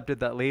never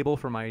accepted that label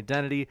for my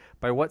identity?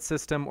 By what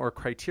system or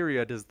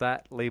criteria does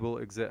that label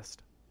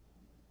exist?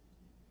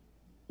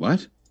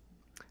 What?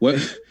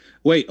 What?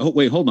 Wait,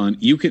 hold on.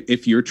 You can,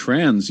 if you're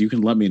trans, you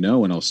can let me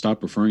know and I'll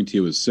stop referring to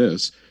you as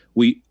cis.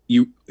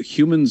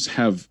 Humans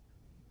have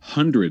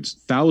hundreds,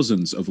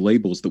 thousands of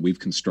labels that we've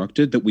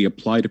constructed that we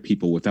apply to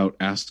people without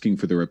asking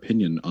for their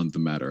opinion on the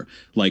matter,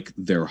 like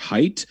their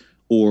height,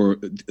 or,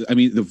 I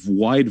mean, the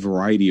wide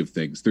variety of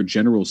things. Their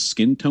general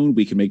skin tone,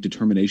 we can make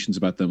determinations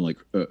about them like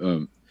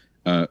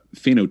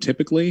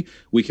phenotypically.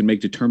 We can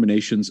make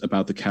determinations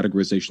about the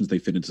categorizations they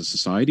fit into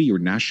society, your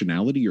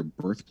nationality, your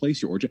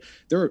birthplace, your origin.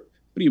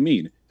 What do you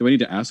mean? Do I need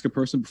to ask a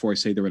person before I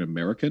say they're an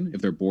American, if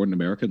they're born in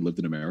America and lived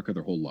in America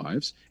their whole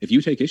lives? If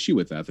you take issue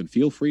with that, then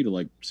feel free to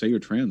like say you're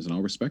trans and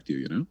I'll respect you,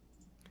 you know?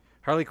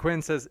 Harley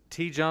Quinn says,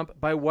 T-Jump,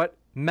 by what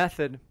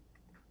method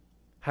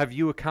have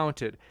you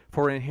accounted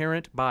for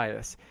inherent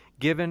bias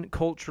given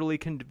culturally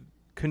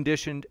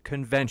conditioned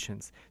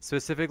conventions?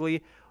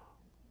 Specifically,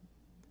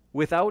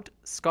 without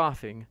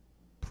scoffing,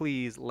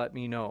 please let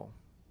me know.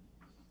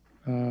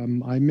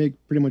 I make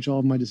pretty much all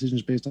of my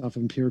decisions based off of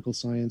empirical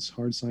science,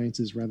 hard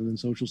sciences, rather than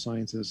social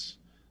sciences.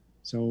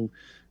 So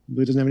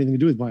it doesn't have anything to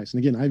do with bias.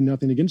 And again, I have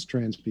nothing against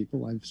trans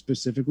people. I've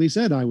specifically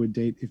said I would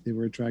date if they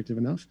were attractive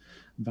enough.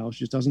 Vouch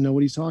just doesn't know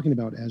what he's talking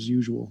about, as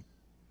usual.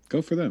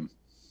 Go for them.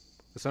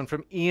 This one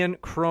from Ian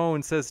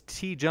Crone says,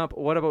 T-Jump,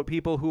 what about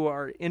people who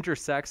are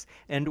intersex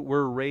and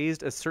were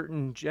raised a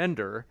certain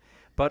gender,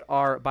 but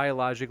are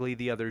biologically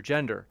the other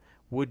gender?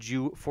 Would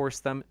you force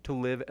them to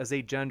live as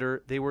a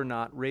gender they were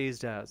not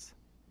raised as?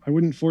 I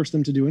wouldn't force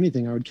them to do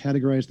anything. I would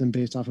categorize them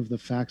based off of the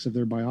facts of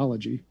their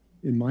biology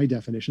in my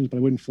definitions, but I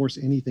wouldn't force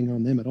anything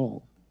on them at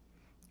all.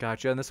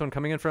 Gotcha. And this one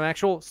coming in from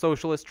actual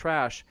socialist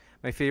trash,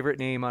 my favorite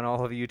name on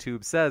all of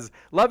YouTube, says,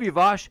 love you,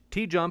 Vosh.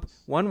 T-Jump,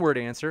 one word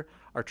answer.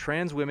 Are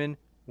trans women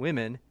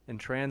women and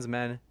trans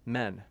men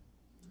men?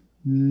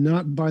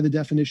 Not by the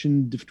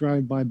definition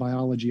described by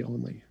biology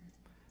only.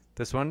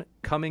 This one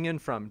coming in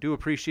from, do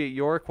appreciate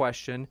your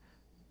question.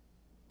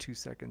 2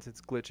 seconds,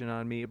 it's glitching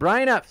on me.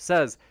 Brian F.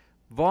 says,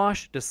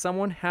 Vosh, does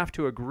someone have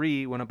to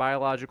agree when a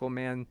biological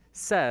man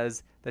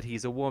says that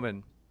he's a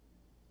woman?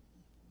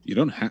 You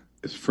don't have,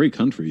 it's a free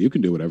country. You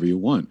can do whatever you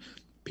want.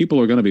 People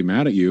are going to be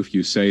mad at you if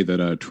you say that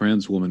a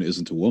trans woman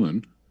isn't a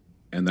woman,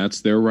 and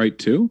that's their right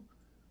too.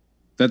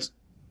 That's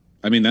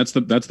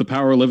the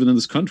power of living in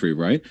this country,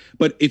 right?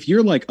 But if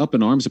you're like up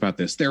in arms about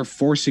this, they're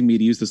forcing me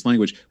to use this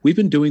language. We've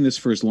been doing this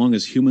for as long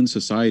as human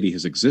society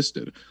has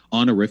existed.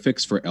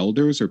 Honorifics for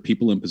elders or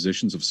people in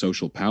positions of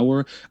social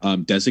power,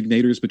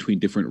 designators between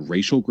different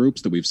racial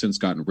groups that we've since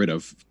gotten rid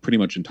of pretty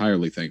much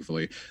entirely,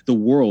 thankfully. The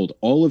world,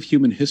 all of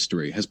human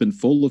history, has been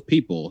full of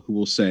people who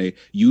will say,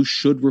 you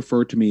should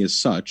refer to me as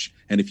such,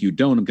 and if you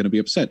don't, I'm going to be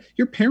upset.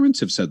 Your parents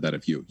have said that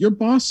of you. Your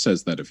boss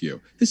says that of you.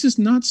 This is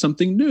not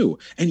something new.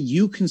 And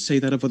you can say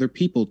that of other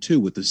people too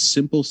with a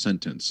simple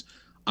sentence.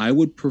 I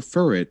would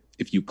prefer it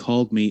if you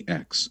called me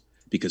X,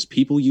 because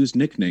people use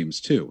nicknames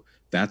too.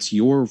 That's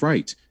your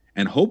right.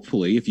 And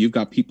hopefully, if you've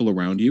got people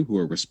around you who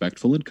are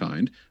respectful and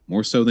kind,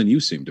 more so than you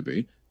seem to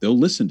be, they'll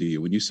listen to you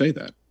when you say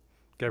that.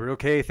 Gabriel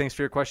K., thanks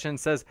for your question.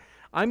 Says,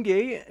 I'm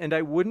gay and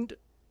I wouldn't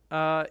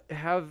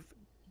have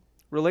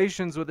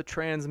relations with a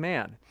trans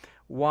man.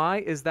 Why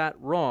is that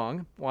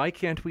wrong? Why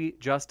can't we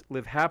just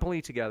live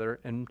happily together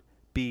and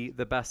be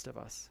the best of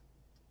us?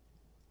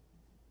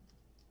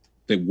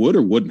 They would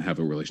or wouldn't have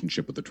a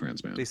relationship with a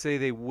trans man? They say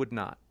they would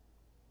not.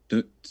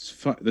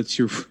 That's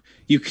your...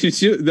 You can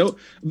see... Though,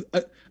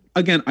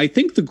 again, I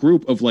think the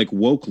group of like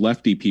woke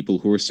lefty people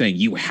who are saying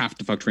you have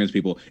to fuck trans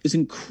people is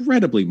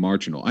incredibly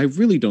marginal. I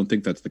really don't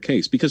think that's the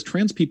case, because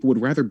trans people would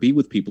rather be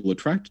with people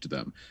attracted to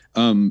them.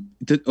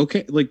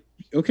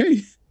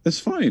 Okay, that's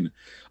fine.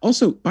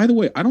 Also, by the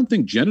way, I don't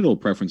think genital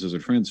preferences are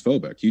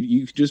transphobic.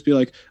 You could just be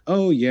like,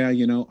 oh yeah,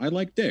 I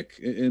like dick,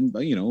 and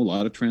a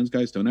lot of trans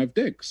guys don't have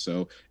dicks,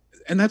 so.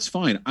 And that's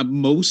fine. Like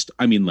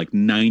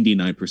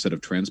 99%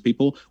 of trans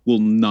people will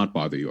not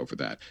bother you over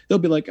that. They'll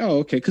be like, oh,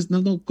 okay, because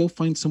then they'll go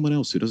find someone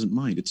else who doesn't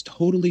mind. It's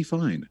totally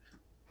fine.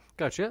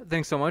 Gotcha.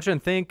 Thanks so much.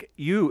 And thank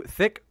you.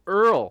 Thick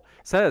Earl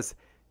says,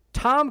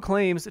 Tom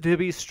claims to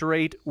be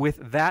straight with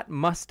that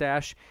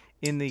mustache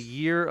in the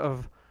year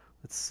of,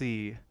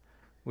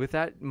 with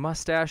that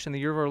mustache in the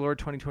year of our Lord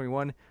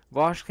 2021.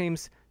 Vosh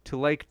claims to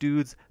like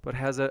dudes but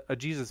has a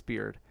Jesus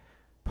beard.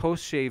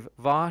 Post-shave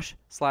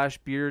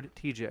Vosh/beard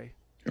TJ.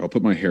 I'll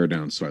put my hair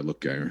down so I look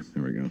gayer.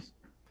 There we go.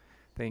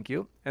 Thank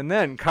you. And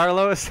then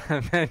Carlos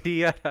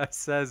Mendieta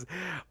says,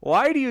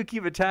 why do you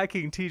keep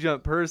attacking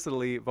T-Jump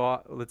personally?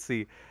 Let's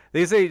see.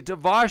 They say,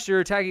 Vosh, you're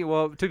attacking.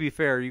 Well, to be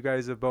fair, you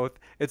guys have both.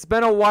 It's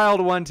been a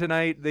wild one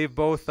tonight. They've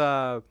both,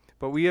 but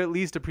we at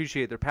least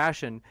appreciate their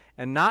passion.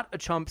 And Not a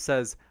Chump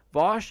says,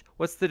 Vosh,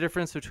 what's the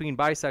difference between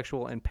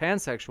bisexual and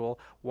pansexual?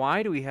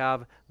 Why do we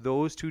have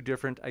those two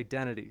different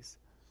identities?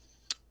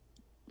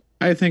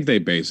 I think they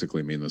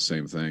basically mean the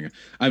same thing.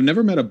 I've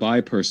never met a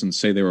bi person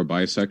say they were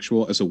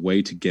bisexual as a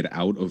way to get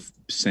out of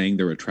saying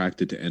they're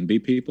attracted to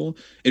NB people.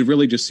 It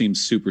really just seems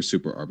super,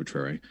 super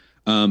arbitrary.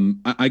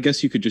 I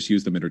guess you could just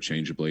use them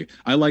interchangeably.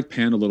 I like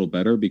pan a little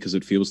better because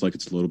it feels like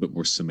it's a little bit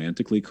more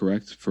semantically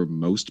correct for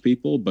most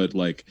people. But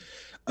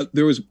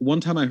there was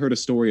one time I heard a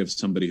story of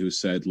somebody who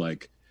said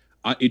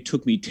it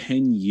took me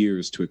 10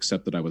 years to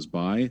accept that I was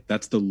bi.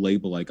 That's the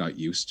label I got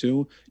used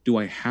to. Do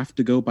I have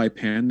to go by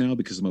pan now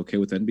because I'm okay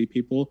with NB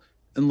people?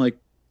 And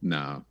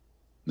nah.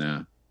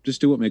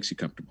 Just do what makes you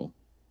comfortable.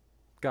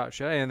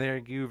 Gotcha. And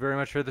thank you very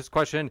much for this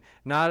question.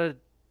 Not a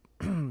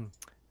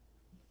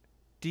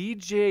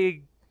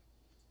DJ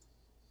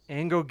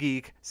Ango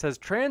Geek says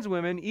trans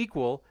women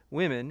equal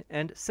women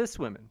and cis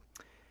women.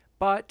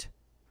 But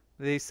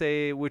they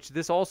say, which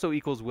this also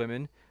equals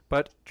women,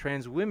 but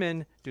trans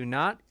women do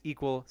not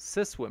equal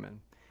cis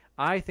women.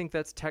 I think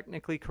that's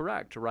technically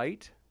correct,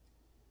 right?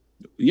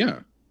 Yeah,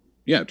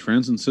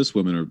 trans and cis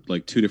women are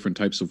like two different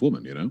types of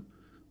women,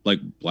 Like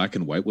black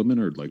and white women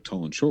or like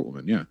tall and short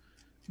women, yeah.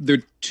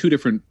 They're two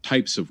different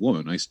types of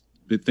woman. I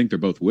think they're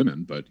both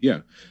women, but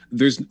yeah.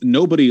 There's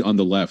nobody on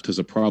the left has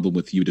a problem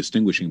with you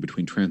distinguishing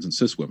between trans and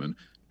cis women.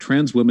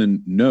 Trans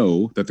women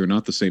know that they're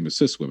not the same as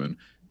cis women.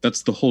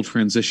 That's the whole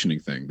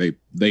transitioning thing.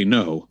 They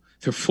know.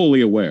 They're fully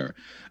aware.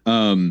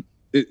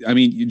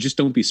 You just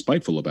don't be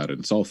spiteful about it.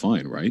 It's all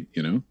fine, right?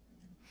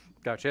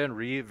 Gotcha.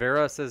 And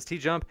Vera says,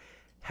 T-Jump,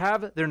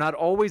 have there not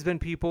always been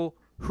people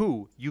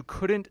who you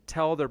couldn't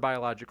tell their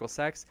biological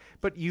sex,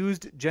 but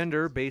used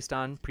gender based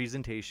on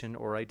presentation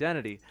or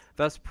identity,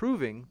 thus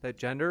proving that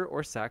gender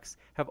or sex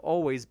have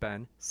always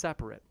been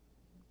separate?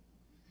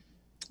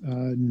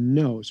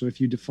 No. So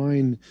if you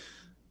define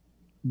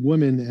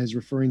woman as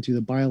referring to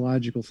the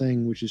biological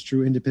thing, which is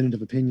true independent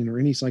of opinion or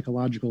any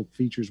psychological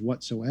features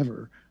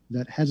whatsoever,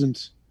 that has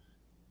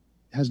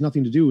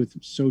nothing to do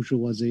with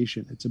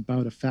socialization. It's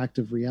about a fact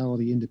of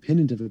reality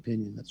independent of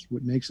opinion. That's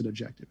what makes it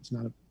objective. It's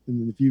not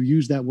and if you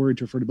use that word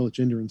to refer to both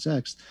gender and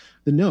sex,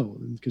 then no,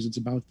 because it's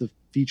about the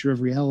feature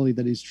of reality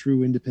that is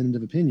true independent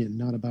of opinion,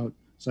 not about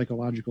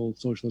psychological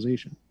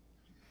socialization.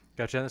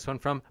 Gotcha. And this one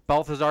from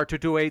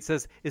Balthazar228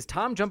 says, is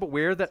Tom Jump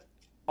aware that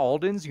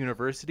Alden's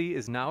University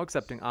is now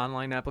accepting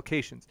online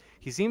applications?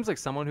 He seems like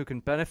someone who can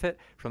benefit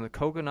from the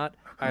Coconut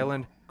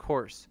Island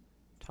course.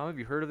 Tom, have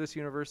you heard of this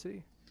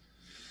university?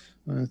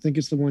 I think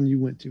it's the one you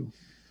went to.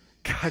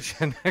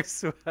 Gotcha.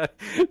 Next one.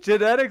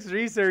 Genetics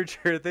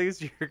researcher, thanks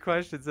to your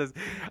question, says,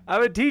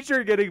 I'm a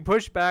teacher getting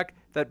pushback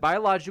that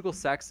biological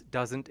sex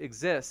doesn't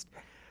exist.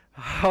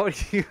 How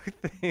do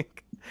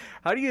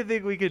you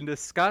think we can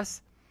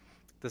discuss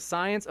the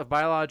science of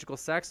biological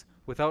sex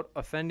without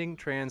offending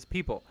trans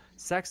people?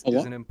 Sex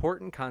is an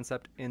important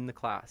concept in the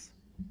class.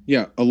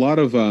 Yeah, a lot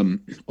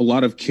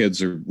of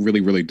kids are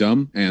really, really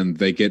dumb, and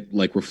they get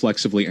like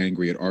reflexively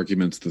angry at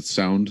arguments that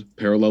sound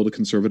parallel to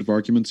conservative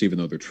arguments, even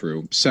though they're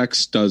true.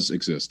 Sex does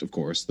exist, of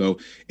course, though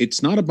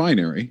it's not a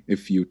binary.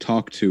 If you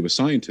talk to a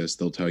scientist,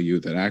 they'll tell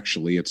you that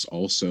actually it's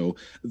also,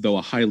 though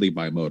a highly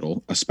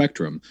bimodal, a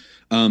spectrum.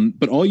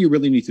 But all you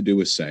really need to do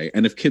is say,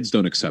 and if kids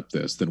don't accept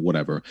this, then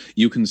whatever.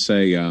 You can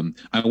say,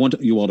 I want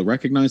you all to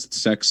recognize that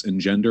sex and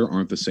gender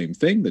aren't the same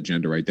thing, that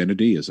gender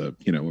identity is a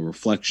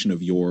reflection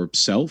of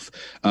yourself,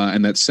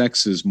 and that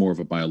sex is more of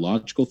a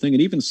biological thing.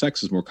 And even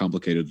sex is more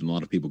complicated than a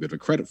lot of people give it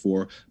credit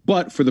for.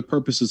 But for the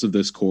purposes of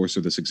this course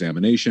or this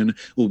examination,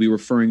 we'll be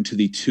referring to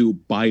the two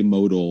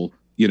bimodal,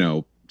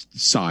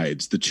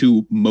 sides, the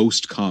two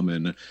most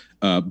common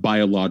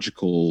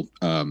biological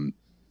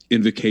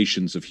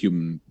invocations of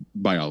human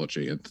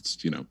biology. It's,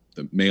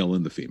 the male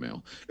and the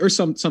female, or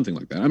something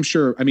like that. I'm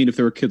sure. I mean, if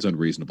there are kids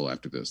unreasonable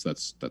after this,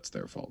 that's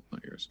their fault,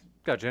 not yours.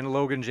 Gotcha. And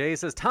Logan J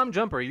says, Tom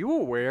Jump, are you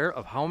aware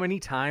of how many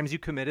times you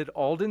committed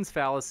Alden's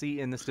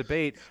fallacy in this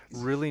debate?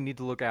 Really need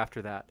to look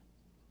after that.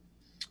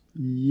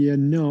 Yeah,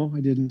 no,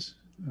 I didn't.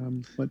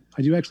 But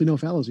I do actually know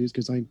fallacies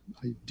because I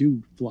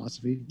do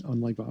philosophy,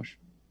 unlike Bosch.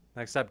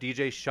 Next up,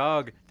 DJ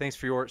Shug, thanks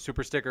for your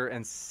super sticker.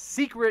 And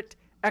Secret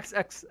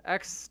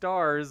XXX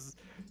Stars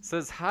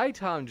says, hi,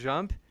 Tom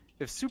Jump.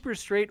 If super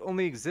straight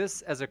only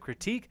exists as a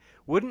critique,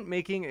 wouldn't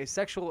making a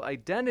sexual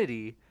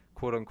identity,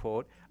 quote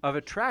unquote, of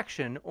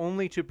attraction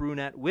only to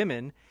brunette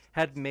women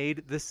had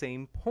made the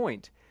same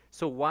point?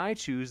 So why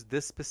choose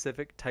this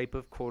specific type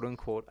of quote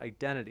unquote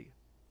identity?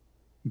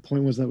 The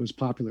point was that it was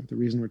popular. The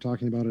reason we're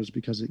talking about it is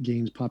because it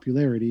gains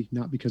popularity,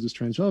 not because it's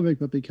transphobic,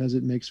 but because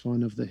it makes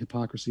fun of the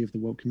hypocrisy of the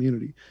woke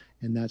community.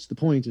 And that's the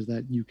point, is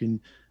that you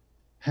can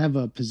have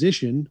a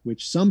position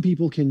which some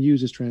people can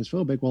use as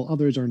transphobic while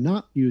others are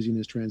not using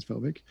as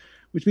transphobic,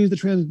 which means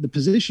the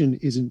position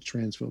isn't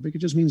transphobic. It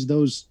just means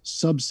those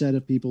subset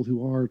of people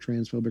who are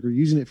transphobic or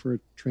using it for a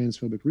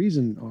transphobic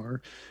reason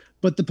are,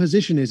 but the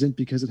position isn't,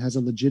 because it has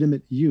a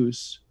legitimate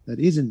use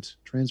that isn't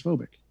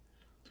transphobic.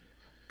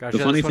 Gotcha.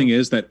 The funny thing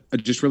is that,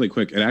 just really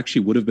quick, it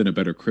actually would have been a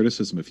better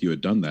criticism if you had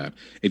done that.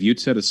 If you'd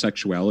said a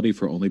sexuality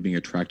for only being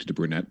attracted to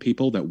brunette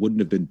people, that wouldn't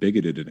have been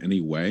bigoted in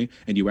any way,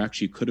 and you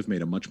actually could have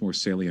made a much more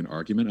salient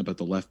argument about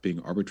the left being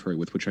arbitrary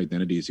with which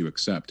identities you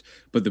accept.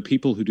 But the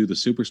people who do the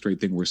super straight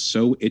thing were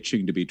so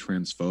itching to be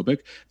transphobic,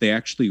 they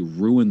actually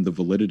ruined the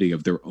validity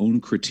of their own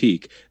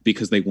critique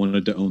because they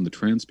wanted to own the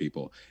trans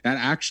people. That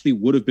actually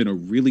would have been a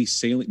really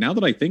salient, now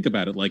that I think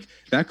about it, like,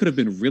 that could have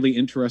been really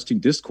interesting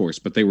discourse,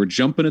 but they were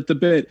jumping at the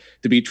bit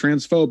to be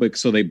transphobic,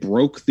 so they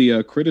broke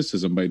the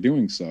criticism by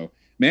doing so.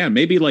 Man,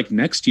 maybe like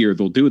next year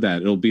they'll do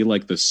that. It'll be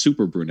like the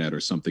super brunette or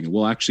something, and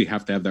we'll actually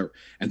have to have that,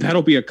 and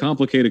that'll be a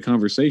complicated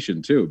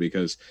conversation too,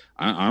 because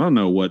I don't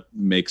know what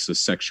makes a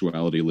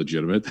sexuality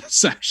legitimate.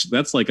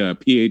 That's like a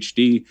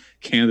PhD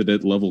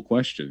candidate level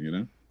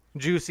question,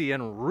 Juicy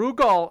and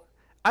Rugal,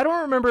 I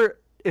don't remember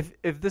if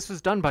this was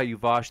done by you,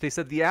 Vosh. They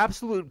said the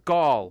absolute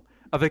gall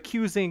of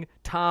accusing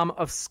Tom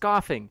of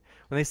scoffing.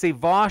 When they say,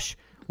 Vosh,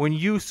 when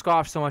you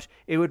scoff so much,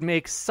 it would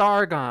make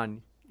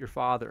Sargon, your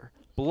father,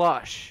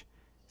 blush.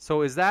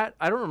 So is that,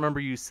 I don't remember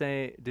you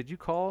say, did you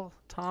call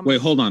Tom?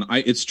 Wait, hold on.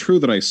 It's true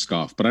that I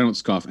scoff, but I don't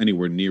scoff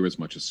anywhere near as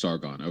much as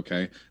Sargon,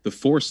 okay? The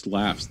forced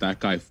laughs, that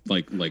guy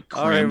like crams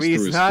all right, through his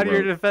throat. He's not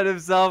here to defend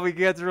himself. We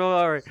can't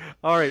roll.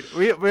 All right.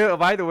 We,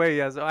 by the way,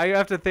 yes, I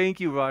have to thank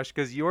you, Vosh,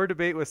 because your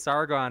debate with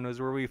Sargon was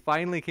where we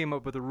finally came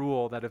up with a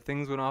rule that if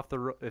things went off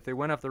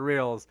the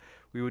rails,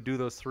 we would do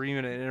those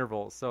 3-minute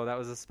intervals. So that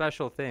was a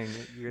special thing.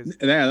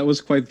 Yeah, that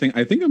was quite the thing.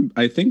 I think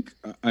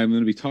I'm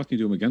going to be talking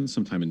to him again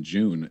sometime in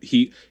June.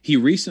 He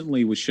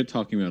recently was shit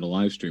talking about a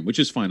live stream, which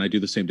is fine. I do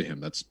the same to him.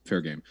 That's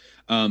fair game.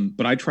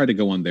 But I tried to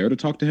go on there to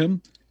talk to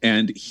him,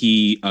 and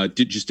he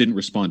just didn't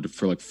respond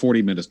for like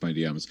 40 minutes to my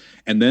DMs.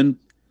 And then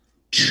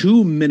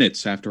 2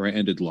 minutes after I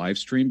ended live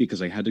stream,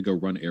 because I had to go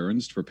run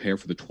errands to prepare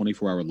for the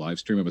 24-hour live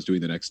stream I was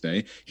doing the next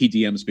day, he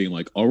DMs being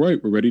like, all right,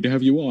 we're ready to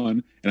have you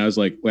on. And I was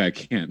like, wait, I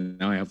can't.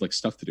 Now I have like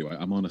stuff to do.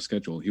 I'm on a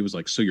schedule. He was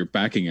like, so you're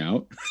backing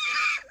out?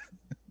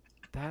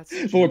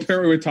 That's well,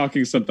 apparently we're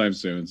talking sometime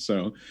soon.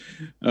 So,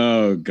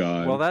 oh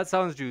God. Well, that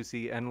sounds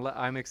juicy, and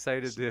I'm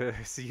excited to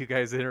see you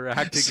guys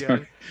interact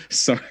again.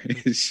 Sorry.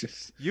 It's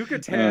just,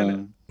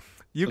 Yucatan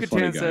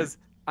says,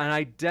 an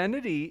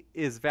identity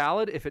is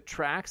valid if it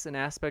tracks an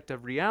aspect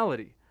of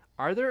reality.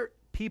 Are there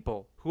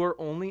people who are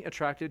only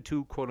attracted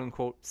to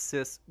quote-unquote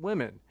cis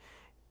women?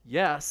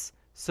 Yes.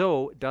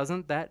 So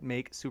doesn't that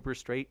make super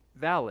straight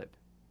valid?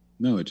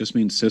 No, it just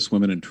means cis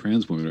women and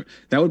trans women.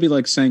 That would be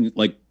like saying,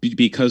 like,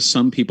 because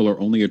some people are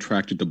only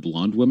attracted to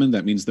blonde women,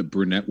 that means that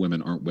brunette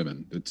women aren't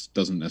women. It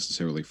doesn't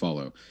necessarily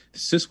follow.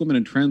 Cis women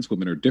and trans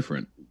women are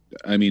different.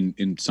 I mean,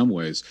 in some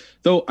ways.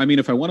 Though, I mean,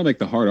 if I want to make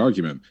the hard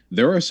argument,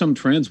 there are some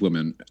trans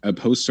women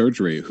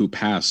post-surgery who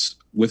pass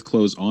with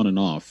clothes on and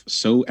off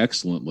so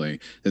excellently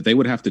that they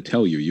would have to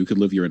tell you, you could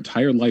live your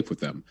entire life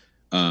with them.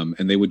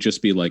 And they would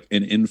just be like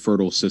an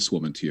infertile cis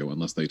woman to you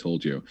unless they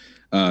told you.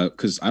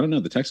 Because I don't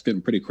know, the tech's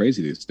getting pretty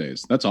crazy these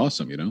days. That's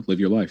awesome, you know, live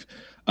your life.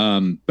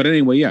 But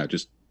anyway, yeah,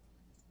 just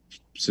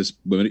cis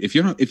women. If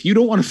you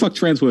don't want to fuck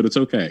trans women, it's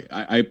okay.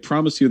 I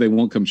promise you they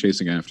won't come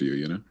chasing after you,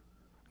 you know?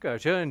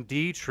 Gotcha. And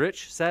D.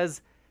 Trich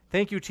says,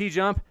 thank you,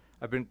 T-Jump.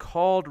 I've been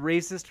called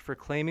racist for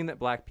claiming that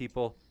black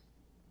people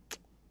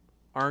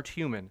aren't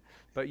human,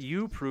 but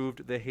you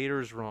proved the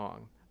haters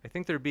wrong. I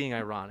think they're being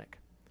ironic.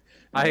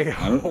 I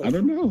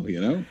don't know, you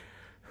know?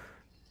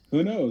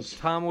 Who knows?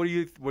 Tom, what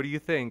do you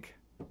think?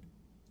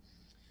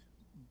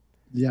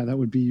 Yeah, that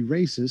would be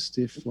racist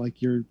if, like,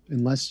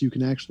 unless you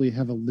can actually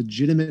have a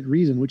legitimate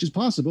reason, which is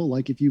possible.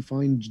 Like, if you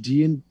find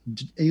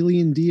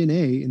alien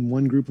DNA in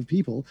one group of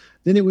people,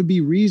 then it would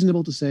be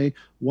reasonable to say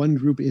one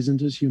group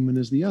isn't as human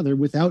as the other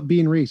without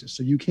being racist.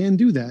 So you can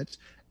do that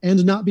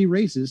and not be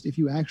racist if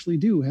you actually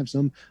do have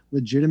some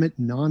legitimate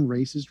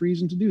non-racist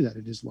reason to do that.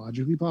 It is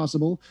logically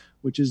possible,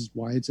 which is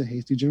why it's a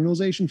hasty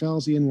generalization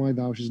fallacy and why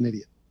Vaush is an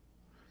idiot.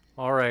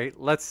 All right,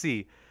 let's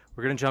see.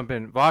 We're going to jump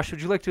in. Vaush,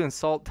 would you like to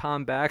insult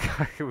Tom back?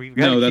 We've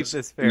got to keep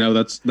this fair. No,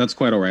 that's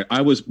quite all right.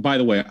 By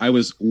the way, I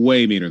was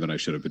way meaner than I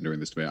should have been during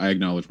this debate. I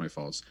acknowledge my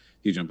faults.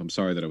 T-Jump, I'm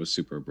sorry that I was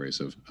super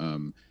abrasive.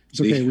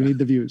 It's okay. We need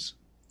the views.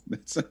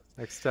 Next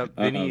up,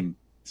 Vinny.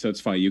 So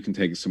it's fine. You can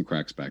take some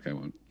cracks back. I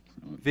won't.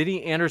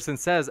 Vinny Anderson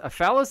says, a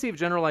fallacy of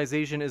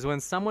generalization is when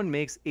someone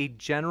makes a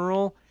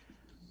general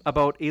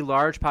about a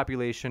large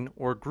population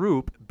or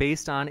group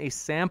based on a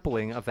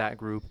sampling of that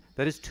group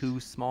that is too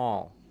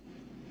small.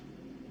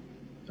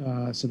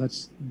 So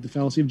that's the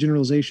fallacy of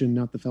generalization,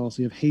 not the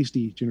fallacy of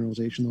hasty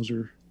generalization. Those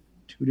are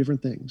two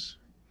different things.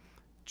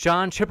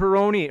 John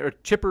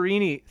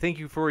Chipperini, thank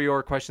you for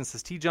your question.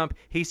 Says T-Jump,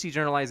 hasty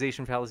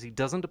generalization fallacy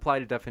doesn't apply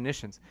to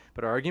definitions,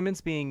 but arguments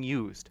being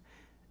used.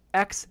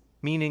 X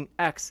meaning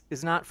X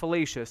is not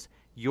fallacious.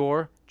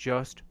 You're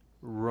just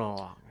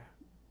wrong.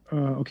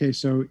 Okay,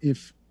 so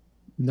if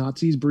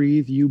Nazis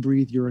breathe, you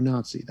breathe, you're a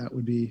Nazi. That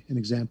would be an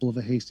example of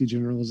a hasty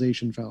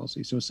generalization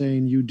fallacy. So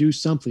saying you do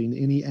something,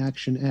 any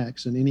action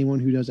X, and anyone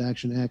who does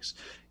action X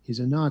is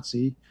a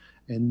Nazi,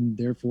 and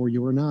therefore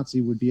you're a Nazi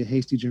would be a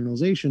hasty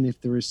generalization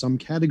if there is some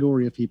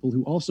category of people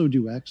who also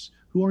do X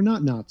who are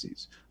not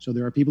Nazis. So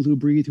there are people who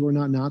breathe who are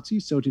not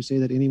Nazis. So to say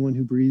that anyone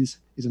who breathes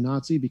is a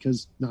Nazi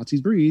because Nazis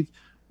breathe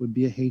would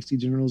be a hasty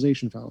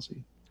generalization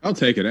fallacy. I'll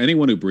take it.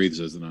 Anyone who breathes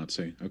is a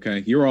Nazi.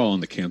 Okay, you're all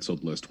on the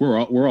canceled list.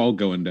 We're all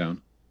going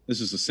down.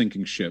 This is a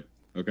sinking ship.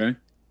 Okay.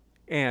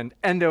 And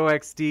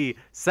EndoXD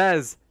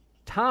says,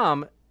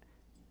 Tom,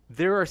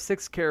 there are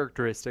 6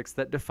 characteristics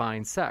that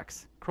define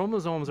sex.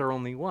 Chromosomes are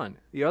only 1.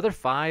 The other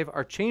 5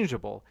 are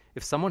changeable.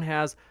 If someone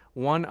has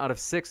 1 out of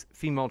 6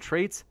 female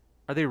traits,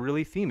 are they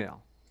really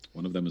female?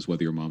 One of them is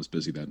whether your mom's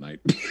busy that night.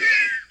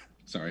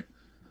 Sorry,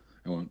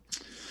 I won't.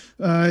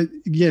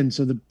 Again,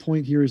 so the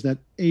point here is that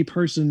a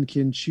person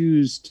can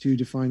choose to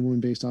define women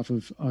based off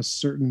of a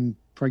certain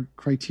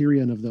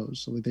criterion of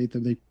those. So they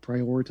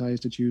prioritize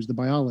to choose the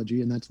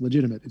biology, and that's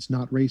legitimate. It's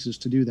not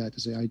racist to do that, to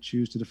say I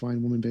choose to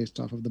define women based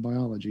off of the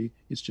biology.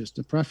 It's just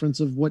a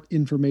preference of what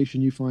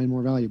information you find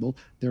more valuable.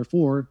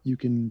 Therefore, you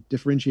can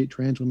differentiate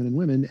trans women and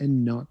women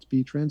and not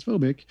be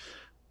transphobic,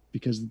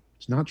 because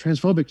it's not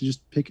transphobic to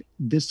just pick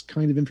this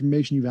kind of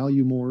information you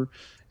value more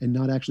and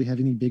not actually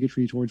have any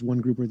bigotry towards one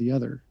group or the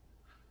other.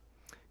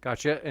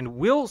 Gotcha. And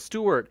Will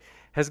Stewart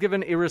has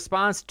given a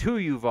response to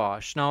you,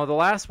 Vaush. Now, the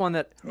last one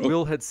that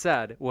Will had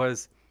said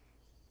was,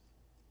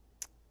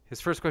 his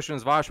first question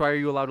was, Vaush, why are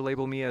you allowed to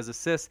label me as a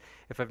cis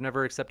if I've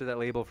never accepted that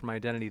label for my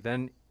identity?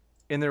 Then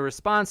in the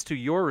response to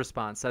your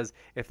response says,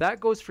 if that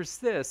goes for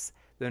cis,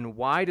 then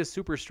why does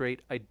super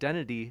straight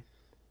identity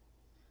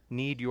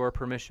need your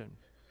permission?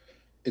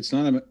 It's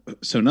not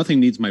so nothing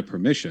needs my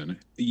permission.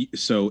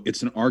 So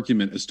it's an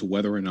argument as to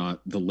whether or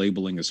not the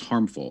labeling is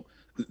harmful.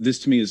 This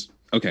to me is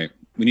okay.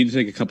 We need to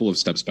take a couple of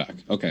steps back.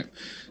 Okay.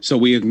 So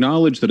we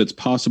acknowledge that it's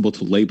possible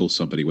to label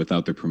somebody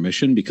without their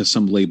permission because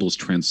some labels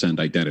transcend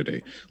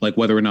identity, like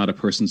whether or not a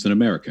person's an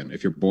American.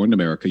 If you're born in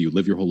America, you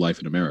live your whole life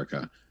in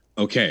America.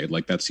 Okay,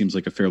 like that seems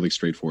like a fairly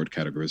straightforward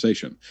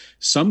categorization.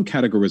 Some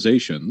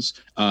categorizations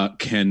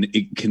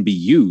can be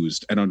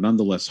used and are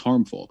nonetheless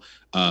harmful.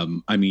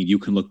 I mean, you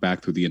can look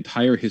back through the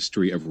entire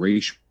history of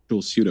racial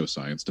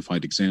pseudoscience to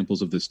find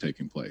examples of this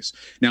taking place.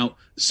 Now,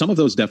 some of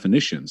those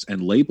definitions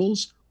and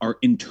labels are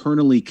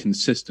internally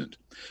consistent,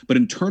 but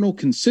internal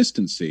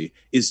consistency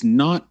is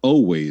not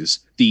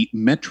always the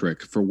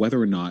metric for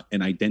whether or not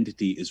an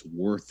identity is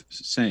worth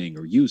saying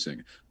or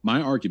using.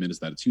 My argument is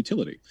that it's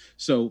utility.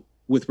 So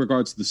with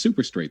regards to the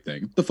super straight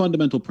thing, the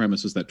fundamental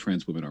premise is that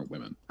trans women aren't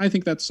women. I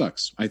think that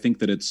sucks. I think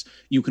that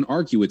you can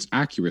argue its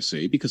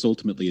accuracy because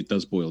ultimately it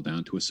does boil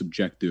down to a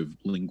subjective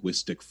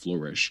linguistic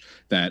flourish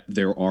that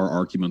there are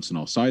arguments on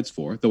all sides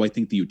for, though I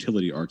think the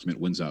utility argument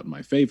wins out in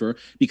my favor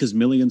because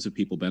millions of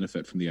people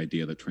benefit from the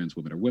idea that trans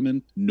women are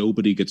women.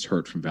 Nobody gets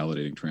hurt from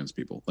validating trans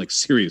people. Like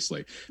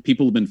seriously,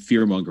 people have been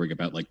fear-mongering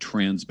about like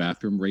trans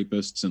bathroom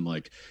rapists and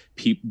like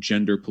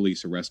gender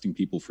police arresting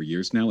people for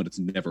years now, and it's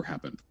never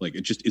happened. Like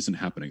it just isn't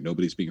happening.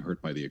 Nobody's being hurt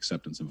by the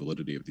acceptance and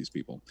validity of these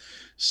people.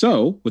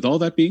 So with all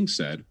that being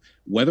said,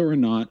 whether or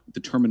not the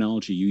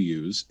terminology you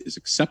use is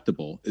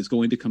acceptable is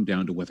going to come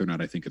down to whether or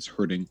not I think it's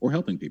hurting or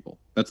helping people.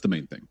 That's the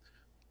main thing.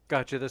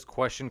 Gotcha. This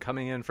question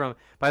coming in from,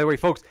 by the way,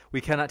 folks, we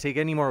cannot take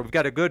any more. We've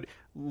got a good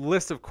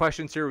list of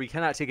questions here. We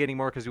cannot take any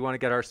more because we want to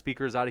get our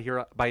speakers out of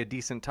here by a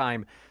decent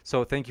time.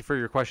 So thank you for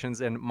your questions.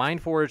 And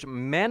Mindforge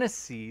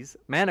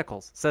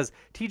Manacles says,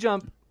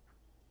 T-Jump.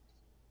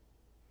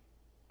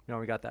 No,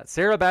 we got that.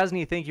 Sarah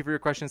Basney, thank you for your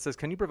question. Says,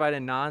 can you provide a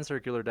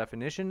non-circular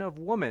definition of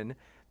woman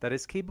that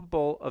is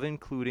capable of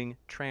including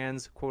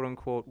trans,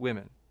 quote-unquote,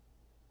 women?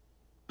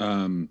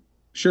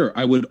 Sure.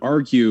 I would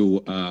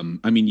argue,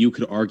 you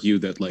could argue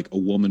that like a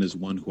woman is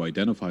one who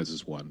identifies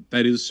as one.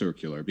 That is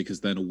circular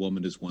because then a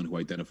woman is one who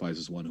identifies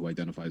as one, who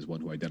identifies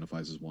one, who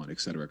identifies as one, et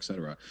cetera, et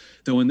cetera.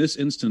 Though in this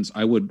instance,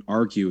 I would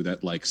argue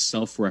that like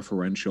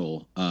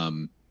self-referential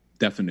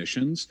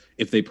definitions,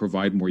 if they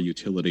provide more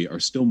utility, are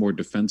still more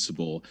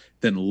defensible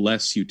than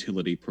less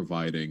utility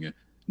providing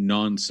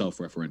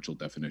non-self-referential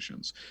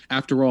definitions.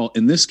 After all,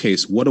 in this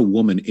case, what a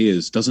woman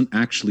is doesn't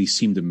actually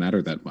seem to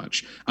matter that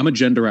much. I'm a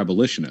gender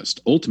abolitionist.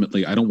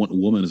 Ultimately, I don't want a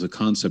woman as a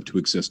concept to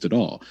exist at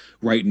all.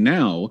 Right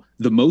now,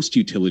 the most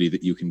utility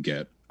that you can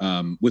get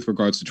with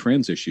regards to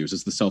trans issues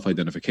is the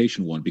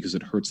self-identification one because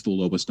it hurts the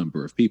lowest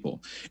number of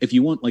people. If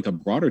you want like a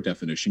broader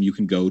definition, you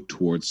can go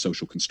towards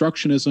social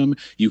constructionism.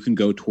 You can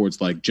go towards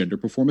like gender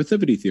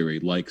performativity theory,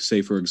 like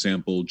say, for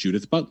example,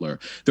 Judith Butler.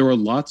 There are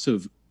lots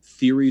of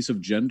theories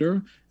of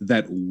gender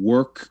that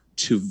work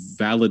to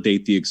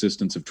validate the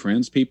existence of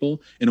trans people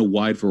in a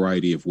wide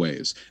variety of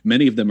ways.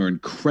 Many of them are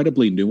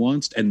incredibly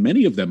nuanced, and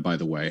many of them, by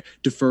the way,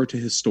 defer to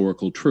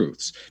historical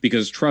truths.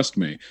 Because trust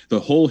me, the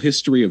whole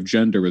history of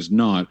gender is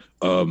not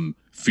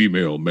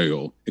female,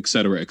 male, et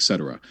cetera, et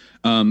cetera.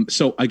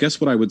 So I guess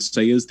what I would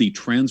say is the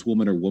trans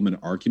woman or woman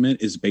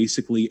argument is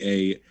basically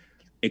a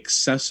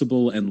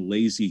accessible and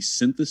lazy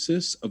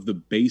synthesis of the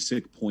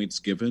basic points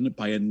given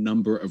by a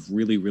number of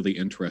really, really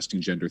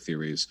interesting gender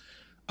theories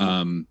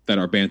that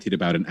are bandied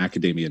about in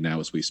academia now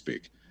as we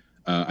speak.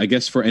 I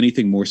guess for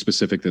anything more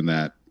specific than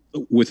that,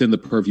 within the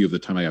purview of the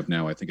time I have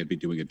now, I think I'd be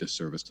doing a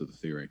disservice to the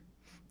theory.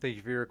 Thank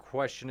you for your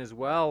question as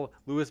well.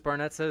 Lewis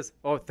Barnett says,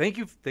 oh, thank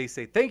you. They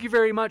say, thank you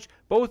very much,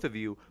 both of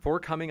you, for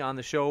coming on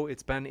the show.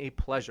 It's been a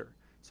pleasure.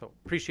 So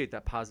appreciate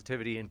that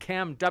positivity. And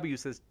Cam W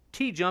says,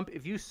 T-Jump,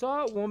 if you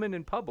saw a woman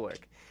in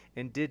public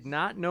and did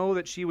not know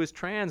that she was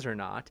trans or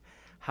not,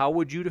 how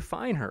would you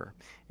define her?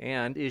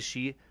 And if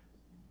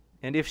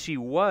she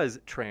was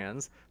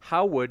trans,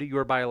 how would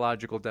your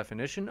biological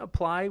definition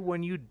apply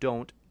when you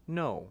don't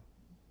know?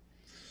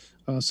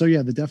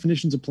 The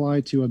definitions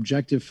apply to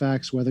objective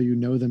facts, whether you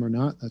know them or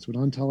not. That's what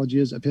ontology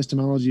is.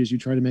 Epistemology is you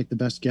try to make the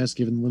best guess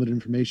given the limited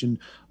information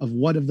of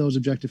what of those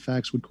objective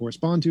facts would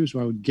correspond to.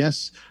 So I would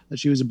guess that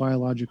she was a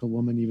biological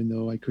woman, even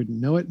though I couldn't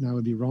know it, and I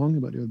would be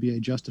wrong, but it would be a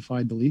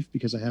justified belief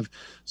because I have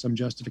some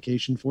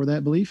justification for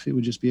that belief. It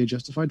would just be a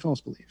justified false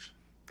belief.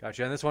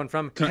 Gotcha. And this one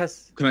from Can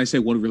I say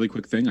one really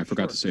quick thing? I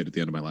forgot to say it at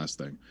the end of my last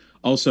thing.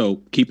 Also,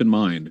 keep in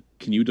mind,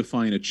 can you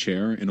define a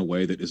chair in a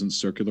way that isn't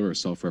circular or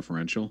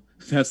self-referential?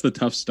 That's the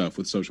tough stuff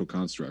with social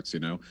constructs, you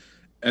know?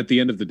 At the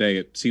end of the day,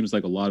 it seems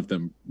like a lot of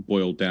them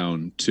boil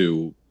down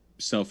to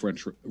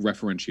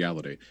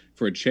self-referentiality.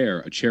 For a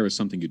chair is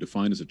something you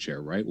define as a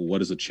chair, right? Well,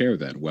 what is a chair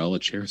then? Well, a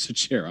chair is a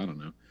chair. I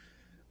don't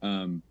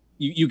know.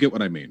 You get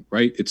what I mean,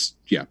 right?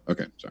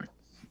 Okay, sorry.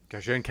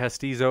 Gajan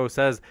Castizo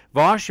says,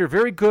 Vosh, you're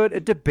very good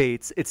at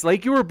debates. It's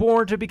like you were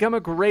born to become a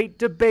great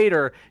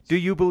debater. Do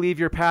you believe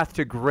your path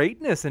to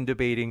greatness in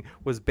debating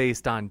was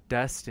based on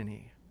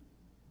destiny?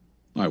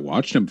 I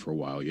watched him for a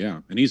while,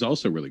 yeah. And he's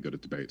also really good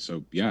at debate.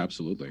 So, yeah,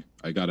 absolutely.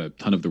 I got a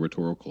ton of the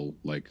rhetorical,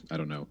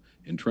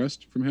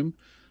 interest from him.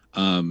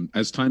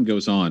 As time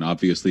goes on,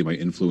 obviously my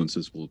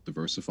influences will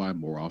diversify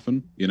more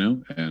often, you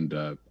know, and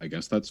I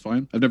guess that's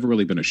fine. I've never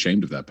really been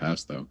ashamed of that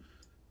past, though.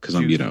 because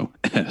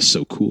I'm,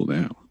 so cool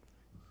now.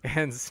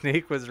 And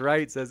Snake was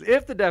right, says,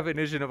 if the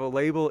definition of a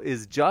label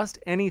is just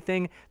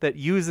anything that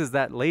uses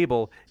that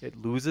label, it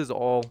loses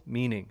all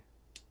meaning.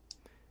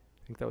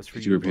 I think that was for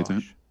you, Could you repeat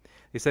that?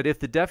 They said, if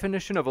the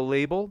definition of a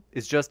label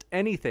is just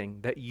anything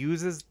that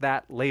uses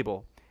that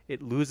label,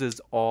 it loses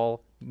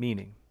all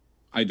meaning.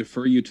 I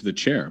defer you to the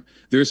chair.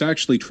 There's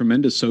actually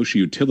tremendous social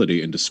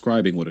utility in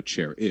describing what a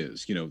chair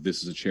is.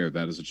 This is a chair,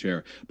 that is a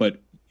chair.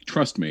 But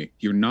trust me,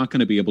 you're not going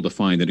to be able to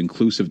find an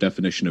inclusive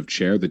definition of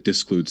chair that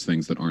discludes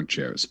things that aren't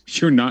chairs.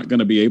 You're not going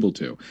to be able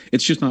to.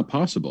 It's just not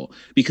possible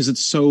because it's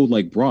so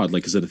broad.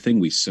 Is it a thing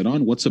we sit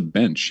on? What's a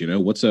bench?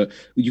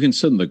 You can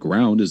sit on the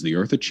ground. Is the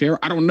earth a chair?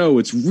 I don't know.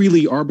 It's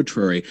really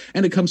arbitrary.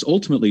 And it comes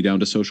ultimately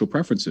down to social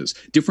preferences.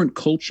 Different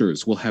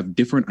cultures will have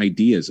different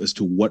ideas as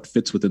to what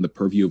fits within the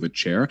purview of a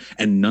chair,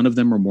 and none of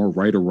them are more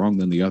right or wrong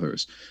than the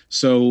others.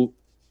 So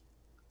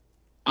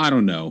I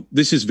don't know.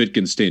 This is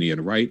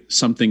Wittgensteinian, right?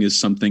 Something is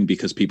something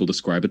because people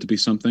describe it to be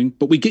something,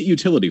 but we get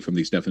utility from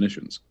these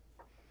definitions.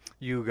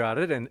 You got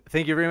it. And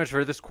thank you very much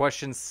for this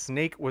question.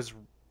 Snake was...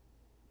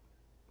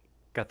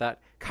 Got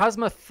that.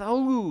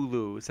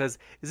 Cosmothulu says,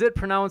 is it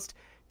pronounced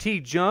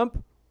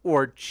T-jump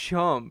or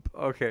chump?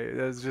 Okay,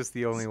 that's just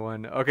the only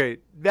one. Okay,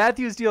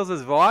 Matthew Steele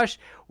says, Vosh,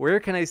 where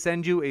can I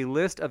send you a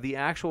list of the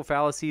actual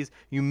fallacies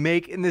you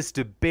make in this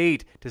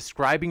debate,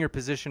 describing your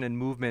position and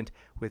movement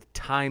with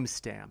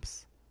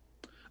timestamps?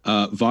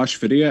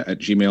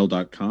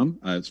 voshvidya@gmail.com.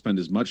 Spend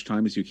as much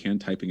time as you can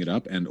typing it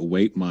up and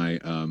await my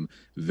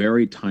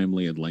very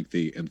timely and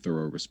lengthy and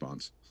thorough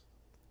response.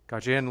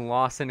 Gotcha. And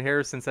Lawson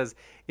Harrison says,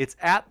 it's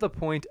at the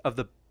point of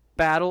the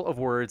battle of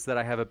words that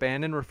I have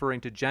abandoned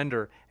referring to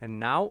gender and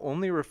now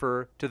only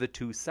refer to the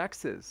two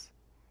sexes.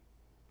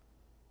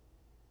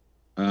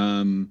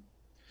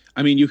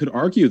 You could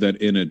argue that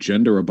in a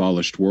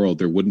gender-abolished world,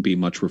 there wouldn't be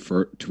much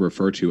to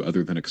refer to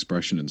other than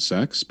expression and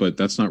sex, but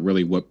that's not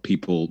really what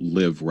people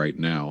live right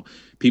now.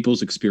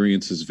 People's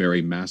experiences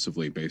vary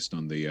massively based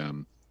on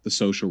the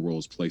social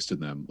roles placed in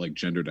them, like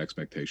gendered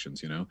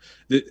expectations,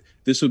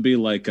 This would be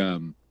like,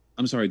 I'm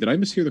sorry, did I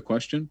mishear the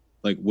question?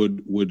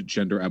 Would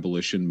gender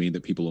abolition mean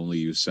that people only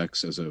use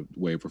sex as a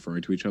way of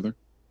referring to each other?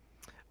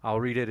 I'll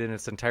read it in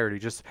its entirety.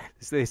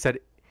 They said,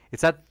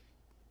 it's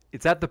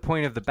at the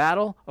point of the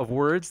battle of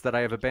words that I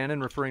have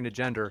abandoned referring to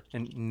gender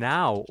and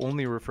now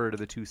only refer to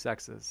the two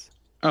sexes.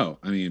 Oh,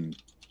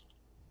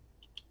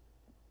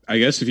 I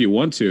guess if you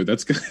want to,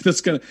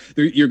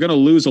 you're gonna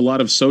lose a lot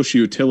of social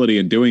utility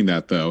in doing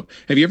that, though.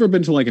 Have you ever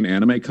been to an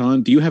anime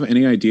con? Do you have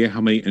any idea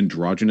how many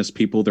androgynous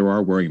people there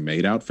are wearing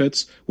maid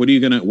outfits? What are you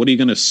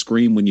gonna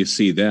scream when you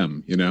see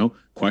them?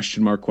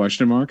 Question mark,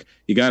 question mark.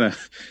 You gotta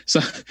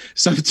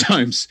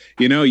sometimes,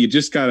 you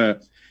just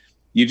gotta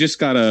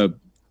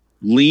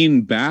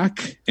lean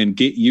back and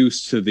get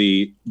used to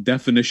the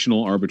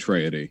definitional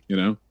arbitrariety,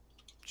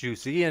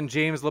 Juicy. And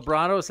James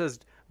Labrado says,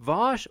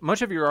 Vosh,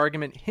 much of your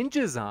argument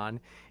hinges on,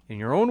 in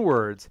your own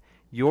words,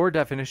 your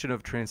definition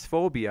of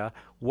transphobia.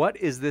 What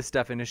is this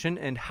definition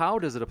and how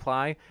does it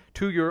apply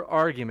to your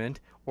argument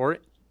or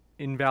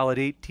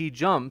invalidate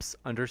T-Jump's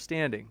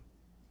understanding?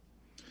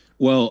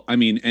 Well,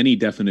 any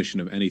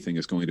definition of anything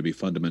is going to be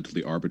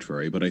fundamentally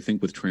arbitrary, but I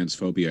think with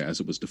transphobia as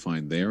it was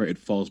defined there, it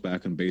falls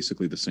back on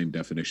basically the same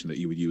definition that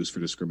you would use for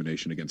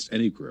discrimination against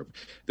any group.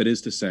 That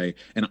is to say,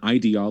 an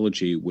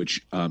ideology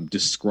which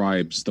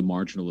describes the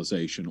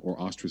marginalization or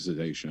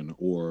ostracization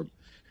or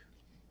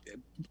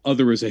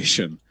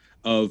otherization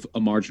of a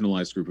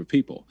marginalized group of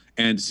people.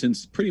 And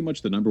since pretty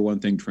much the number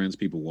one thing trans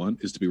people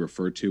want is to be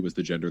referred to as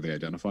the gender they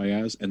identify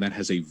as, and that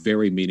has a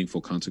very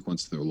meaningful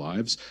consequence to their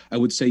lives, I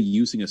would say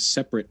using a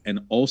separate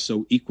and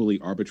also equally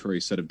arbitrary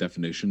set of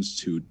definitions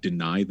to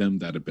deny them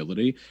that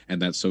ability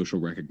and that social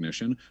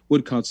recognition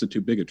would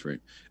constitute bigotry.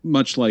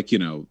 Much like,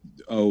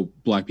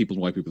 black people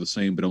and white people are the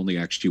same, but only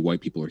actually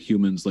white people are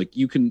humans.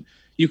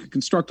 You can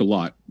construct a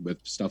lot with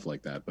stuff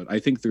like that, but I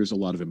think there's a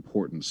lot of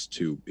importance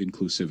to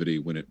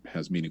inclusivity when it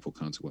has meaningful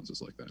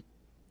consequences like that.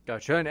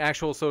 Gotcha. And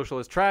Actual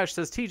Socialist Trash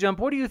says, T-Jump,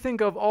 what do you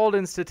think of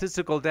Alden's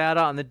statistical data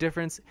on the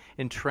difference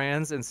in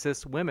trans and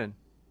cis women?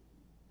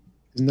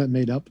 Isn't that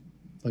made up?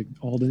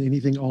 Alden,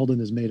 anything Alden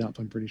is made up,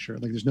 I'm pretty sure.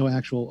 There's no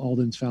actual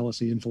Alden's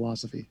fallacy in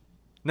philosophy.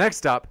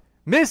 Next up,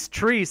 Miss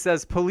Tree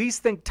says, police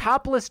think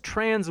topless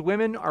trans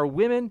women are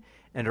women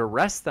and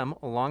arrest them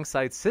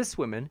alongside cis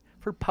women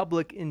for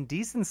public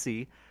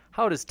indecency.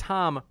 How does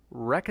Tom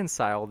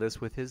reconcile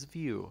this with his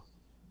view?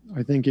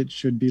 I think it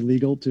should be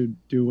legal to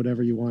do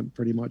whatever you want,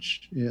 pretty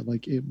much.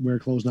 Wear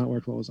clothes, not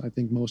wear clothes. I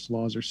think most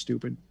laws are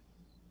stupid.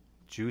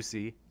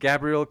 Juicy.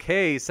 Gabriel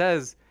K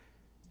says,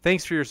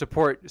 thanks for your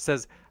support.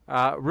 Says,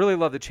 really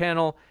love the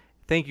channel.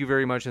 Thank you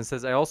very much. And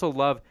says, I also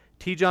love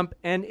T-Jump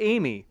and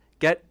Amy.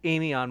 Get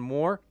Amy on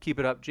more. Keep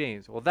it up,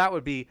 James. Well, that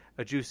would be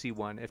a juicy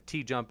one if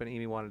T-Jump and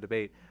Amy want to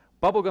debate.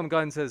 Bubblegum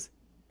Gun says,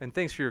 and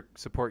thanks for your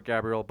support,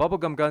 Gabriel.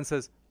 Bubblegum Gun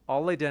says,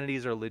 all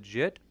identities are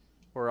legit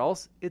or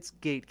else it's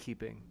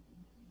gatekeeping.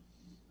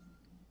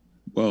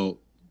 Well,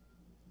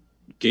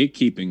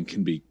 gatekeeping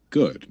can be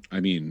good.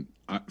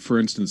 For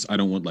instance, I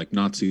don't want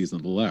Nazis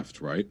on the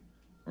left, right?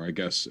 Or I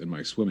guess in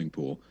my swimming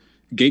pool.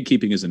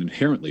 gatekeeping isn't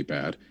inherently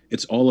bad.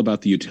 It's all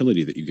about the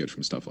utility that you get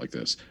from stuff like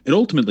this. It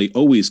ultimately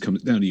always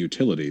comes down to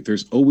utility.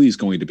 There's always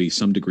going to be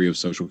some degree of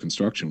social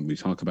construction when we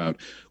talk about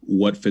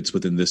what fits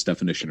within this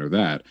definition or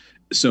that.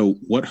 So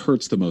what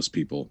hurts the most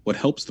people? What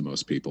helps the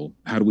most people?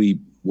 How do we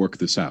work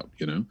this out?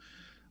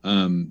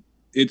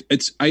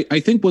 I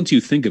think once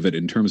you think of it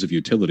in terms of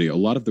utility, a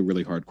lot of the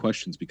really hard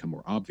questions become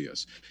more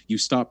obvious. You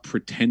stop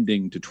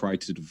pretending to try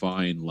to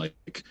divine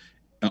like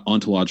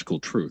ontological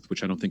truth,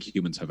 which I don't think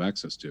humans have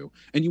access to,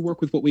 and you work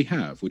with what we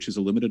have, which is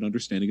a limited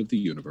understanding of the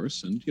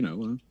universe and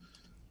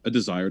a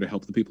desire to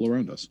help the people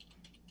around us.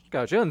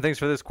 Gotcha. And thanks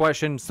for this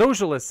question.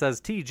 Socialist says,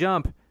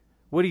 T-Jump,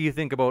 what do you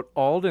think about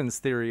Alden's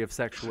theory of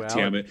sexuality?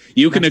 Damn it.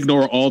 You can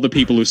ignore all the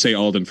people who say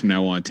Alden from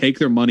now on. Take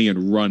their money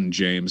and run,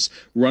 James.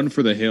 Run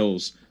for the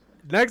hills.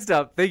 Next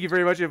up, thank you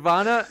very much,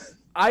 Ivana.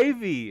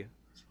 Ivy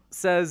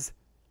says,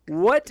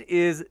 what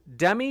is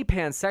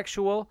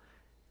demi-pansexual?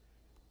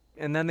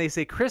 And then they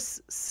say Chris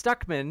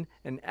Stuckman,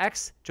 an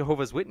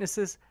ex-Jehovah's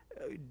Witness,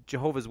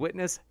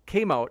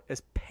 came out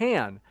as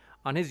pan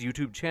on his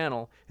YouTube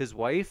channel. His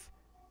wife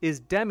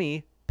is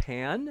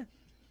demi-pan? ?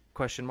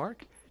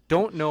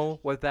 Don't know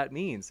what that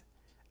means.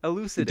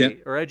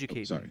 Elucidate or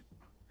educate. Sorry.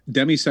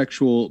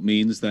 Demisexual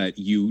means that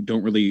you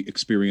don't really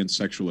experience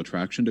sexual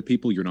attraction to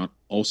people you're not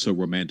also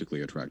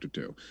romantically attracted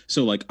to.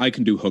 So like I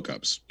can do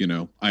hookups,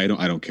 I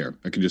don't care.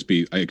 I can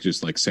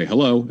just like say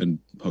hello and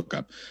hook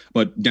up.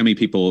 But demi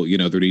people,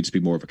 there needs to be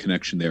more of a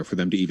connection there for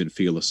them to even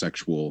feel a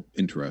sexual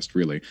interest,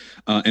 really.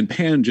 And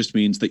pan just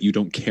means that you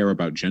don't care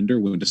about gender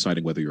when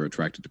deciding whether you're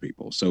attracted to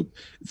people. So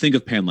think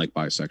of pan like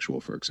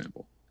bisexual, for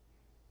example.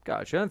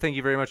 Gotcha. And thank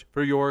you very much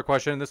for your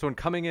question. This one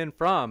coming in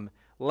from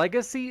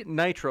Legacy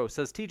Nitro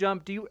says,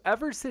 T-Jump, do you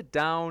ever sit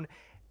down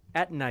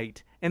at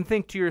night and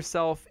think to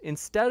yourself,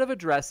 instead of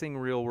addressing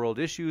real-world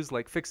issues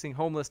like fixing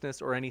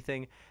homelessness or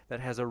anything that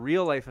has a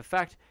real-life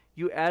effect,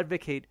 you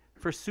advocate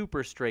for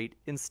super straight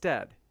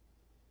instead?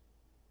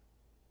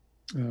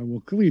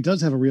 Well, clearly it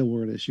does have a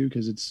real-world issue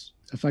because it's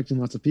affecting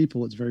lots of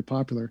people. It's very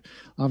popular.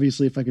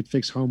 Obviously, if I could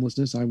fix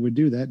homelessness, I would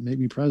do that. Make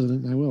me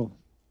president, and I will.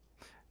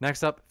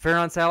 Next up,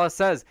 Farron Salas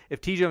says, if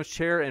T-Jump's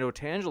chair and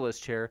Otangela's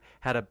chair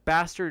had a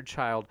bastard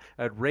child,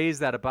 I'd raise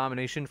that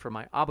abomination for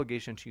my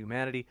obligation to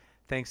humanity.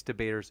 Thanks,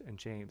 debaters and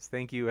James.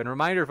 Thank you. And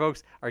reminder,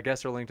 folks, our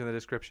guests are linked in the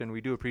description. We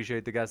do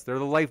appreciate the guests. They're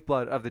the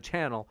lifeblood of the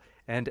channel.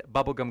 And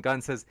Bubblegum Gun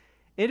says,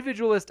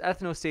 individualist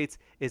ethnostates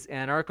is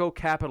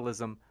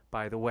anarcho-capitalism,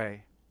 by the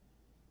way.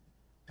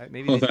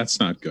 That's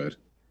not good.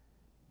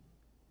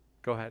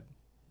 Go ahead.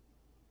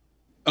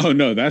 Oh,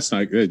 no, that's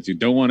not good. You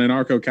don't want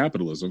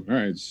anarcho-capitalism. All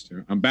right.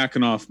 I'm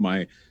backing off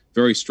my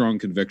very strong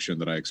conviction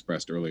that I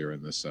expressed earlier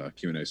in this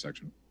Q&A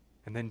section.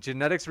 And then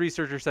genetics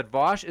researcher said,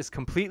 Vosh is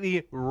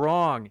completely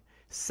wrong.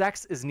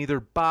 Sex is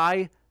neither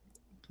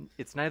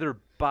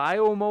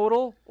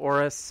biomodal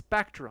or a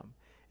spectrum.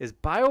 Is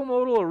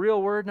biomodal a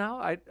real word now?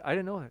 I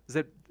didn't know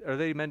that. Are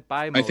they meant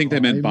bimodal? I think they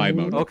meant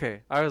bimodal.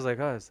 Okay. I was like,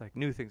 it's like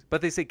new things. But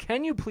they say,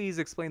 can you please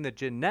explain the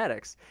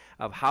genetics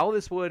of how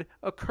this would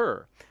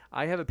occur?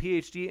 I have a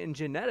PhD in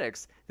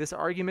genetics. This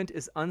argument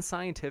is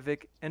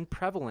unscientific and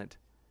prevalent.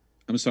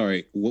 I'm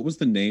sorry. What was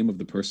the name of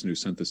the person who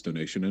sent this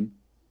donation in?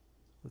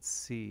 Let's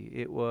see.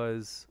 It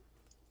was,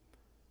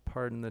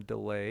 pardon the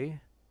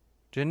delay,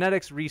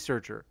 genetics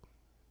researcher.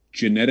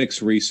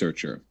 Genetics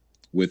researcher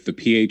with the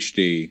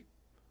PhD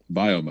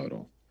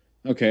biomodal.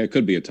 Okay, it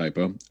could be a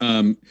typo.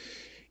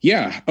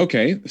 Yeah,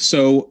 okay.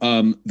 So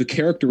the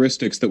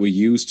characteristics that we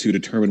use to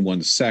determine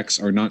one's sex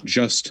are not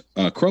just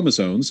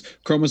chromosomes.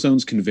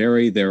 Chromosomes can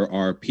vary. There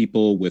are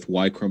people with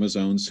Y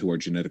chromosomes who are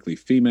genetically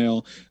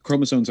female.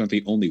 Chromosomes aren't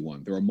the only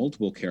one. There are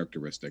multiple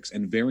characteristics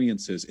and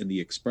variances in the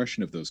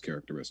expression of those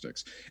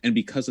characteristics. And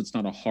because it's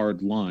not a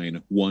hard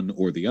line, one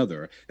or the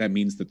other, that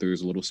means that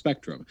there's a little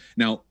spectrum.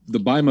 Now, the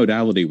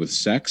bimodality with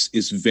sex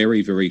is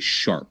very, very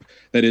sharp.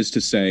 That is to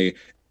say,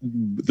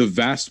 the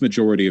vast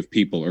majority of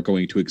people are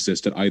going to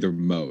exist at either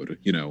mode,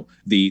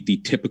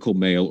 the typical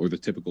male or the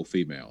typical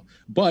female.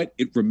 But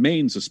it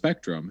remains a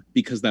spectrum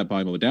because that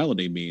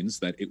bimodality means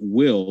that it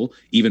will,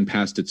 even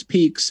past its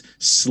peaks,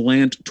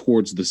 slant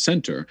towards the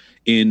center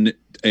in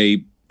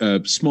a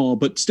small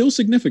but still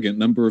significant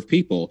number of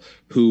people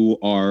who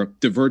are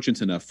divergent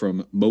enough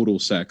from modal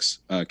sex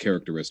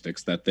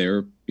characteristics that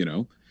they're,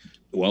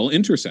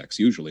 intersex,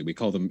 usually. We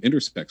call them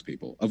intersex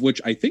people, of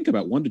which I think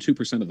about 1% to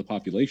 2% of the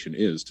population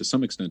is, to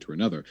some extent or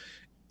another.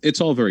 It's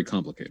all very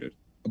complicated,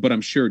 but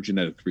I'm sure a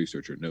genetic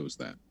researcher knows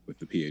that with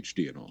the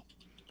PhD and all.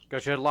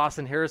 Gotcha.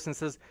 Lawson Harrison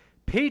says,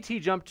 pay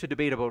T-Jump to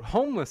debate about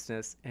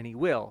homelessness, and he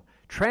will.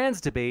 Trans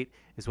debate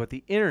is what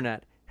the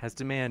internet has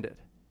demanded.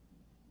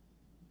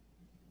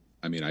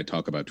 I mean, I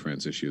talk about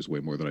trans issues way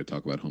more than I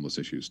talk about homeless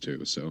issues,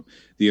 too. So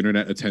the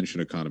internet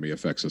attention economy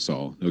affects us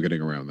all. No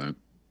getting around that.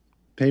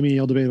 Pay me,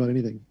 I'll debate about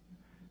anything.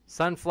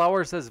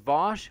 Sunflower says,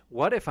 Vosh,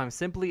 what if I'm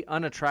simply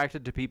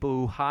unattracted to people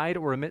who hide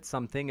or omit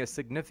something as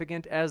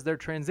significant as their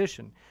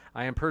transition?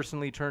 I am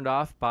personally turned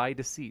off by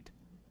deceit.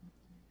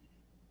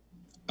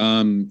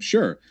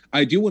 Sure.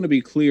 I do want to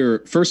be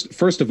clear.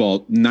 First of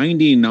all,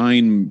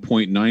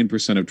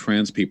 99.9% of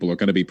trans people are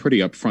going to be pretty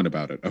upfront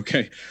about it.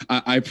 Okay.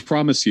 I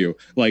promise you,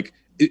 like,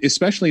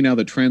 especially now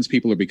that trans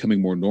people are becoming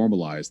more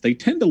normalized, they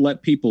tend to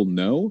let people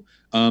know.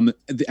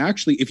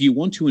 Actually, if you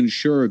want to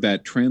ensure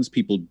that trans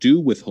people do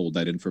withhold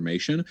that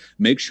information,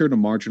 make sure to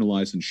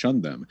marginalize and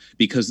shun them,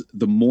 because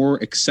the more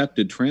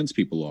accepted trans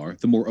people are,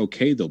 the more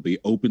okay they'll be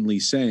openly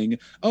saying,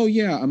 "Oh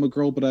yeah, I'm a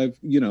girl, but I've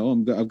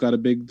got a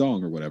big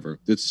dong," or whatever.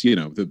 It's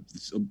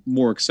it's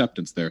more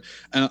acceptance there.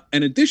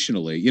 And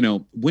additionally,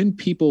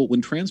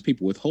 when trans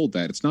people withhold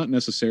that, it's not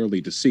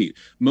necessarily deceit.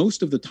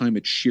 Most of the time,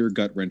 it's sheer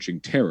gut wrenching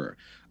terror.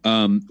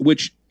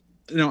 Which,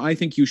 I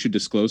think you should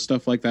disclose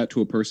stuff like that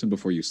to a person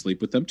before you sleep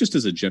with them, just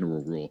as a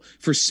general rule,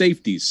 for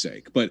safety's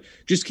sake. But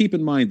just keep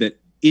in mind that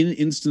in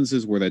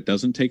instances where that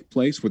doesn't take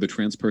place, where the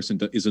trans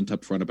person isn't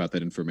upfront about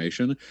that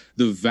information,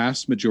 the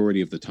vast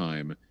majority of the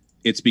time,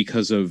 it's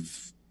because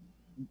of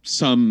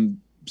some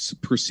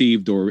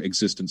perceived or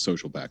existent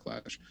social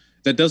backlash.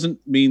 That doesn't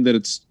mean that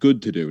it's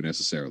good to do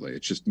necessarily.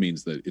 It just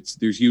means that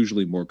there's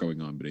usually more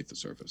going on beneath the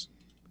surface.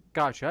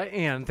 Gotcha.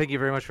 And thank you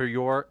very much for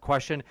your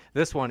question.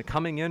 This one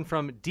coming in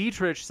from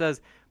Dietrich says,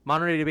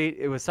 Monterey Debate,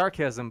 it was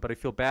sarcasm, but I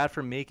feel bad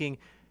for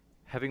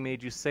having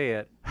made you say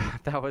it.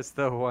 That was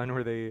the one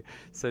where they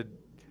said,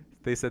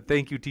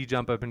 thank you,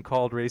 T-Jump. I've been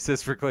called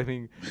racist for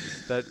claiming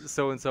that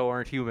so-and-so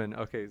aren't human.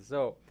 Okay,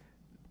 so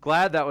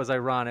glad that was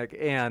ironic.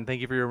 And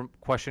thank you for your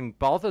question.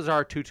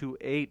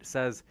 Balthazar228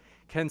 says,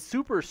 can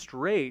super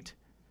straight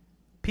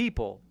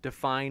people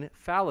define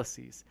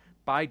fallacies?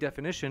 By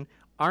definition,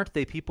 aren't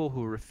they people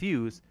who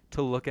refuse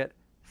to look at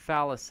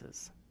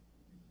phalluses?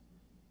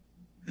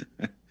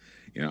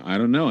 I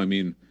don't know. I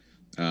mean,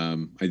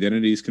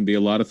 identities can be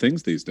a lot of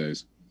things these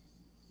days.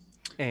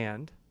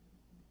 And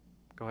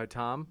go ahead,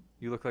 Tom.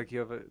 You look like you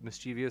have a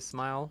mischievous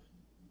smile.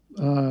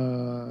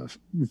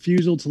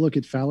 Refusal to look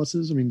at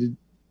phalluses. I mean,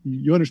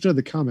 you understood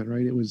the comment,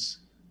 right? It was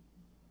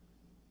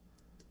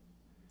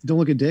don't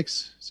look at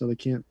dicks, so they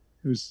can't.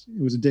 It was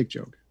a dick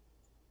joke.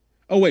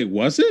 Oh wait,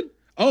 was it?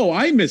 Oh,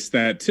 I missed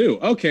that too.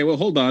 Okay, well,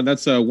 hold on.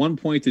 That's 1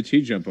 point to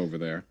T-Jump over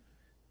there.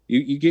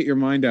 You get your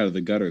mind out of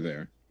the gutter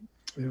there.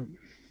 Yeah.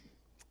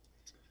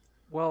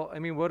 Well, I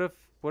mean, what if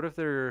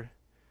they're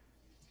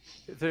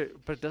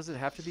but does it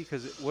have to be?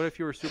 Because what if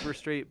you were super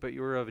straight, but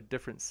you were of a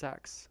different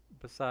sex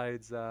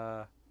besides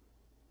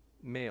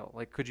male?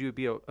 Like, could you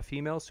be a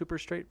female super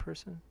straight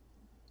person?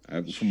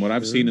 From what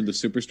I've seen in the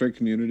super straight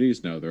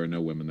communities, no, there are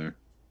no women there.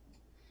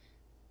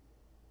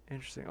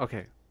 Interesting.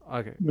 Okay.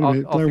 I'll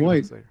Blair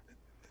White. Later.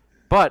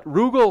 But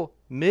Rugal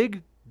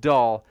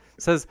Migdal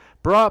says,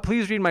 "Bruh,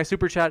 please read my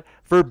super chat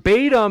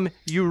verbatim.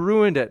 You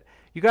ruined it.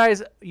 You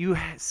guys,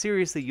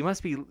 seriously, you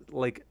must be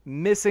like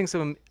missing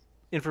some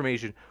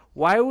information.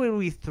 Why would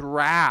we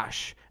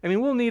thrash? I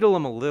mean, we'll needle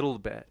him a little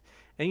bit,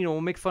 and we'll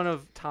make fun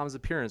of Tom's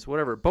appearance,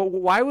 whatever. But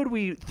why would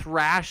we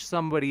thrash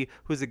somebody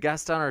who's a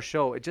guest on our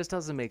show? It just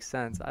doesn't make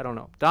sense. I don't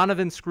know."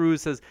 Donovan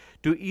Screws says,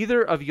 "Do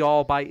either of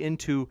y'all buy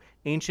into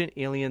ancient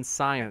alien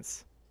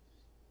science?"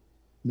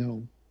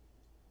 No.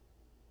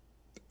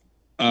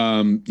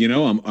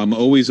 I'm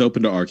always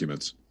open to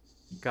arguments.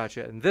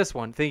 Gotcha. And this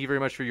one, thank you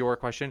very much for your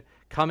question,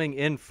 coming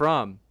in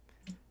from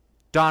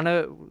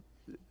Donna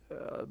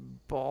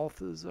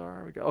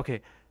Balthazar.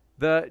 Okay.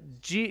 The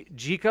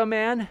Jika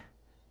man.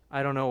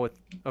 I don't know what.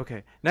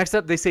 Okay. Next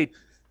up, they say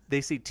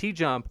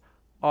T-Jump.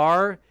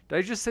 Did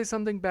I just say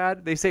something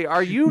bad? They say,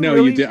 "Are you?" No,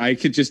 really? You did. I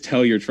could just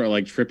tell you're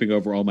tripping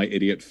over all my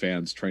idiot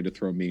fans trying to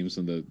throw memes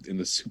in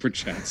the super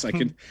chats. I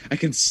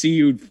can see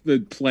you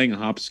playing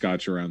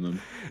hopscotch around them.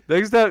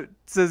 Next up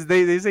says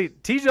they say,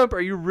 "T-Jump,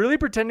 are you really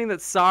pretending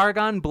that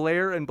Sargon,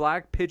 Blair, and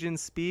Black Pigeon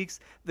Speaks,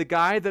 the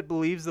guy that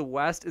believes the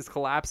West is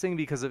collapsing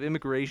because of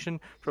immigration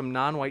from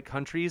non-white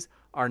countries,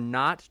 are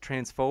not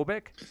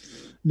transphobic?"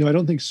 No, I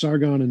don't think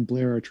Sargon and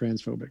Blair are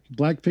transphobic.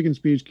 Black Pigeon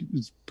Speech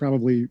is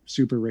probably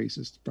super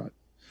racist, but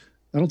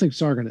I don't think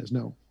Sargon is,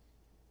 no.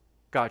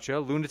 Gotcha.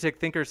 Lunatic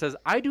Thinker says,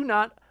 "I do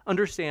not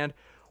understand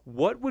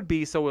what would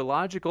be so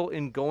illogical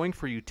in going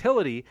for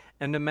utility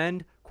and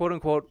amend, quote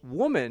unquote,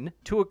 woman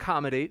to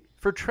accommodate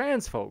for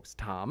trans folks,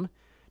 Tom.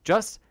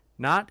 Just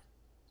not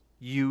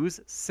use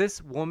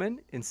cis woman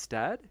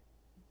instead?"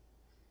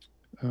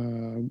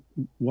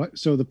 What?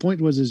 So the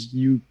point is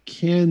you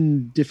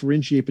can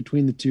differentiate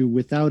between the two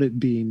without it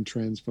being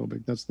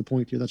transphobic. That's the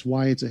point here. That's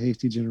why it's a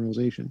hasty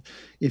generalization.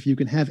 If you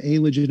can have a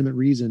legitimate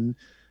reason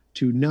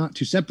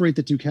to separate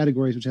the two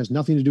categories, which has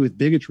nothing to do with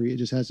bigotry, it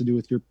just has to do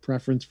with your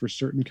preference for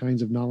certain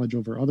kinds of knowledge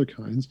over other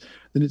kinds,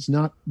 then it's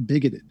not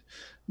bigoted.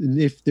 And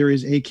if there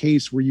is a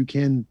case where you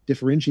can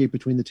differentiate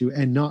between the two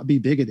and not be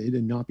bigoted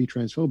and not be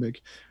transphobic,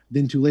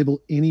 then to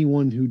label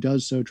anyone who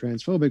does so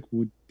transphobic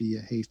would be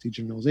a hasty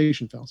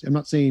generalization fallacy. I'm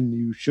not saying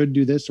you should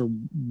do this or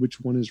which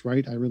one is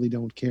right. I really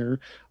don't care.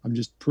 I'm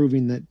just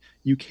proving that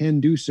you can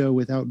do so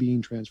without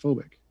being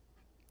transphobic.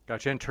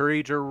 Gotcha. And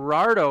Turi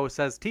Gerardo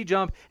says,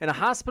 "T-Jump, in a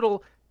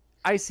hospital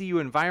ICU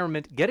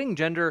environment, getting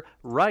gender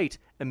right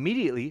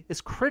immediately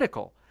is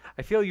critical.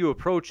 I feel you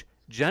approach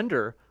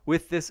gender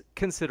with this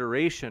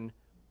consideration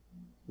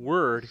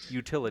word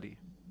utility.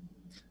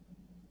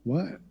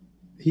 What?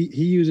 He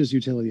uses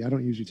utility. I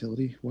don't use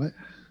utility. What?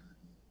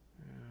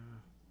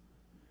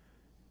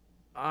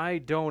 I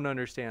don't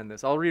understand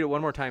this. I'll read it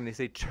one more time. They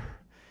say,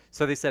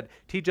 so they said,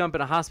 T-jump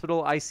in a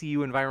hospital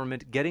ICU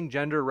environment, getting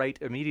gender right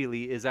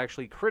immediately is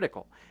actually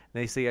critical.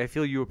 And they say, I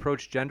feel you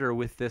approach gender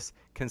with this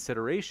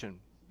consideration.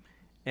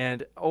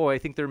 And, I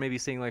think they're maybe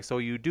saying like, so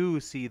you do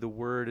see the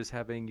word as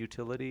having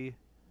utility?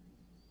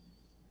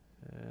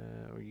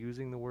 Or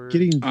using the word?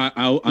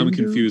 I'm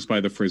confused by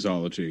the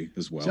phraseology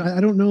as well. So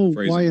I don't know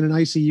why in an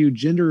ICU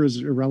gender is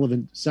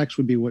irrelevant. Sex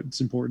would be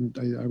what's important.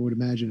 I would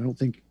imagine. I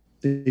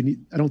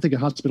don't think a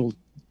hospital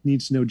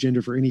needs to know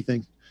gender for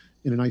anything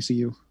in an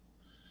ICU.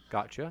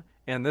 Gotcha.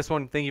 And this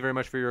one, thank you very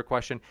much for your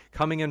question.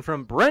 Coming in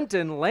from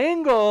Brenton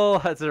Langle.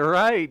 That's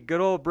right.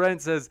 Good old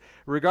Brent says,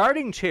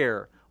 regarding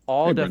chair,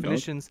 all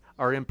definitions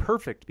are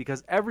imperfect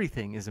because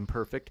everything is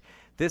imperfect.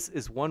 This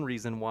is one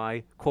reason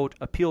why, quote,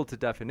 appeal to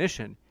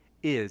definition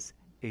is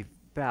a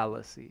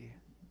fallacy.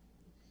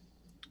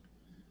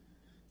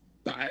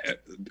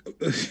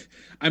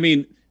 I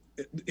mean,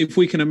 if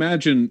we can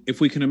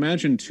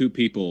imagine two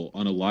people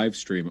on a live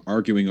stream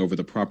arguing over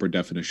the proper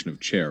definition of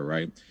chair,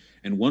 right?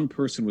 And one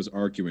person was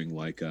arguing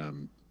like,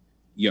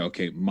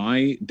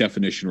 my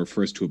definition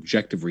refers to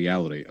objective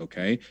reality,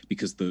 okay?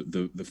 Because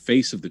the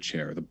face of the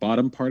chair, the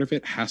bottom part of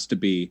it has to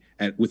be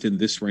within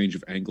this range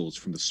of angles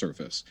from the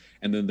surface.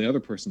 And then the other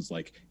person's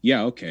like,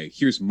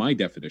 here's my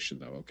definition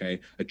though, okay?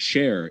 A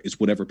chair is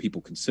whatever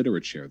people consider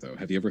a chair though.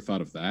 Have you ever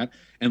thought of that?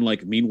 And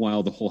like,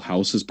 meanwhile, the whole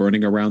house is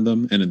burning around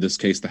them. And in this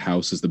case, the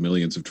house is the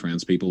millions of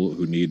trans people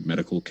who need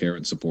medical care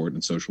and support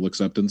and social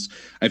acceptance.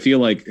 I feel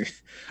like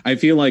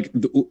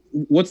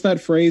what's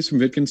that phrase from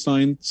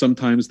Wittgenstein?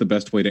 Sometimes the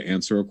best way to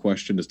answer a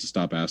question is to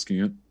stop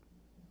asking it.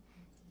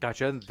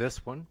 Gotcha. And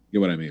this one. You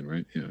know what I mean,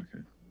 right? Yeah.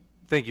 Okay.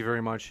 Thank you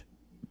very much.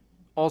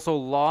 Also,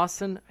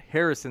 Lawson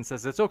Harrison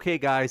says, it's okay,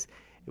 guys.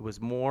 It was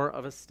more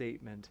of a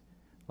statement.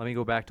 Let me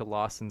go back to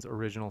Lawson's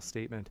original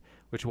statement,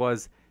 which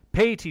was,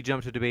 pay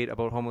T-Jump to debate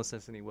about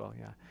homelessness, and he will,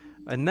 yeah.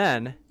 And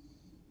then,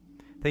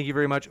 thank you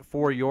very much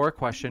for your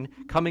question.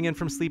 Coming in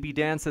from Sleepy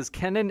Dan says,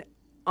 can an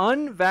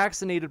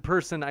unvaccinated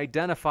person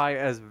identify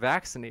as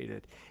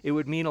vaccinated? It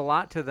would mean a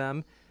lot to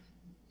them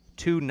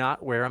to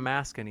not wear a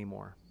mask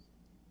anymore.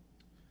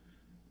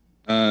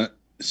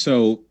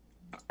 So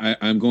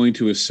I'm going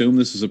to assume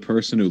this is a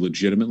person who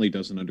legitimately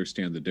doesn't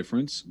understand the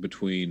difference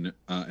between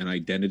an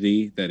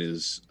identity that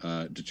is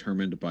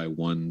determined by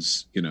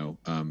one's,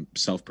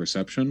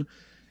 self-perception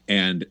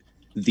and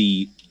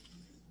the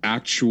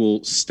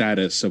actual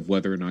status of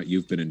whether or not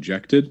you've been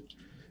injected.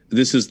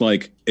 This is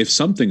like, if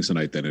something's an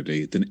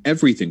identity, then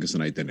everything is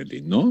an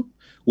identity, no?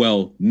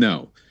 Well,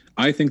 no.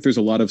 I think there's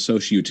a lot of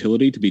social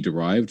utility to be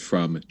derived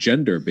from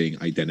gender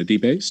being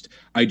identity-based.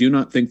 I do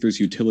not think there's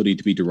utility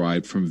to be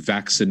derived from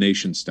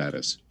vaccination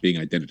status being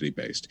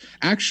identity-based.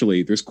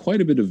 Actually, there's quite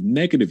a bit of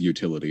negative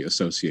utility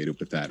associated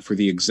with that for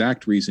the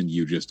exact reason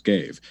you just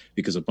gave,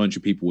 because a bunch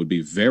of people would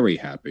be very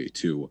happy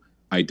to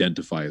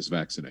identify as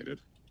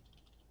vaccinated.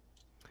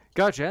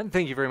 Gotcha, and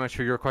thank you very much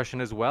for your question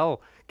as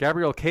well.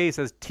 Gabrielle K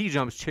says,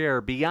 T-Jump's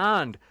chair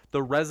beyond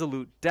the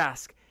Resolute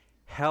desk.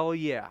 Hell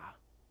yeah.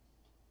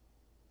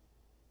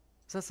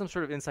 Is that some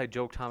sort of inside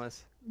joke,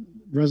 Thomas?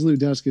 Resolute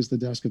desk is the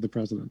desk of the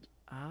president.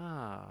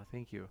 Ah,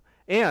 thank you.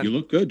 And you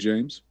look good,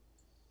 James.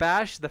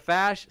 Bash the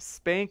Fash,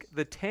 Spank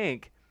the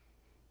Tank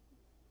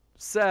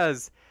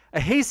says,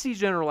 a hasty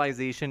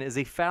generalization is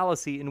a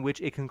fallacy in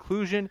which a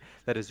conclusion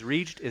that is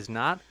reached is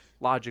not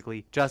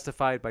logically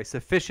justified by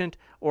sufficient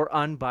or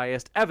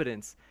unbiased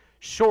evidence.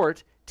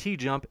 Short,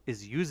 T-Jump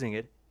is using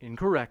it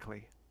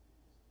incorrectly.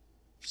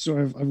 So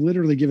I've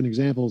literally given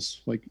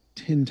examples like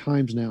 10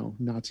 times now.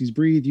 Nazis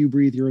breathe, you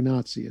breathe, you're a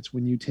Nazi. It's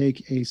when you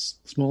take a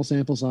small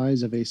sample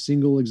size of a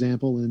single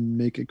example and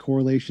make a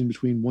correlation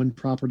between one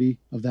property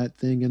of that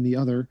thing and the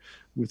other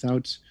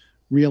without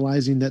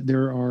realizing that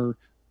there are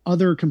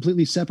other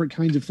completely separate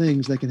kinds of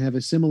things that can have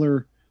a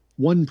similar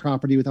one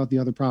property without the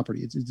other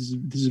property. This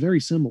is very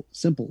simple.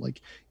 Like,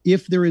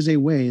 if there is a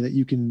way that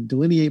you can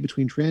delineate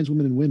between trans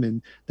women and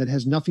women that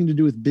has nothing to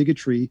do with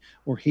bigotry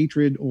or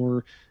hatred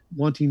or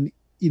wanting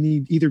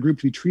either group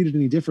to be treated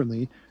any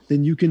differently,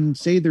 then you can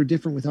say they're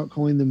different without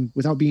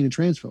being a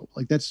transphobe.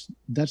 Like, that's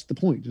the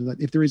point. That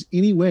if there is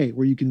any way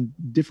where you can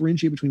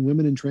differentiate between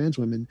women and trans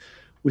women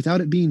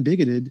without it being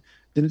bigoted,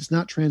 then it's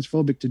not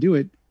transphobic to do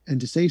it. And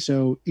to say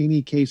so,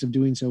 any case of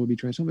doing so would be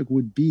transphobic,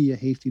 would be a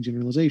hasty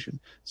generalization.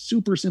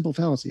 Super simple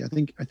fallacy. I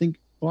think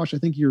Bosch,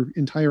 your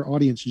entire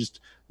audience should just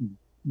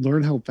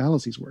learn how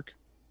fallacies work.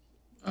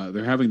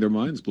 They're having their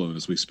minds blown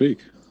as we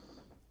speak.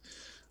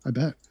 I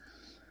bet.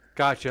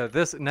 Gotcha.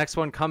 This next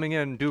one coming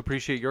in, do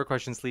appreciate your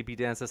question, Sleepy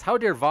Dan says, how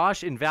dare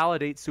Vosh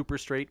invalidate super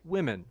straight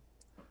women?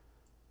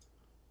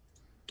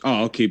 Oh,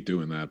 I'll keep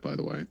doing that, by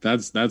the way.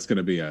 That's going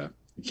to be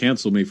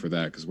cancel me for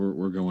that, because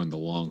we're going the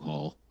long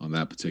haul on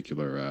that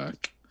particular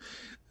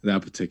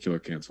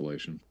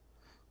cancellation.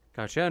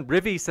 Gotcha. And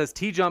Rivy says,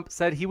 T-Jump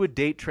said he would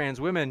date trans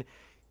women.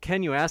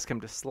 Can you ask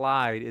him to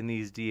slide in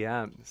these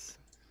DMs?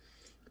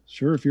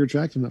 Sure, if you're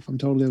attractive enough, I'm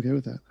totally okay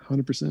with that.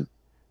 100%.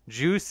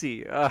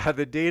 Juicy,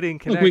 the dating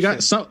connection. Look, we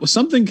got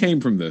something came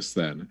from this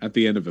then at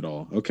the end of it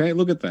all. Okay,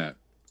 look at that.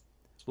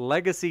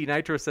 Legacy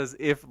Nitro says,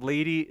 if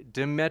Lady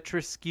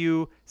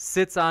Dimitrescu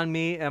sits on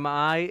me, am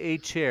I a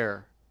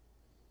chair?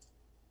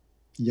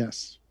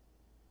 Yes.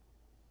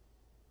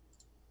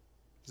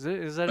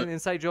 Is that an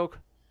inside joke?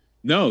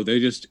 No, they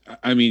just,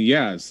 I mean,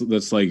 yeah,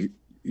 that's like,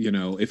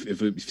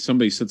 if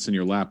somebody sits in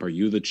your lap, are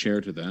you the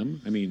chair to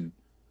them? I mean,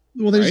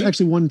 well, there's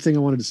actually one thing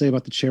I wanted to say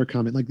about the chair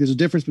comment. Like, there's a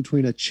difference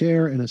between a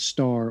chair and a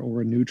star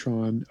or a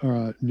neutron or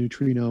a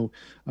neutrino,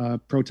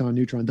 proton,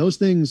 neutron. Those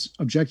things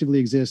objectively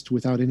exist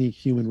without any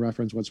human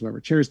reference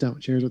whatsoever. Chairs don't.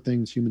 Chairs are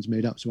things humans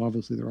made up. So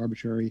obviously they're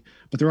arbitrary,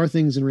 but there are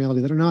things in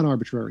reality that are not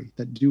arbitrary,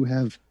 that do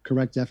have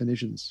correct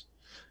definitions.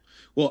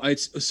 Well, I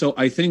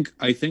think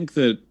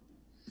that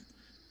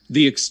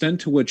the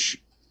extent to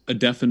which a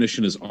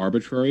definition is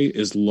arbitrary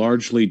is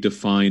largely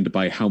defined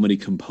by how many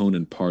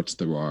component parts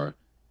there are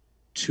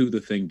to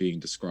the thing being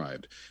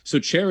described. So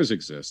chairs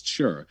exist,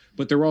 sure,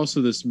 but they're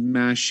also this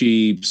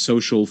mashy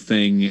social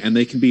thing, and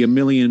they can be a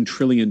million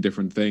trillion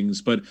different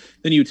things. But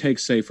then you take,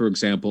 say, for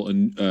example,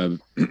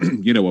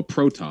 a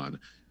proton,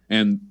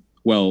 and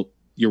well,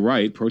 you're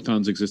right,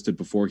 protons existed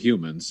before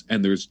humans,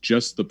 and there's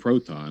just the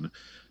proton.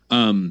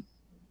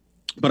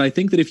 But I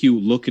think that if you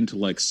look into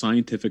like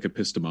scientific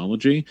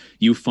epistemology,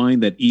 you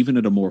find that even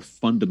at a more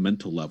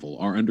fundamental level,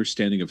 our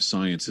understanding of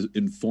science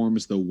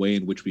informs the way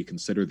in which we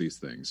consider these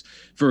things.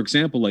 For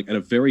example, like at a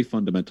very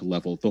fundamental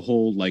level, the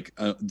whole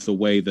the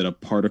way that a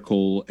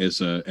particle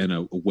and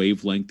a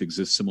wavelength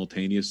exists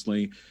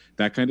simultaneously,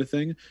 that kind of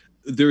thing.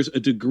 There's a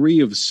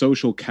degree of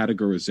social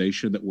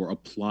categorization that we're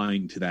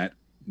applying to that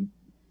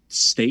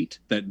state,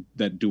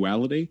 that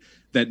duality,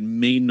 that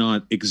may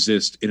not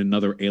exist in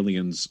another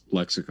alien's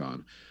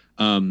lexicon.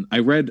 I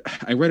read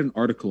an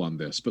article on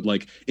this, but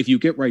like if you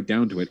get right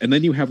down to it, and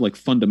then you have like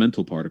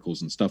fundamental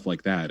particles and stuff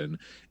like that, and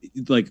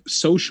like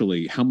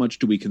socially, how much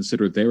do we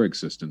consider their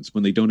existence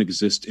when they don't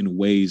exist in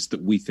ways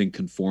that we think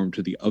conform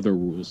to the other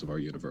rules of our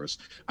universe?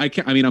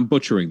 I'm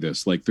butchering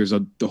this. Like there's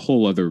the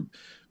whole other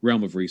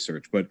realm of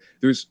research, but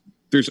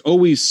there's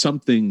always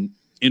something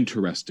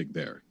interesting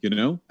there,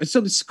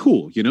 It's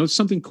cool, it's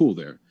something cool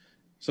there,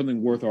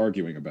 something worth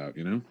arguing about,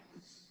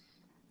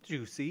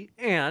 Juicy.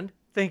 And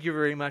thank you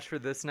very much for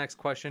this next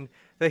question.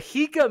 The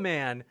Hika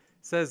Man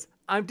says,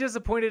 I'm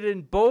disappointed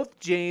in both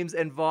James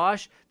and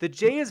Vosh. The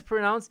J is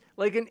pronounced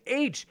like an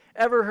H.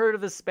 Ever heard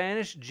of the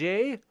Spanish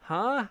J?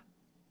 Huh?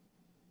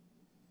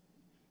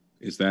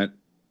 Is that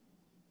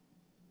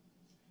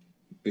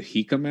the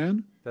Hika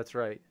Man? That's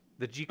right.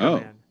 The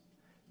Jika Man.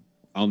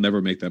 I'll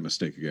never make that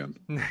mistake again.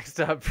 Next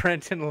up,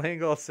 Brenton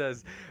Lingle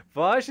says,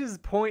 Vosh's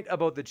point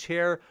about the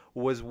chair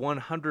was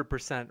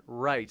 100%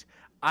 right.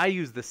 I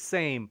use the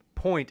same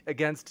point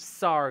against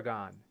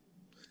Sargon.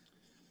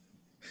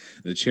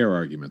 The chair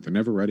argument. They're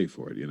never ready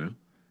for it,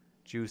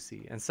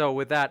 Juicy. And so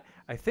with that,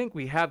 I think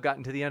we have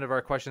gotten to the end of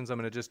our questions. I'm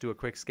going to just do a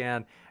quick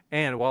scan.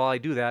 And while I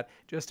do that,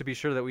 just to be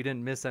sure that we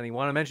didn't miss any, I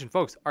want to mention,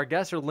 folks, our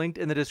guests are linked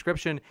in the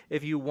description.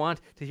 If you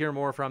want to hear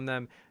more from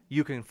them,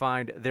 you can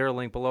find their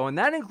link below. And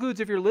that includes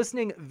if you're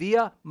listening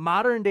via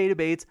Modern Day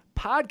Debates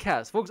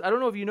podcast. Folks, I don't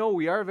know if you know,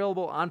 we are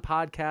available on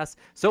podcasts.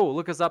 So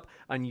look us up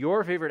on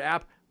your favorite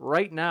app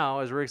right now,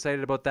 as we're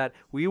excited about that.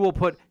 We will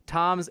put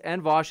Tom's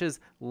and Vosh's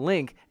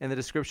link in the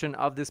description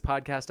of this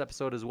podcast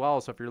episode as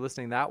well. So if you're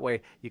listening that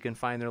way, you can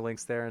find their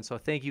links there. And so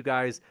thank you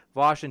guys,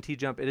 Vosh and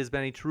T-Jump. It has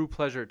been a true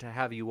pleasure to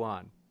have you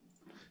on.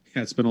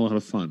 Yeah, it's been a lot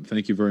of fun.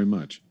 Thank you very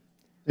much.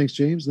 Thanks,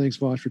 James. Thanks,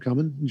 Vosh, for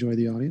coming. Enjoy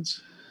the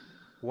audience.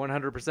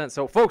 100%.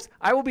 So, folks,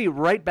 I will be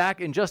right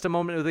back in just a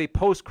moment with a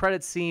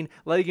post-credits scene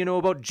letting you know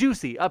about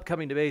juicy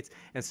upcoming debates.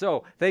 And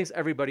so, thanks,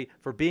 everybody,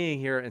 for being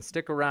here, and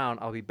stick around.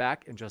 I'll be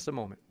back in just a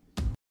moment.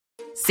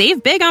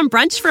 Save big on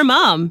brunch for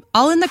mom,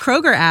 all in the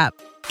Kroger app.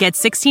 Get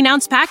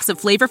 16-ounce packs of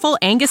flavorful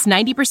Angus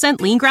 90%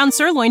 lean ground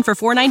sirloin for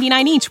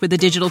 $4.99 each with a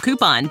digital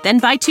coupon. Then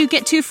buy 2,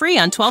 get 2 free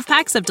on 12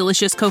 packs of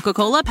delicious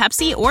Coca-Cola,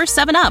 Pepsi, or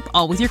 7-Up,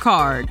 all with your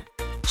card.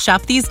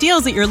 Shop these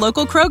deals at your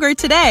local Kroger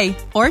today,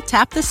 or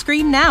tap the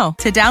screen now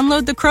to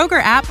download the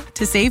Kroger app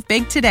to save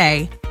big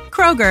today.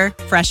 Kroger,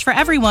 fresh for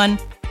everyone.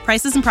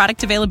 Prices and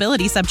product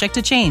availability subject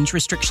to change.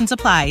 Restrictions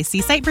apply.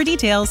 See site for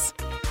details.